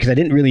really weird because I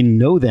didn't really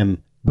know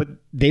them, but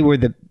they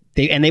weren't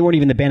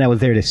even the band I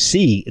was there to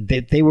see.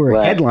 They were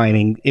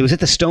headlining. It was at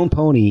the Stone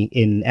Pony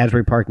in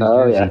Asbury Park, New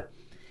Jersey. Yeah.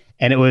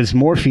 And it was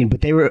Morphine,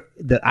 but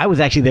I was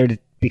actually there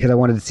because I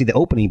wanted to see the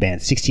opening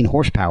band, 16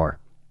 Horsepower.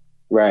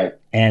 Right.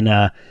 And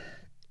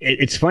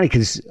it's funny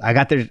because I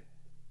got there,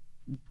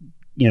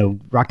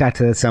 rocked out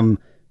to some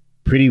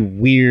pretty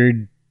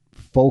weird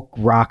folk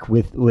rock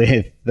with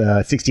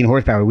 16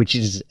 Horsepower, which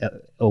is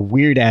a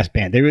weird ass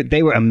band.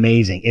 They were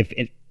amazing.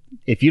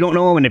 If you don't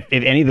know them, and if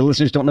any of the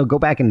listeners don't know, go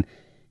back and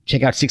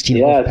check out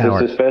 16 Horsepower.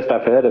 Yeah, this is the first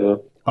I've heard of them.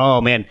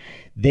 Oh man,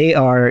 they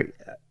are.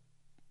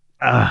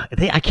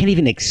 I can't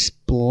even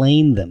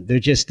explain them. They're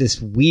just this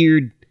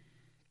weird.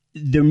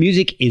 Their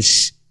music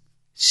is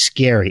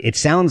scary. It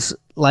sounds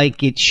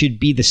like it should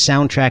be the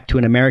soundtrack to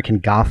an American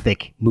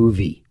Gothic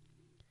movie.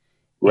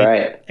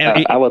 Right.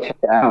 I will check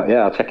it out.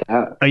 Yeah, I'll check it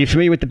out. Are you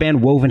familiar with the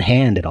band Woven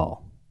Hand at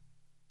all?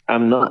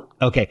 I'm not.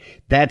 Okay.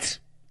 That's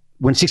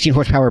when 16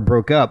 Horsepower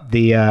broke up.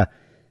 The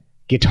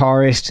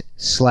guitarist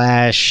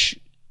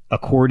 /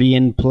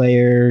 accordion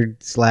player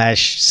 /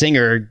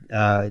 singer,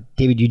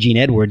 David Eugene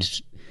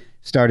Edwards,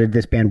 started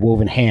this band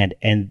Woven Hand,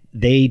 and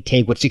they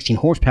take what 16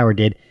 Horsepower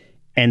did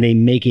and they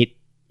make it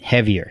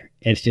heavier.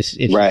 It's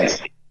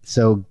right.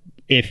 So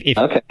if you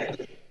want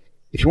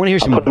to hear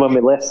some, I'll put them on my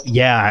list.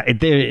 Yeah,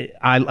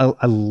 I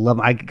love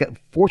them.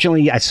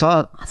 Fortunately, I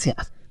saw,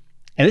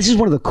 and this is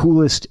one of the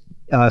coolest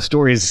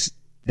stories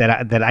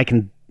that I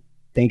can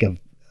think of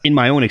in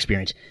my own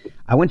experience.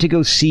 I went to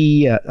go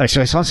see,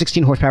 so I saw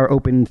 16 Horsepower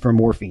open for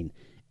Morphine,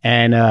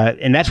 and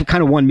that's what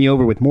kind of won me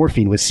over with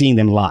Morphine, was seeing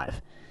them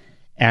live.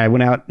 And I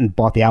went out and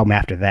bought the album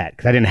after that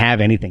because I didn't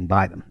have anything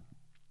by them.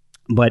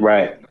 But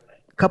a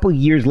couple of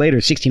years later,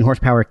 16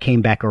 Horsepower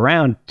came back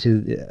around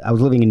I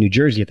was living in New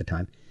Jersey at the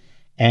time,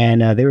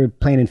 and they were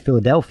playing in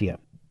Philadelphia.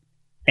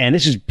 And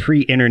this is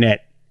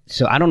pre-internet,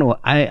 so I don't know.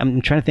 I'm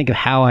trying to think of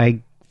how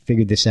I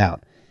figured this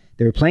out.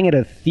 They were playing at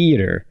a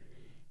theater.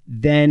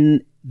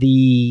 Then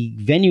the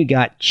venue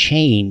got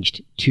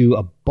changed to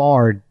a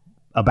bar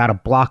about a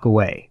block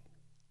away.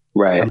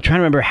 Right. I'm trying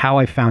to remember how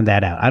I found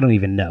that out. I don't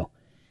even know.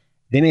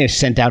 They may have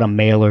sent out a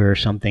mailer or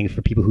something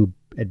for people who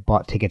had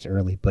bought tickets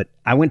early. But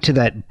I went to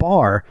that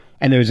bar,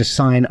 and there was a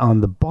sign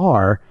on the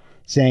bar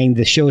saying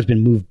the show has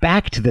been moved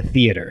back to the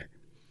theater.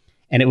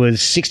 And it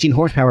was 16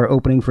 Horsepower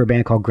opening for a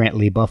band called Grant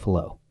Lee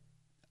Buffalo.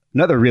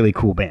 Another really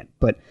cool band,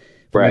 but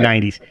from the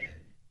 90s.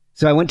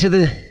 So I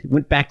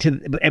went back to,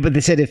 but they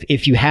said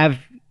if you have,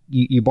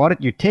 you bought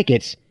your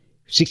tickets,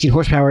 16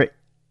 Horsepower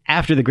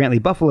after the Grant Lee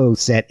Buffalo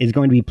set is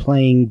going to be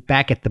playing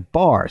back at the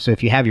bar. So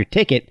if you have your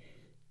ticket,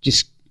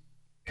 just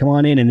come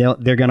on in, and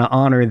they're going to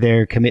honor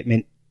their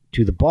commitment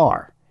to the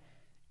bar.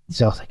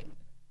 So I was like,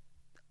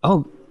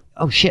 oh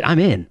shit, I'm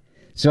in.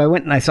 So I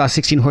went and I saw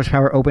 16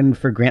 Horsepower open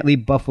for Grant Lee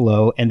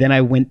Buffalo, and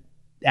then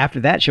after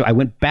that show, I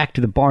went back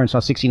to the bar and saw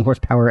 16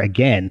 Horsepower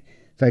again.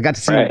 So I got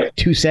to see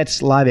 2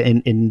 sets live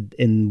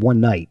in one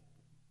night.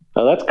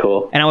 Oh, that's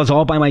cool. And I was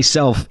all by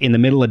myself in the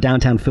middle of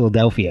downtown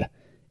Philadelphia.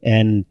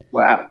 And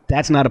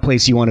that's not a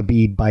place you want to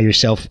be by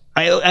yourself.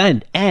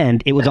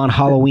 And it was on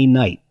Halloween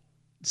night.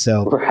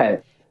 So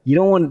you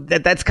don't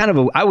want that's kind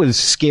of I was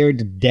scared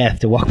to death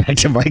to walk back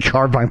to my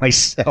car by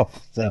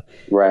myself. So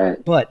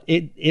but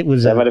it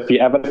was I've had a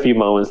few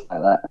moments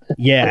like that.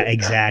 Yeah,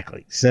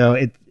 exactly.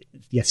 So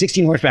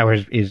 16 Horsepower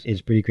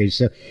is pretty crazy.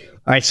 So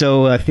all right,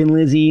 so Thin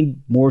Lizzy,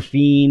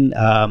 Morphine,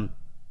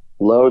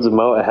 loads of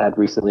Motorhead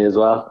recently as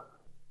well.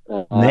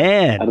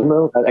 Man, I don't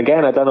know.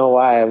 Again, I don't know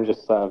why. I'm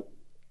just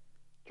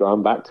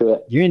drawn back to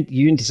it.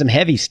 You're into some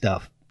heavy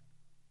stuff.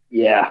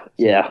 Yeah.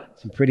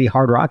 Some pretty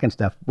hard rock and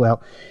stuff.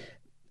 Well,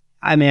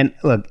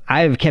 look,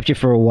 I've kept you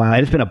for a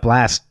while. It's been a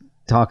blast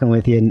talking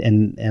with you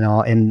and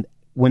all. And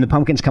when the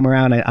Pumpkins come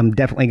around, I'm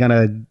definitely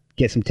gonna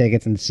get some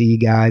tickets and see you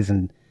guys.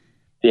 And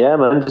yeah,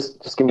 man,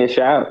 just give me a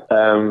shout.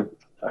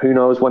 who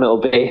knows when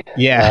it'll be?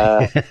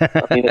 Yeah.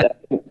 I mean,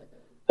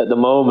 at the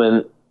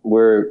moment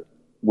we're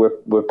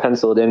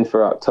penciled in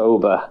for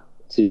October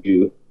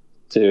to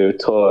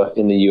tour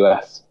in the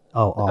US.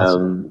 Oh,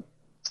 awesome.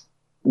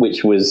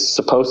 Which was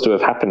supposed to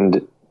have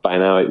happened by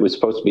now. It was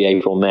supposed to be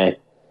April, May.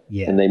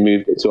 Yeah. And they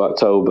moved it to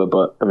October.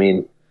 But I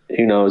mean,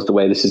 who knows the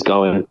way this is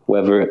going,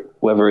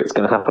 whether it's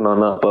going to happen or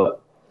not.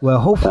 But well,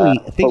 hopefully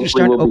things are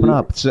starting to open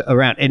up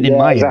around in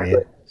my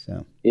area.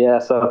 So yeah,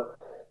 so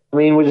I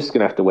mean, we're just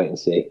going to have to wait and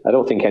see. I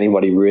don't think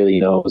anybody really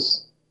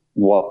knows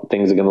what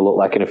things are going to look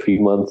like in a few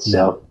months. No.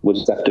 So we'll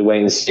just have to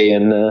wait and see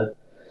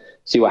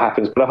see what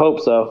happens. But I hope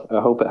so.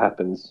 I hope it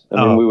happens.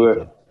 I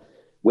mean,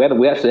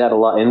 we actually had a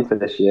lot in for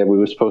this year. We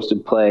were supposed to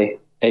play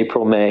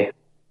April, May,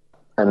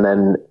 and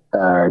then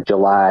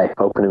July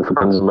opening for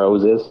Guns N'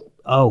 Roses.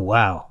 Oh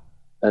wow!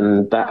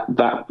 And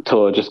that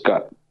tour just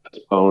got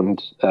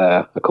postponed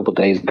a couple of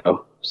days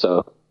ago.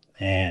 So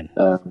man,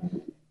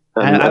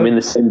 I'm in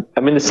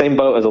the same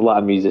boat as a lot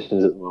of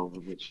musicians at the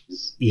moment, which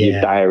is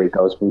your diary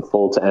goes from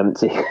full to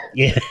empty.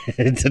 Yeah,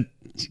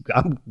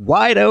 I'm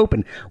wide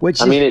open.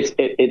 Which I mean,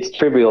 it's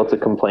trivial to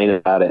complain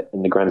about it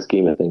in the grand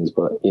scheme of things,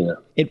 but you know,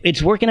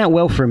 it's working out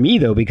well for me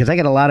though, because I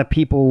got a lot of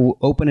people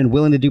open and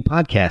willing to do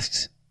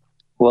podcasts.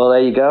 Well,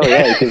 there you go.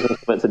 Yeah, it gives them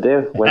something to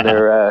do when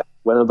they're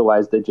when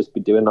otherwise they'd just be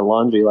doing the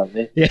laundry like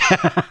me. Yeah,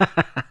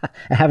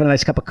 having a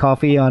nice cup of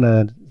coffee on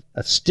a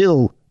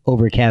still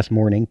overcast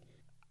morning.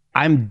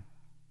 I'm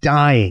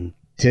dying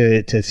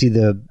to see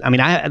the. I mean,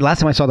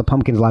 last time I saw the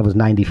Pumpkins live was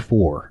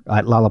 '94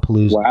 at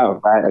Lollapalooza. Wow!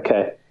 Right.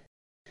 Okay.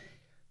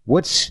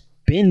 What's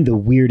been the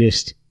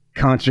weirdest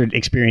concert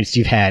experience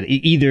you've had,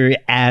 either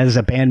as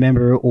a band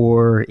member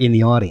or in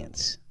the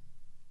audience?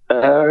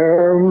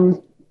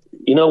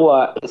 You know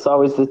what? It's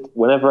always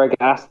whenever I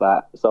get asked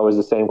that, it's always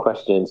the same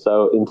question.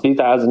 So in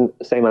 2000,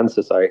 same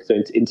answer. Sorry. So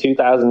in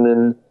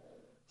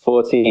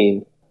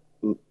 2014,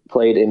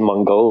 played in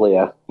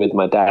Mongolia with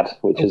my dad,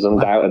 which is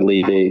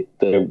undoubtedly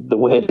the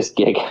weirdest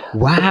gig.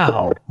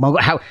 Wow!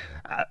 How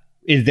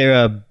is there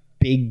a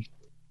big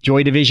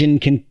Joy Division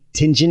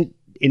contingent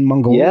in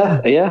Mongolia?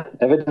 Yeah,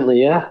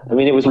 evidently, yeah. I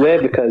mean, it was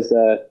weird because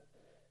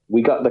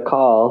we got the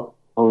call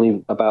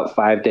only about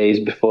 5 days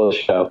before the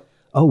show.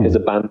 Oh, because a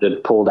band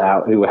had pulled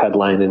out who were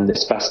headlining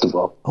this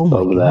festival. Oh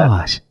my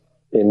gosh!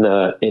 In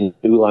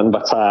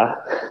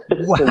Ulaanbaatar,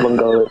 in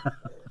Mongolia,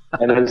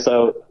 and then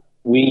so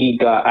we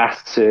got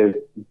asked to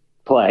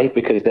play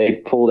because they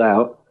pulled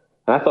out.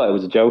 And I thought it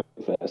was a joke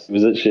at first. It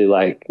was literally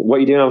like, "What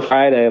are you doing on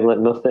Friday?" I'm like,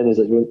 "Nothing." He's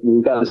like,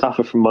 "We got this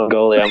offer from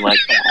Mongolia." I'm like,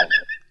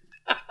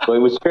 but it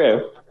was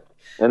true.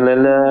 And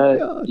then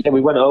we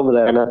went over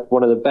there and had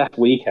one of the best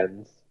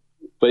weekends.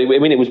 But I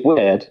mean, it was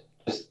weird,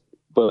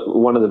 but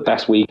one of the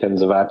best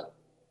weekends I've had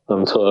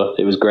on tour.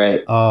 It was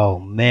great. Oh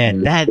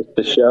man,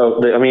 the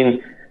show. I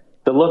mean,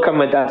 the look on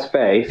my dad's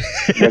face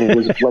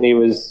when he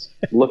was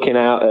looking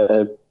out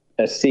at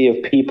a sea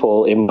of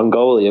people in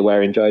Mongolia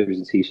wearing Joy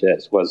Division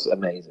t-shirts was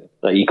amazing.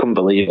 Like, you couldn't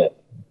believe it.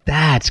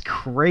 That's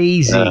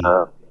crazy.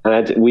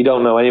 And we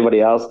don't know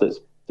anybody else that's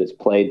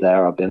played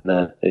there or been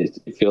there.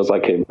 It feels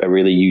like a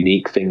really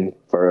unique thing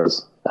for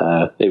us.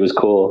 It was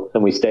cool,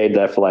 and we stayed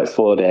there for like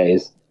 4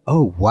 days.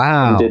 Oh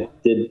wow!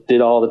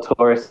 Did all the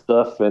tourist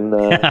stuff, and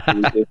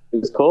it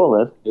was cool,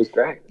 man. It was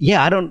great.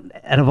 Yeah,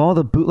 out of all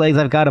the bootlegs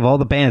I've got of all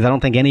the bands, I don't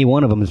think any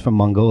one of them is from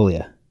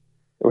Mongolia.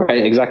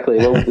 Right, exactly.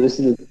 Well, it was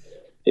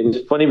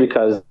funny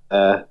because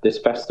this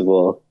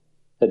festival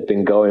had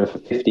been going for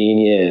 15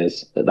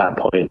 years at that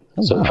point,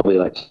 so probably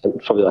like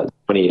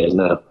 20 years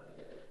now,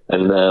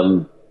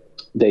 and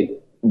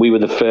we were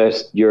the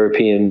first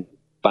European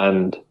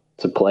band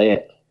to play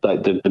it.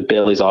 Like the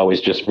bill is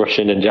always just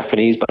Russian and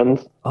Japanese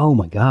bands. Oh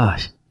my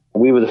gosh!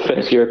 We were the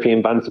first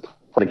European band to play.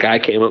 The guy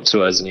came up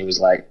to us and he was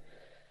like,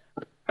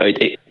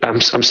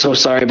 "I'm so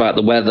sorry about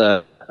the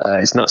weather.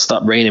 It's not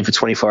stopped raining for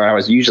 24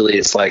 hours. Usually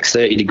it's like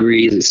 30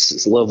 degrees.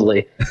 It's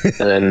lovely."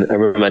 And then I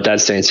remember my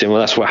dad saying to him, "Well,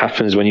 that's what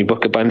happens when you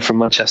book a band from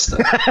Manchester."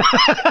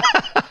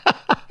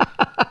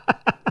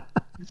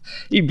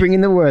 You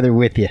bringing the weather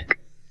with you?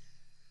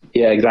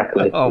 Yeah,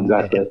 exactly.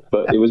 Exactly. Man.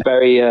 But it was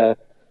very.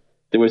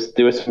 There was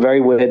some very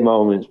weird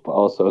moments, but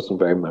also some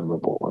very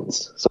memorable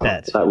ones. So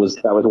that was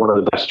one of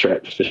the best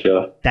trips for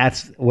sure. I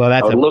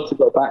would love to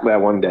go back there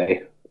one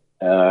day,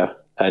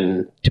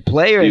 and to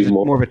play or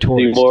more of a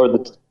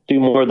tourist. Do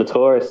more of the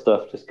tourist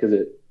stuff, just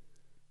because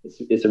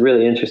it's a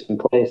really interesting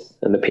place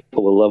and the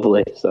people were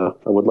lovely. So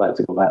I would like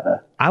to go back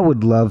there. I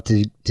would love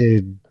to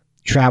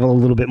travel a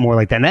little bit more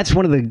like that. And that's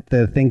one of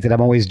the things that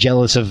I'm always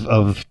jealous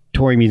of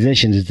touring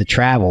musicians is the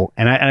travel.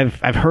 And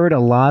I've heard a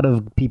lot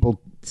of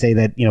people say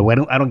that, you know,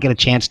 I don't get a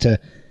chance to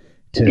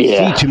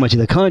see too much of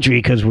the country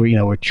because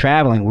we're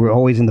traveling. We're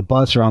always in the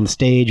bus or on the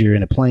stage or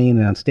in a plane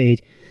and on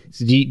stage.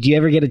 So do you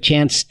ever get a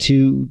chance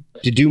to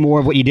do more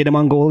of what you did in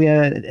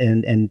Mongolia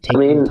and take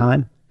more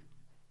time?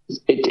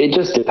 It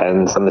just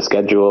depends on the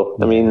schedule.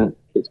 I mean,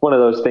 it's one of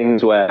those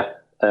things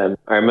where I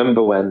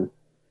remember when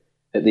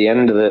at the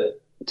end of the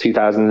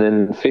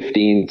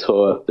 2015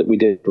 tour that we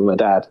did with my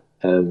dad,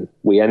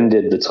 we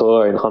ended the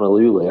tour in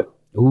Honolulu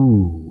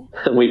Ooh.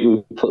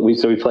 we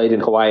played in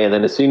Hawaii, and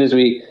then as soon as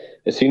we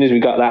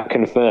got that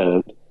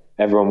confirmed,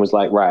 everyone was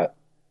like, right,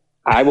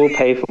 I will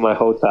pay for my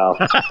hotel.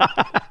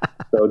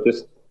 So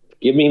just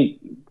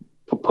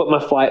put my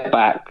flight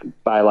back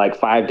by like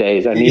 5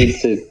 days. I need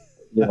to,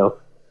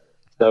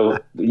 So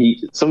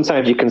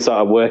sometimes you can sort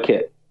of work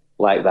it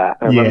like that.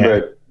 I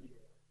remember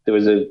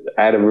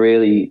I had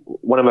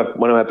one of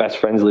my best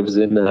friends lives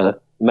in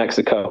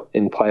Mexico,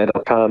 in Playa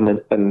del Carmen,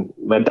 and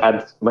my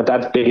dad's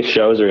biggest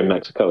shows are in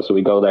Mexico, so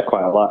we go there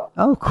quite a lot.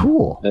 Oh,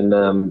 cool.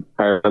 And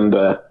I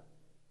remember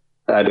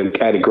I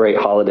had a great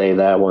holiday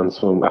there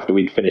once after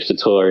we'd finished the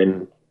tour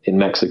in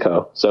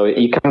Mexico. So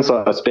you can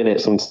sort of spin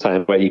it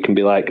sometimes where you can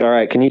be like, all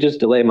right, can you just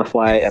delay my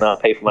flight and I'll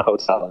pay for my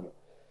hotel and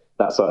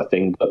that sort of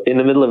thing. But in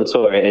the middle of a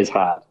tour, it is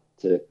hard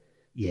to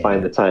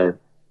find the time.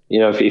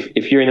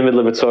 If you're in the middle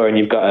of a tour and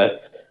you've got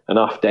an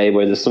off day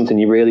where there's something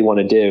you really want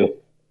to do,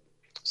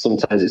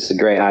 sometimes it's a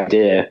great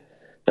idea,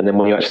 and then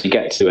when you actually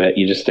get to it,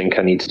 you just think,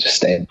 I need to just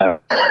stay there.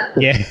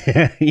 Yeah.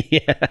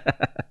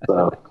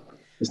 So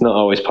it's not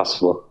always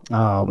possible.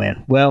 Oh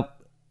man. Well,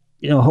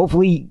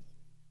 hopefully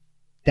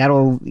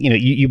that'll,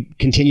 you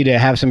continue to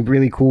have some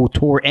really cool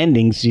tour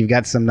endings, so you've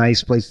got some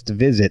nice places to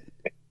visit.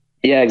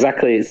 Yeah,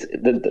 exactly.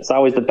 It's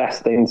always the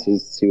best thing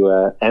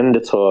to end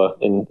a tour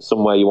in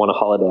somewhere you want a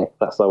holiday.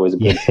 That's always a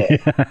good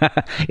tip.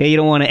 Yeah, you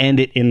don't want to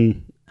end it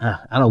in, I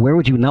don't know, where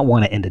would you not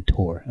want to end a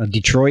tour?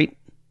 Detroit?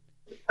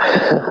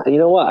 You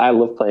know what? I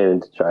love playing in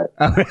Detroit.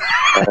 Damn it.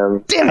 I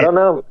don't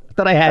know. I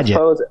thought I had you.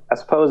 I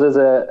suppose as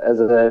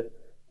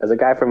a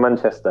guy from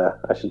Manchester,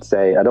 I should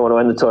say I don't want to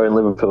end the tour in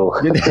Liverpool.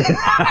 I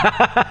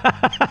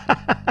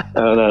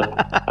don't know.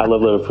 I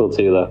love Liverpool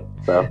too, though.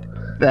 So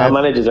our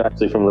managers are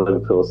actually from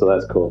Liverpool, so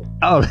that's cool.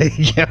 Oh,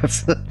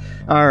 yes.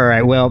 All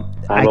right. Well,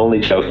 I'm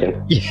only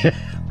joking. Yeah,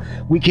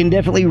 we can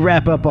definitely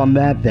wrap up on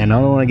that then. I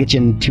don't want to get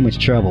you in too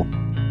much trouble.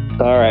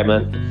 All right,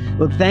 man.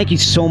 Well, thank you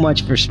so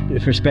much for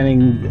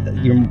spending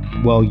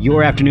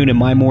your afternoon and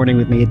my morning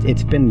with me.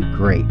 It's been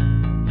great.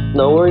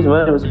 No worries,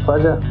 man. It was a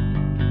pleasure.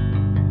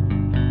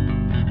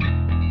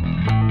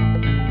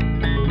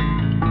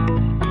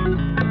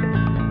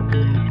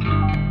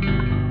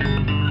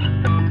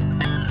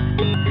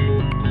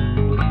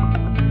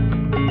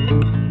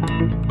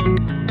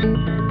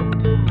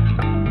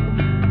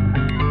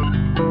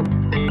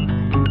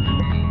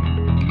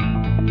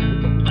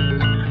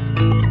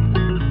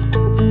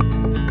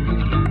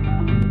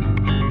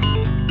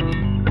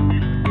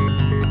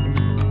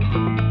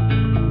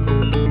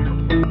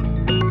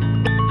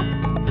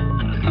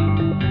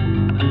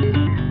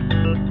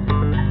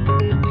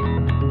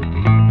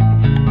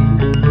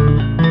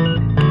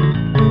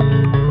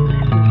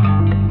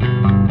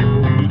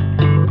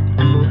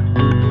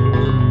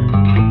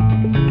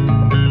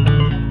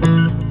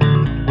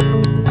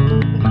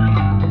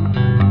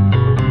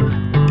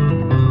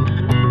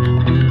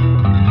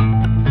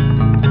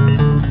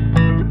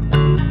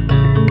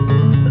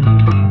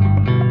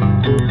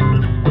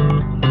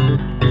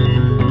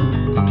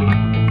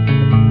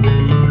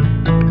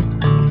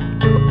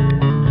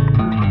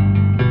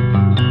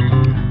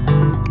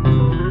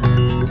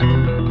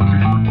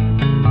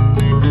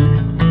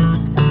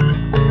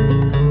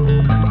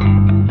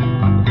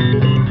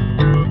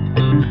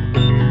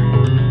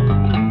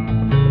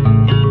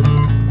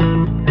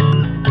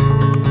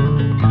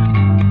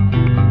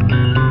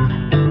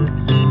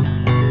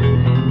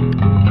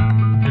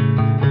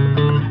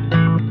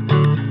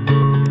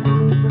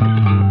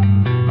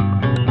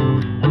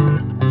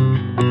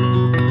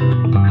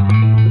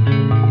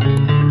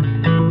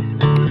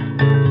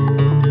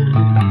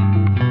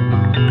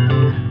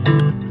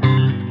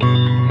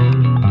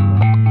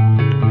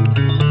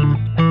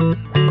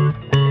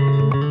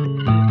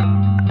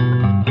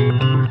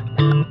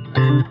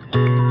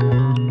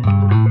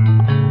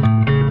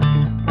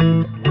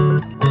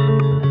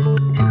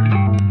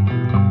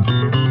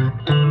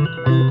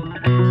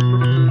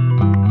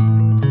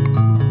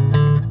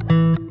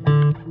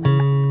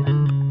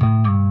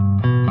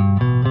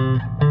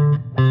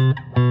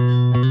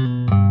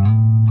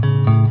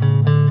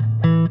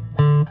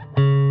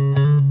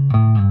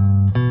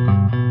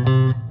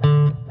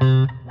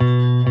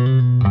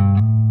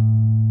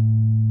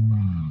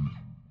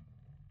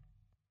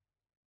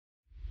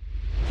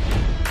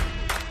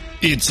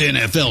 It's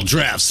NFL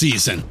draft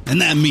season,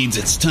 and that means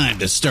it's time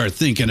to start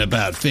thinking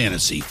about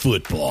fantasy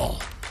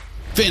football.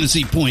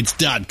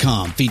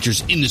 FantasyPoints.com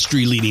features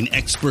industry-leading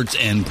experts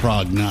and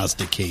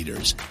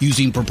prognosticators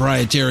using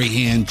proprietary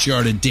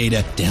hand-charted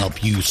data to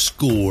help you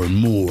score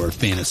more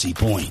fantasy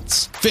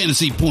points.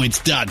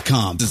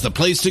 FantasyPoints.com is the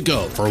place to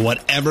go for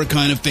whatever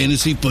kind of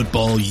fantasy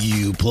football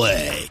you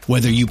play.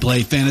 Whether you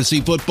play fantasy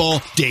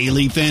football,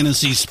 daily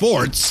fantasy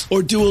sports,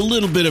 or do a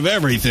little bit of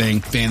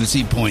everything,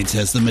 Fantasy Points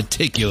has the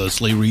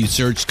meticulously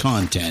researched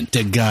content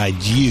to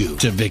guide you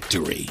to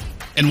victory.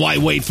 And why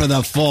wait for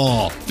the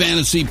fall?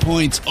 Fantasy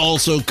Points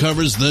also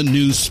covers the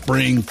new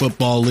spring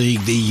football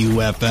league, the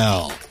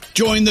UFL.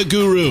 Join the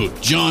guru,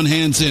 John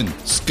Hansen,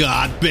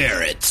 Scott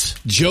Barrett,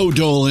 Joe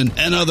Dolan,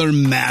 and other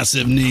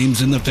massive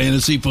names in the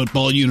fantasy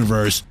football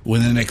universe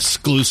with an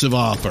exclusive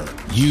offer.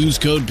 Use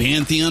code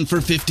Pantheon for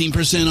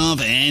 15%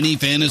 off any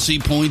Fantasy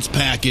Points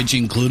package,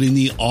 including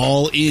the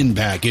all-in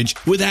package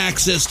with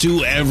access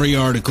to every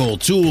article,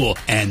 tool,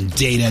 and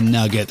data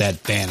nugget that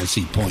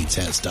Fantasy Points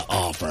has to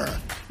offer.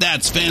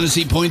 That's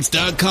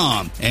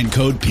fantasypoints.com and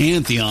code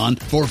Pantheon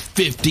for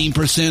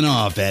 15%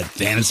 off at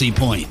Fantasy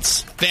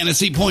Points.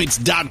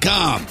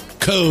 Fantasypoints.com,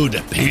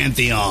 code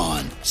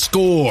Pantheon.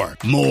 Score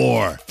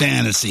more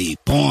fantasy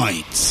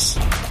points.